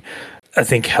already, I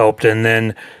think helped. And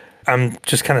then I'm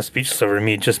just kind of speechless over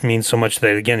me. It just means so much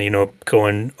that, again,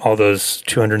 going all those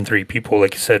 203 people,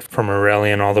 like you said, from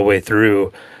Aurelian all the way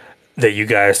through, that you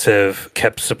guys have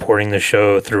kept supporting the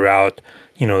show throughout,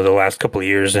 the last couple of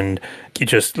years. And it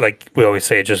just, like we always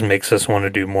say, it just makes us want to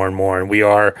do more and more. And we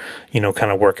are,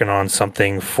 kind of working on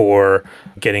something for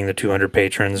getting the 200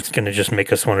 patrons. It's going to just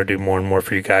make us want to do more and more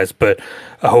for you guys. But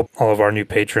I hope all of our new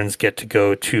patrons get to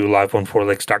go to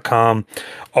live14legs.com.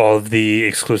 All of the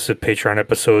exclusive Patreon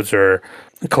episodes are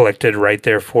collected right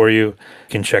there for you. You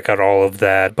can check out all of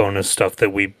that bonus stuff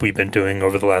that we've been doing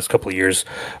over the last couple of years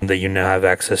that you now have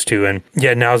access to. And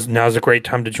yeah, now's a great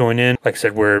time to join in. Like I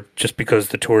said, we're just because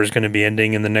the tour is going to be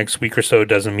ending in the next week or so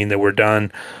doesn't mean that we're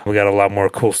done. We got a lot more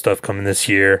cool stuff coming this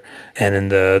year and in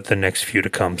the next few to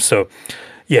come. So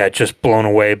yeah, just blown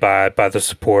away by the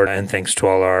support, and thanks to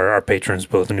all our patrons,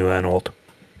 both new and old.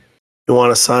 you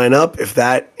want to sign up, if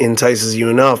that entices you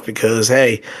enough, because,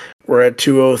 hey, we're at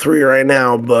 203 right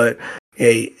now, but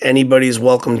hey, anybody's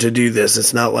welcome to do this.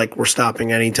 It's not like we're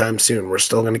stopping anytime soon. We're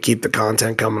still going to keep the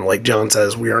content coming. Like John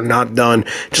says, we are not done.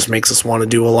 It just makes us want to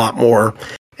do a lot more.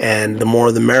 And the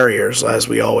more the merrier, as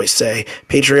we always say.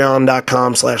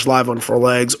 Patreon.com/Live on Four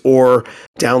Legs, or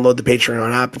download the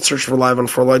Patreon app and search for Live on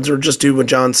Four Legs, or just do what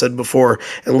John said before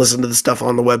and listen to the stuff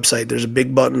on the website. There's a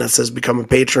big button that says Become a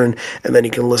Patron, and then you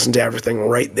can listen to everything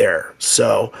right there.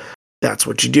 So that's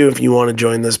what you do if you want to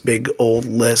join this big old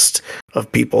list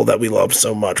of people that we love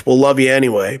so much. We'll love you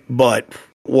anyway, but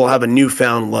we'll have a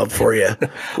newfound love for you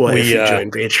if you join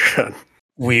Patreon.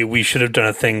 We should have done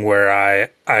a thing where I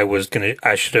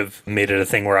should have made it a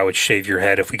thing where I would shave your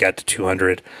head if we got to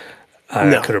 200. No.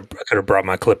 I could have brought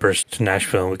my clippers to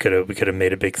Nashville, and we could have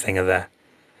made a big thing of that.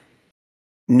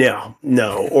 No,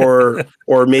 or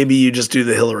maybe you just do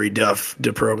the Hillary Duff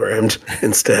deprogrammed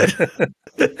instead.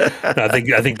 No,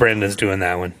 I think Brandon's doing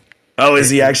that one. Oh, is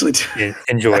he actually?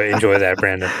 Enjoy that,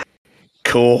 Brandon.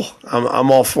 Cool. I'm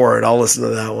all for it. I'll listen to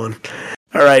that one.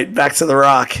 All right, back to the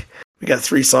rock. We got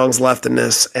 3 songs left in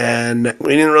this, and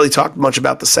we didn't really talk much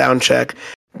about the sound check,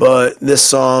 but this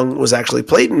song was actually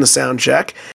played in the sound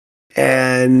check,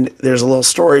 and there's a little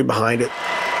story behind it.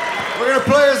 We're going to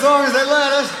play as long as they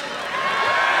let us.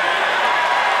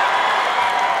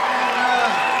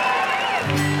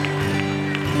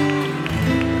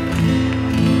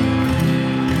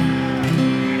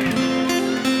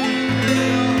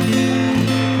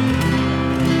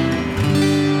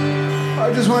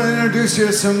 I just want to introduce you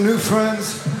to some new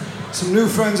friends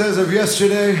as of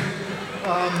yesterday.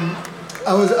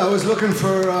 I was looking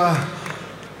for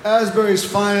Asbury's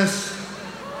finest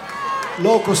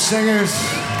local singers,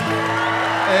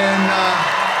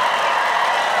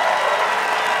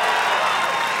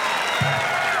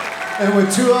 and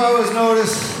with 2 hours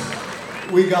notice,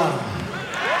 we got them.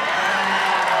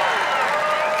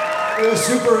 They're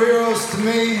superheroes to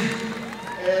me,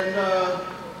 and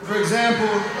for example,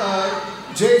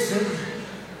 Jason,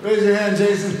 raise your hand,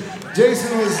 Jason.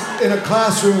 Jason was in a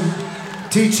classroom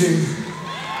teaching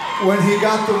when he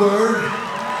got the word.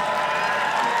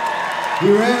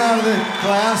 He ran out of the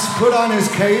class, put on his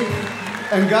cape,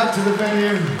 and got to the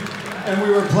venue, and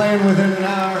we were playing within an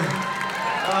hour.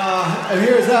 And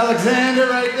here's Alexander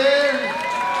right there.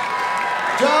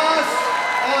 Josh,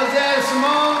 Alexander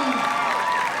Simone,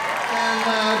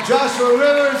 and Joshua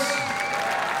Rivers.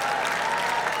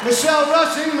 Michelle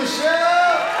Rushing,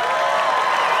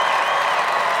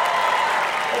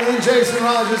 and then Jason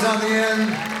Rogers on the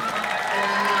end.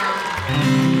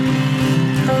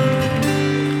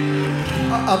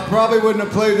 I probably wouldn't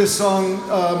have played this song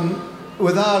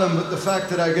without him, but the fact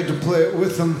that I get to play it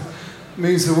with him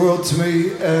means the world to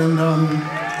me. And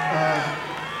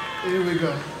here we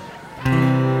go.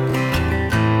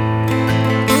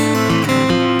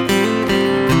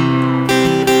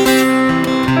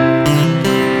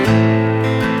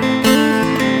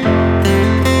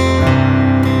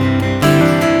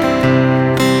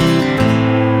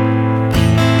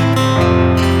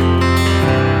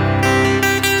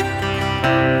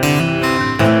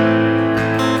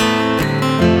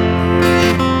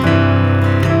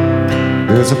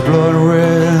 There's a blood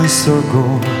red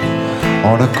circle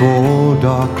on a cold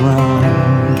dark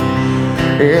ground,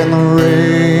 and the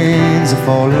rains are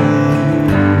falling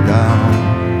down.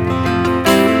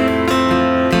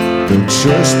 The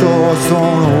church door's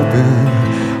thrown open,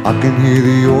 I can hear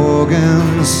the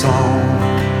organ song,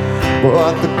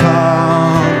 but the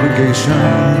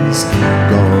congregation's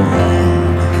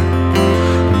gone.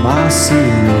 My sea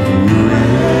of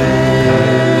ruin,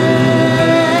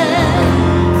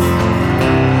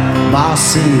 my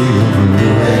sea of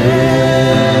ruin.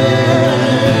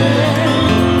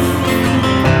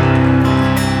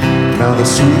 Now the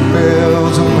sweet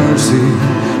bells of mercy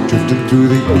drifting through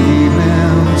the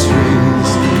evening trees.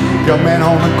 Young man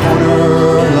on the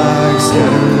corner like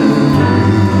Saturday.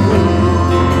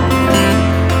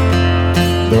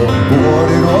 The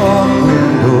boarded up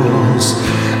windows,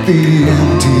 the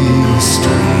empty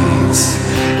streets,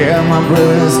 and my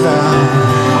brother's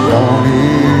down on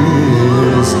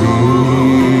his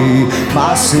knee.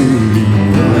 My sea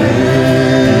of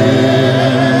ruin,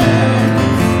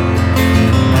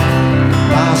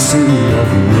 my sea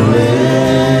of ruin.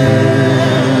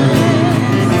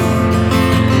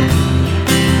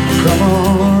 Come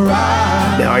on,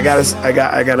 ride. Now I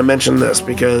gotta mention this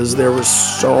because there was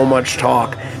so much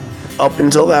talk up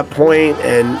until that point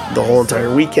and the whole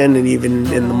entire weekend and even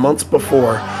in the months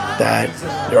before that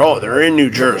they're in New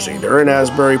Jersey, they're in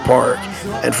Asbury Park,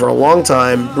 and for a long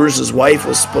time Bruce's wife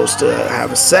was supposed to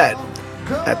have a set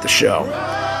at the show,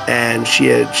 and she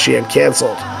had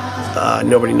canceled.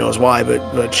 Nobody knows why,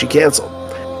 but she canceled.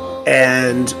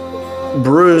 And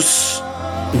Bruce,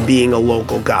 being a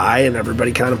local guy, and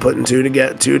everybody kind of putting two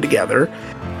together,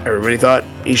 everybody thought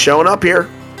he's showing up here.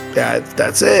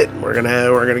 That's it. We're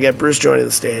gonna get Bruce joining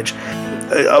the stage.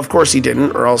 Of course he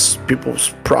didn't, or else people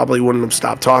probably wouldn't have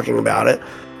stopped talking about it.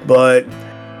 But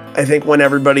I think when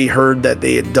everybody heard that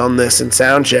they had done this in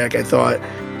soundcheck, I thought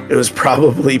it was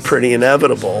probably pretty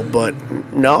inevitable. But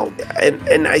no,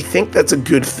 and I think that's a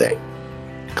good thing.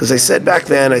 Because I said back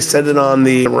then, I said it on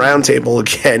the roundtable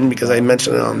again, because I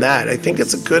mentioned it on that. I think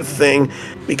it's a good thing,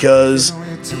 because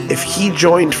if he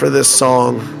joined for this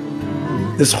song,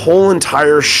 this whole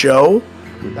entire show,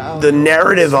 the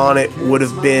narrative on it would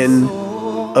have been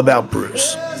about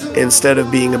Bruce instead of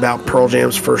being about Pearl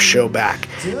Jam's first show back.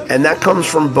 And that comes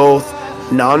from both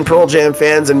non-Pearl Jam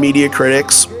fans and media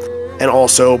critics, and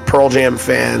also Pearl Jam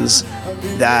fans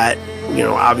that, you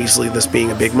know, obviously this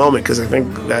being a big moment, because I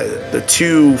think that the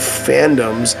two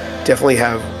fandoms definitely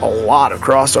have a lot of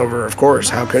crossover, of course.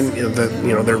 How can,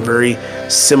 they're very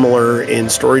similar in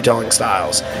storytelling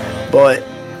styles.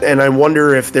 And I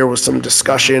wonder if there was some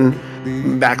discussion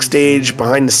backstage,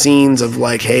 behind the scenes, of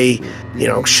like, hey,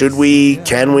 should we,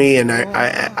 can we? And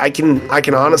I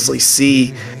can honestly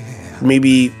see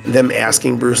maybe them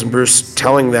asking Bruce, and Bruce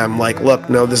telling them, like, look,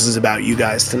 no, this is about you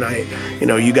guys tonight.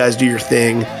 You guys do your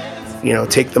thing.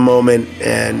 Take the moment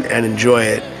and enjoy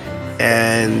it.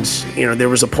 And, there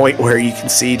was a point where you can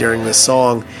see during this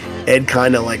song, Ed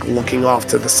kind of like looking off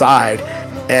to the side.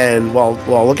 And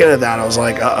while looking at that, I was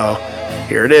like, uh-oh,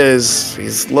 here it is.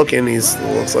 He's looking,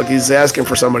 looks like he's asking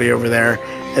for somebody over there.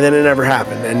 And then it never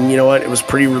happened. And you know what? It was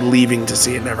pretty relieving to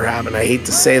see it never happen. I hate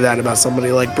to say that about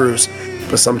somebody like Bruce,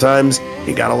 but sometimes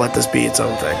you got to let this be its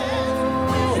own thing.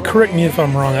 Correct me if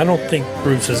I'm wrong. I don't think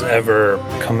Bruce has ever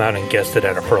come out and guested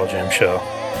at a Pearl Jam show.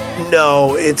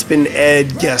 No, it's been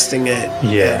Ed guesting it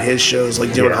at his shows,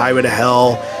 like doing Highway to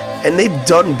Hell. And they've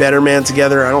done Better Man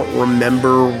together. I don't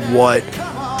remember what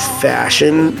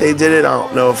fashion they did it. I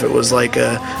don't know if it was like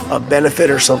a benefit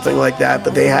or something like that,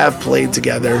 but they have played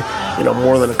together,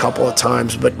 more than a couple of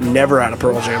times, but never at a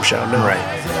Pearl Jam show. No. Right.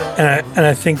 And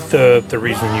I think the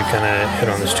reason you kind of hit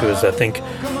on this too is I think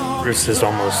Bruce is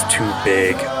almost too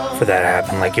big for that to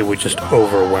happen. Like, it would just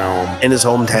overwhelm in his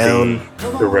hometown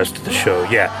the rest of the show.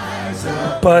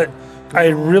 Yeah. But I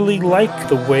really like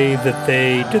the way that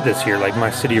they did this here. Like,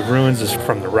 My City of Ruins is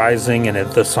from The Rising, and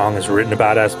the song is written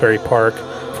about Asbury Park,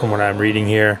 from what I'm reading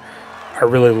here. I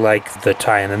really like the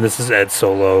tie-in, and this is Ed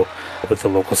solo with the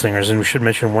local singers. And we should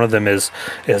mention one of them is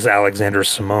Alexander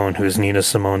Simone, who is Nina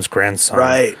Simone's grandson.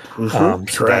 Right. Mm-hmm.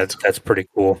 So that's pretty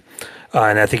cool.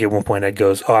 And I think at one point Ed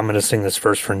goes, "Oh, I'm going to sing this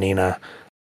first for Nina."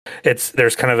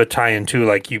 There's kind of a tie-in too.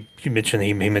 Like you mentioned,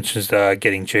 he mentions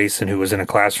getting Jason, who was in a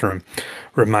classroom,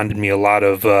 reminded me a lot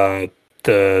of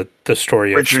the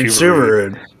story Richard of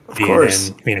Stuart Syverud, of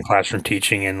course, being in a classroom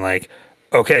teaching, and like,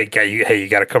 okay, you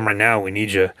got to come right now. We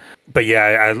need you. But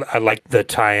yeah, I like the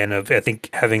tie-in of, I think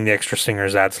having the extra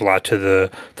singers adds a lot to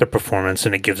the performance,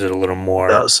 and it gives it a little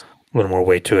more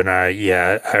weight to it. And I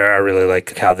really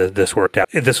like how this worked out.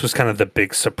 This was kind of the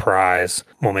big surprise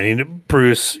moment.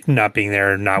 Bruce not being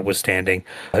there, notwithstanding,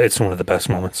 it's one of the best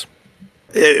moments.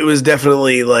 It was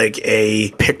definitely like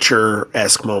a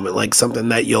picture-esque moment, like something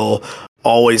that you'll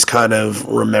always kind of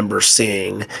remember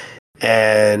seeing.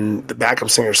 And the backup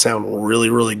singers sound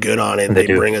really, really good on it. They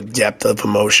bring a depth of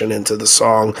emotion into the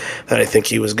song that I think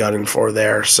he was gunning for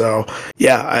there. So,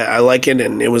 yeah, I like it.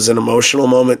 And it was an emotional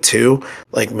moment, too.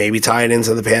 Like, maybe tie it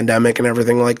into the pandemic and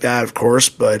everything like that, of course.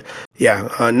 But,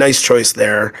 yeah, nice choice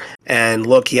there. And,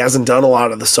 look, he hasn't done a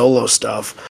lot of the solo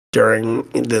stuff during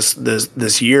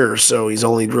this year. So he's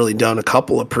only really done a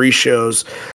couple of pre-shows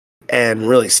and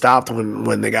really stopped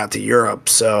when they got to Europe.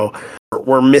 So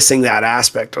we're missing that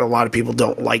aspect, and a lot of people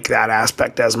don't like that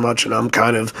aspect as much, and I'm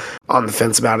kind of on the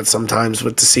fence about it sometimes,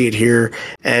 but to see it here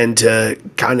and to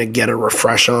kind of get a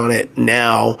refresh on it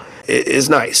now is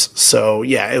nice. So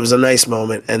yeah, it was a nice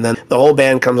moment. And then the whole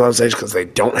band comes on stage because they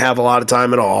don't have a lot of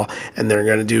time at all, and they're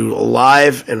going to do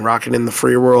live and Rockin' in the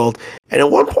Free World. And at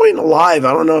one point in the live,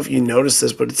 I don't know if you noticed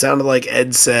this, but it sounded like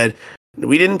Ed said,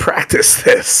 "We didn't practice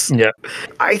this." Yeah.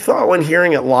 I thought when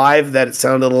hearing it live that it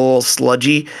sounded a little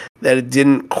sludgy, that it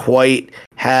didn't quite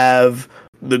have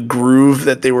the groove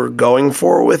that they were going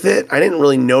for with it. I didn't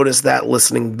really notice that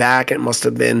listening back. It must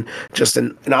have been just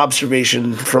an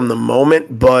observation from the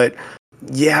moment. But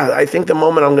yeah, I think the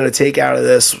moment I'm going to take out of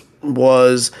this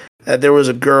was that there was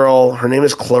a girl, her name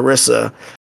is Clarissa,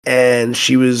 and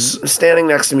she was standing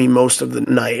next to me most of the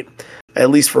night. at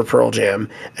least for Pearl Jam.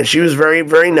 And she was very,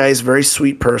 very nice, very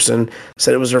sweet person.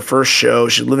 Said it was her first show.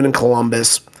 She's living in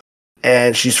Columbus,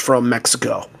 and she's from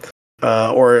Mexico,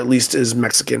 or at least is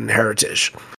Mexican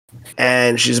heritage.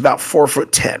 And she's about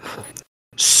 4'10".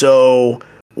 So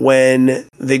when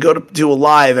they go to do a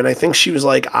live, and I think she was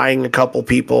like eyeing a couple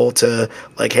people to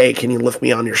like, hey, can you lift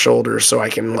me on your shoulders so I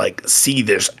can like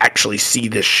actually see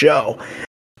this show?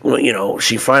 Well, you know,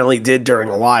 she finally did during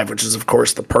a live, which is, of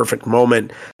course, the perfect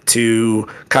moment to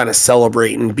kind of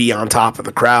celebrate and be on top of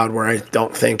the crowd, where I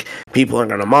don't think people are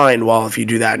going to mind. Well, if you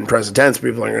do that in present tense,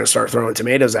 people are going to start throwing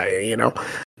tomatoes at you, you know?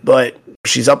 But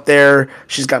she's up there.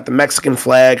 She's got the Mexican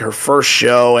flag, her first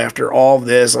show after all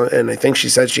this. And I think she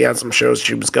said she had some shows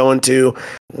she was going to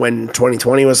when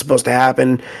 2020 was supposed to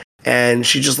happen. And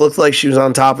she just looked like she was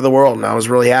on top of the world, and I was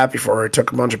really happy for her. I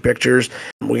took a bunch of pictures.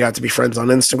 We got to be friends on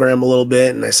Instagram a little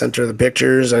bit, and I sent her the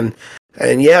pictures. And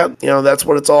yeah, you know, that's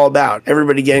what it's all about.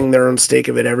 Everybody getting their own stake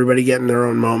of it, everybody getting their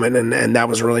own moment, and that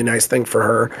was a really nice thing for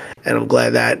her. And I'm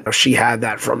glad that she had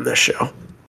that from this show.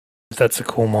 That's a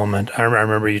cool moment. I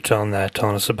remember you telling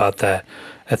us about that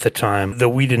at the time. Though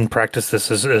we didn't practice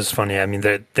this is funny. I mean,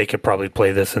 they could probably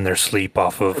play this in their sleep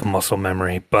off of muscle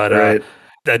memory, but right.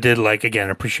 I did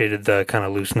appreciated the kind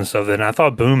of looseness of it. And I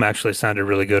thought Boom actually sounded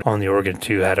really good on the organ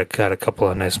too. Had a couple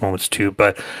of nice moments too,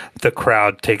 but the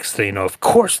crowd takes the, of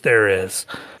course there is,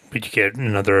 but you get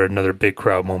another big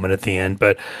crowd moment at the end.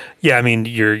 But yeah, I mean,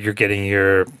 you're getting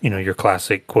your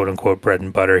classic quote unquote bread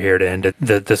and butter here to end it.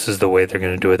 This is the way they're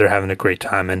going to do it. They're having a great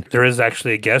time. And there is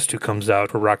actually a guest who comes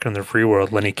out for Rockin' the Free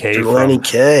World, Lenny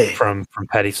Kaye from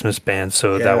Patti Smith's band.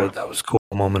 So yeah. that was a cool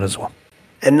moment as well.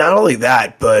 And not only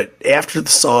that, but after the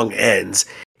song ends,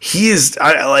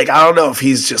 I don't know if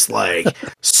he's just like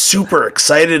super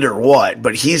excited or what,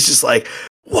 but he's just like,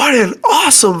 what an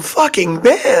awesome fucking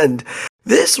band.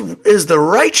 This is the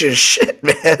righteous shit,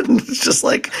 man. It's just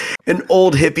like an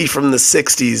old hippie from the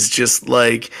 60s, just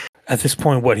like... At this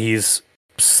point, he's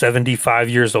 75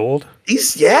 years old?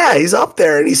 He's up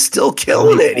there, and he's still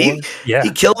killing it.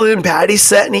 He killed it in Patti's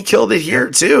set, and he killed it here,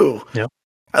 too. Yeah.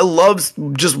 I love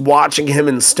just watching him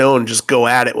and Stone just go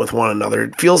at it with one another.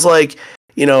 It feels like,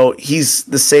 he's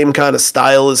the same kind of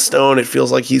style as Stone. It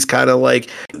feels like he's kind of like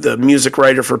the music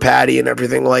writer for Patti and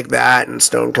everything like that, and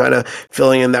Stone kind of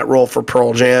filling in that role for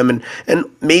Pearl Jam. And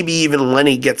maybe even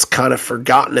Lenny gets kind of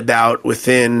forgotten about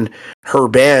within her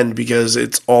band because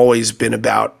it's always been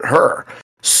about her.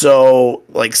 So,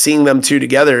 like, seeing them two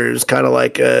together is kind of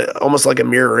like almost like a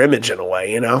mirror image in a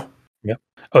way, Yeah.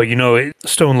 Oh,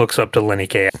 Stone looks up to Lenny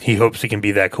Kaye. He hopes he can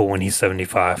be that cool when he's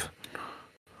 75.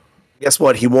 Guess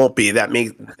what? He won't be. But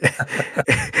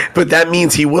that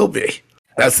means he will be.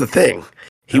 That's the thing.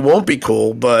 He won't be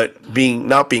cool, but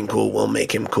not being cool will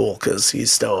make him cool because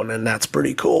he's Stone, and that's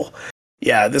pretty cool.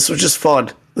 Yeah, this was just fun.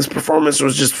 This performance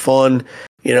was just fun.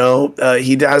 He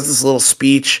has this little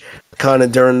speech kind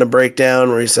of during the breakdown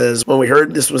where he says, when we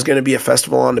heard this was going to be a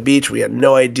festival on the beach, we had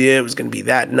no idea it was going to be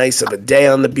that nice of a day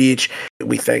on the beach.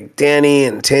 We thank Danny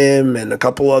and Tim and a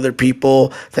couple other people.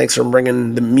 Thanks for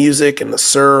bringing the music and the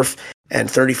surf and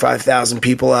 35,000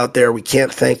 people out there. We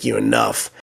can't thank you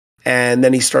enough. And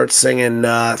then he starts singing,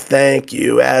 thank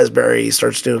you, Asbury. He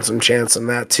starts doing some chants on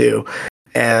that too.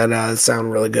 And it sounded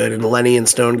really good. And Lenny and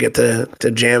Stone get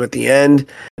to jam at the end.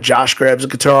 Josh grabs a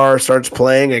guitar, starts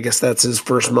playing. I guess that's his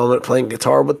first moment playing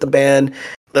guitar with the band.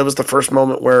 That was the first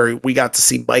moment where we got to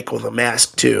see Mike with a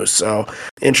mask too. So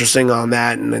interesting on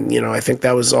that. And then, I think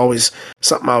that was always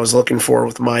something I was looking for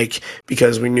with Mike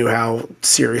because we knew how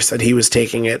serious that he was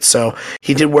taking it. So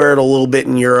he did wear it a little bit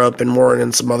in Europe and wore it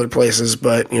in some other places.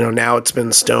 But, now it's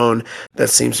been Stone that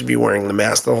seems to be wearing the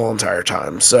mask the whole entire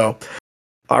time. So,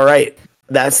 all right.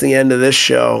 That's the end of this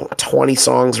show. 20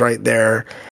 songs right there.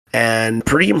 And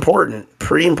pretty important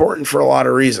for a lot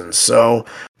of reasons. So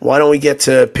why don't we get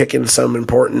to picking some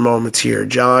important moments here?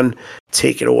 John,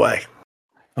 take it away.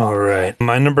 All right.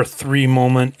 My number 3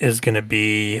 moment is going to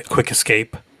be Quick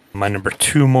Escape. My number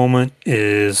 2 moment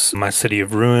is My City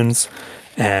of Ruins.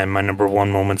 And my number 1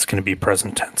 moment is going to be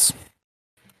Present Tense.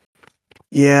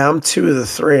 Yeah, I'm 2 of the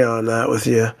 3 on that with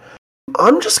you.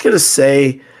 I'm just going to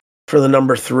say for the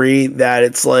number 3 that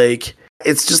it's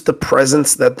just the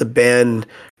presence that the band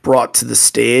brought to the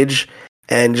stage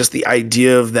and just the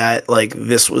idea of that,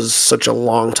 this was such a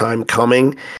long time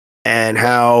coming and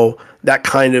how that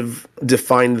kind of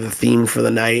defined the theme for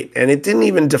the night. And it didn't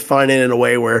even define it in a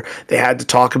way where they had to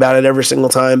talk about it every single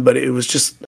time, but it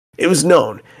was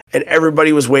known and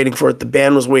everybody was waiting for it. The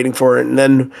band was waiting for it. And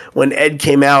then when Ed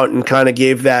came out and kind of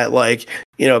gave that,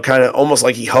 kind of almost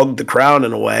like he hugged the crowd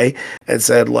in a way and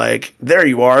said, there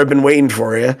you are, I've been waiting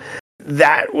for you.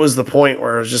 that was the point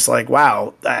where I was just like,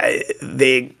 wow,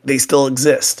 they still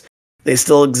exist. They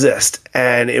still exist.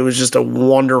 And it was just a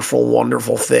wonderful,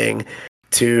 wonderful thing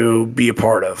to be a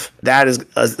part of. That is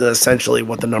essentially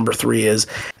what the number 3 is.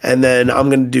 And then I'm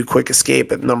going to do Quick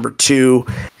Escape at number 2,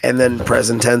 and then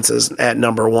Present Tense is at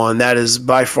number 1. That is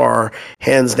by far,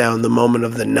 hands down, the moment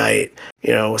of the night,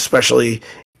 especially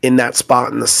in that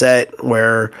spot in the set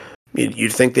where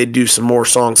you'd think they'd do some more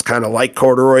songs kind of like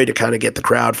Corduroy to kind of get the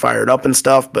crowd fired up and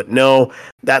stuff. But no,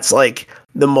 that's like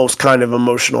the most kind of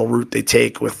emotional route they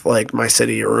take with like My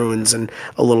City of Ruins and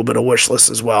a little bit of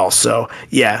Wishless as well. So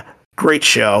yeah, great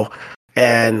show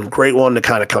and great one to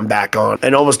kind of come back on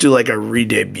and almost do like a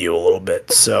re-debut a little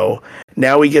bit. So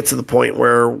now we get to the point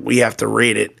where we have to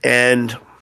rate it, and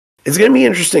it's going to be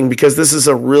interesting because this is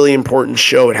a really important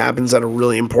show. It happens at a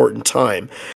really important time,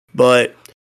 but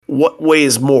what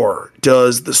weighs more?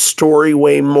 Does the story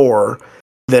weigh more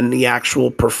than the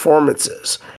actual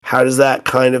performances? How does that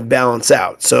kind of balance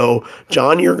out? So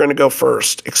John, you're going to go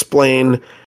first. Explain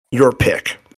your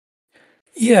pick.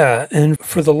 Yeah, and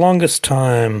for the longest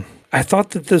time, I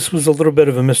thought that this was a little bit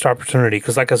of a missed opportunity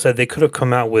because, like I said, they could have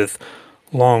come out with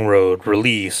Long Road,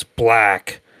 Release,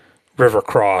 Black, River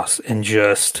Cross, and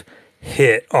just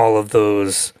hit all of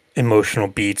those emotional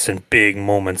beats and big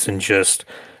moments and just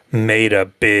made a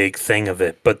big thing of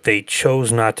it. But they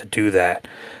chose not to do that,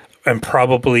 and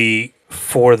probably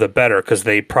for the better because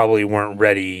they probably weren't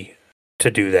ready to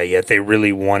do that yet. They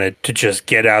really wanted to just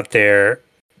get out there,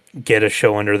 get a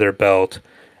show under their belt,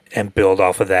 and build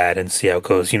off of that and see how it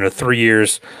goes. 3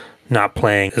 years not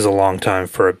playing is a long time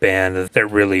for a band that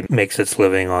really makes its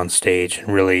living on stage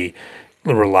and really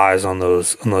relies on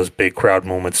those big crowd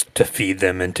moments to feed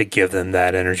them and to give them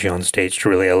that energy on stage to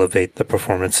really elevate the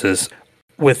performances.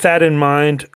 With that in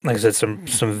mind, like I said,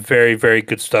 some very, very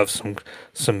good stuff,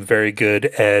 some very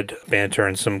good Ed banter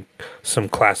and some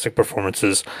classic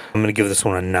performances. I'm going to give this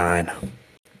one a 9.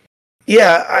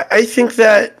 Yeah, I think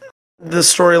that the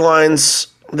storylines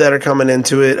that are coming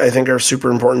into it, I think, are super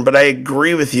important. But I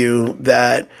agree with you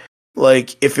that,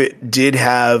 like, if it did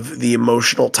have the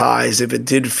emotional ties, if it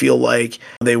did feel like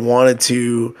they wanted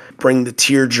to bring the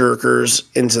tear jerkers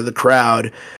into the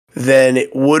crowd, then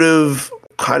it would have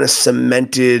kind of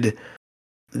cemented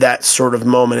that sort of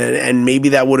moment, and maybe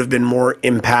that would have been more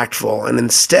impactful. And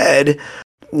instead,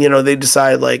 they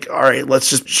decide like, all right, let's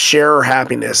just share our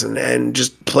happiness and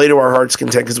just play to our heart's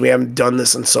content because we haven't done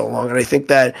this in so long. And I think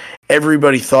that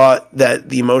everybody thought that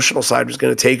the emotional side was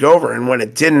going to take over. And when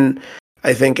it didn't,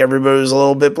 I think everybody was a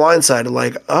little bit blindsided,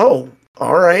 like, oh,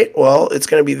 all right, well, it's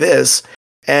going to be this.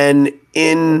 And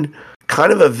in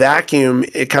kind of a vacuum,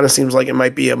 it kind of seems like it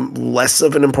might be a less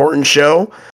of an important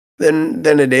show than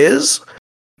it is.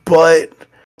 But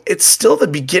it's still the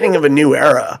beginning of a new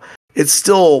era. It's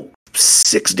still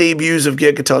 6 debuts of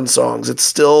Gigaton songs. It's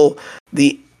still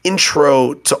the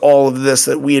intro to all of this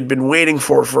that we had been waiting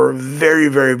for a very,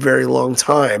 very, very long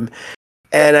time.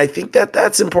 And I think that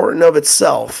that's important of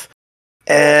itself.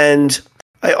 And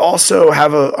I also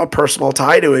have a personal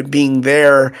tie to it being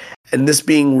there and this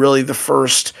being really the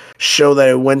first show that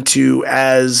I went to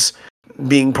as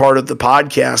being part of the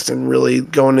podcast and really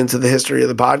going into the history of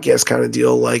the podcast kind of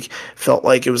deal. Like, felt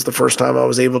like it was the first time I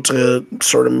was able to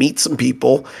sort of meet some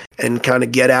people and kind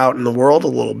of get out in the world a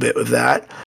little bit with that.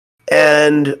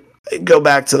 And go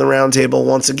back to the round table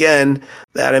once again,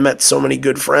 that I met so many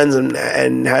good friends and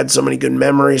had so many good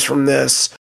memories from this.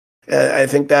 I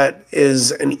think that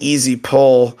is an easy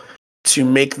pull to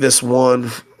make this one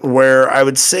where I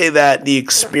would say that the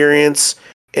experience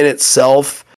in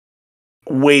itself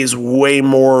weighs way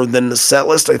more than the set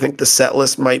list. I think the set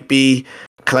list might be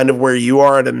kind of where you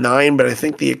are at a 9, but I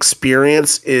think the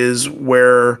experience is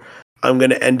where I'm going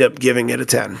to end up giving it a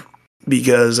 10,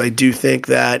 because I do think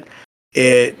that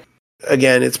it,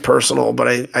 again, it's personal, but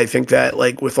I think that,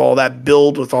 like, with all that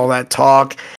build, with all that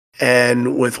talk,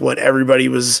 and with what everybody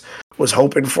was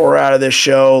hoping for out of this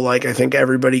show, like, I think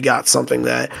everybody got something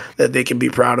that they can be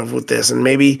proud of with this. And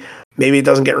maybe it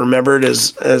doesn't get remembered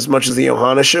as much as the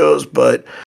Ohana shows, but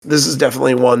this is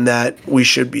definitely one that we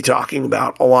should be talking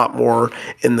about a lot more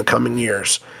in the coming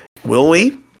years. Will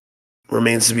we?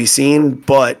 Remains to be seen,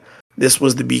 but this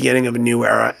was the beginning of a new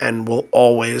era and will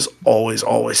always, always,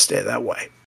 always stay that way.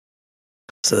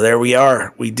 So there we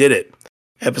are. We did it.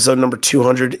 Episode number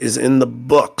 200 is in the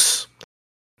books.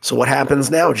 So what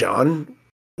happens now, John?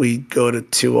 We go to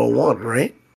 201,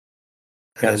 right?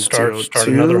 And start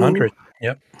another 100.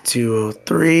 Yep.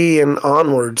 203 and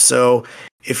onward. So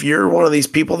if you're one of these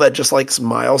people that just likes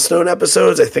milestone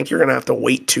episodes, I think you're going to have to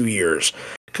wait 2 years,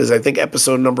 because I think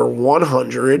episode number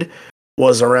 100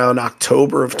 was around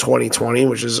October of 2020,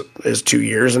 which is 2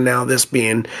 years, and now this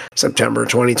being September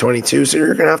 2022. So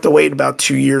you're going to have to wait about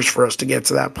 2 years for us to get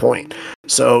to that point.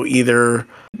 So either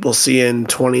we'll see in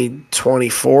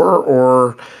 2024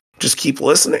 or just keep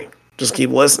listening. Just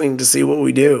keep listening to see what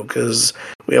we do, because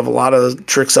we have a lot of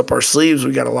tricks up our sleeves.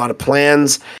 We got a lot of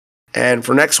plans. And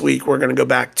for next week, we're going to go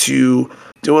back to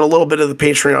doing a little bit of the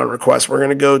Patreon request. We're going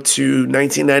to go to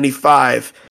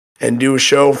 1995 and do a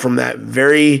show from that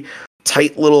very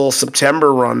tight little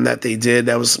September run that they did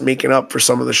that was making up for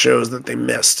some of the shows that they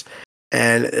missed.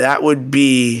 And that would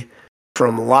be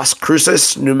from Las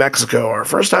Cruces, New Mexico. Our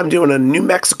first time doing a New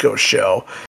Mexico show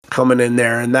coming in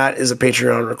there. And that is a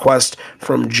Patreon request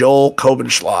from Joel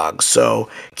Kobenschlag. So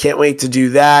can't wait to do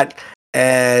that.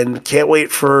 And can't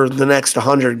wait for the next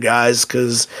 100, guys,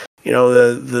 because you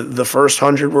know, the first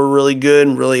 100 were really good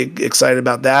and really excited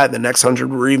about that. The next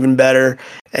 100 were even better.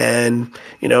 And,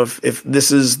 you know, if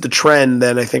this is the trend,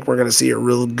 then I think we're going to see a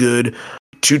real good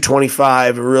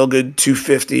 225, a real good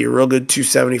 250, a real good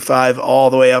 275, all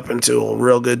the way up into a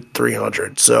real good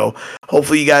 300. So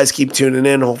hopefully you guys keep tuning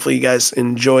in. Hopefully you guys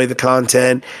enjoy the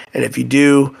content. And if you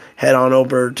do, head on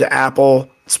over to Apple,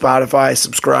 Spotify,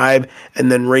 subscribe,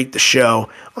 and then rate the show.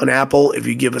 On Apple, if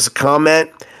you give us a comment,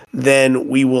 then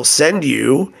we will send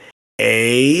you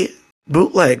a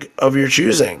bootleg of your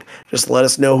choosing. Just let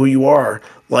us know who you are.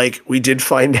 Like we did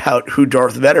find out who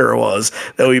Darth Vader was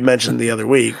that we mentioned the other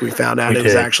week. We found out it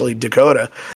was actually Dakota.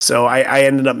 So I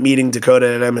ended up meeting Dakota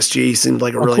at MSG. He seemed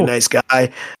like a really nice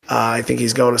guy. I think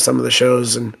he's going to some of the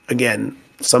shows. And again,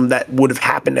 some that would have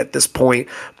happened at this point,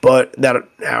 but that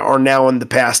are now in the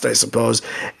past, I suppose.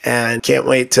 And can't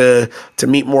wait to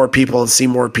meet more people and see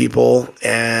more people.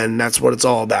 And that's what it's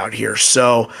all about here.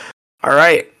 So, all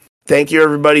right. Thank you,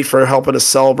 everybody, for helping us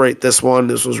celebrate this one.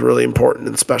 This was really important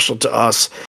and special to us.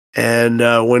 And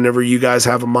whenever you guys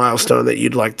have a milestone that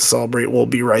you'd like to celebrate, we'll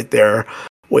be right there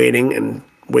waiting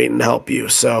to help you.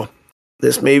 So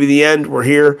this may be the end. We're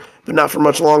here, but not for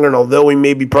much longer. And although we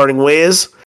may be parting ways,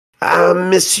 I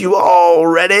miss you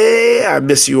already. I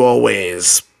miss you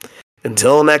always.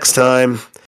 Until next time,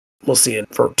 we'll see you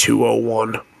for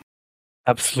 201.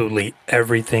 Absolutely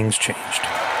everything's changed.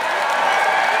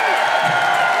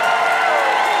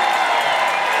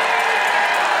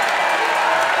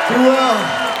 Be well.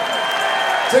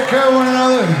 Take care of one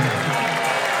another.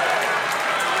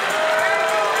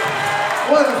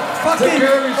 What a fucking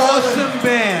awesome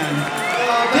band.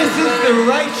 This is the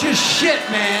righteous shit,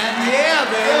 man. Yeah,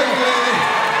 baby.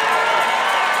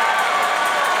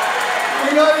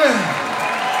 We love you.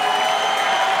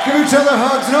 Give each other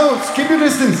hugs. No, keep your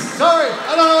distance. Sorry,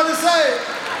 I don't know what to say,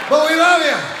 but we love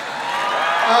you.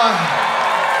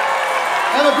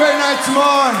 Have a great night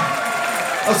tomorrow.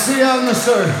 I'll see you out in the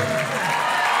surf.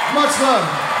 Much love.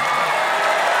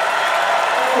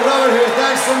 I love it here.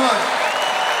 Thanks so much.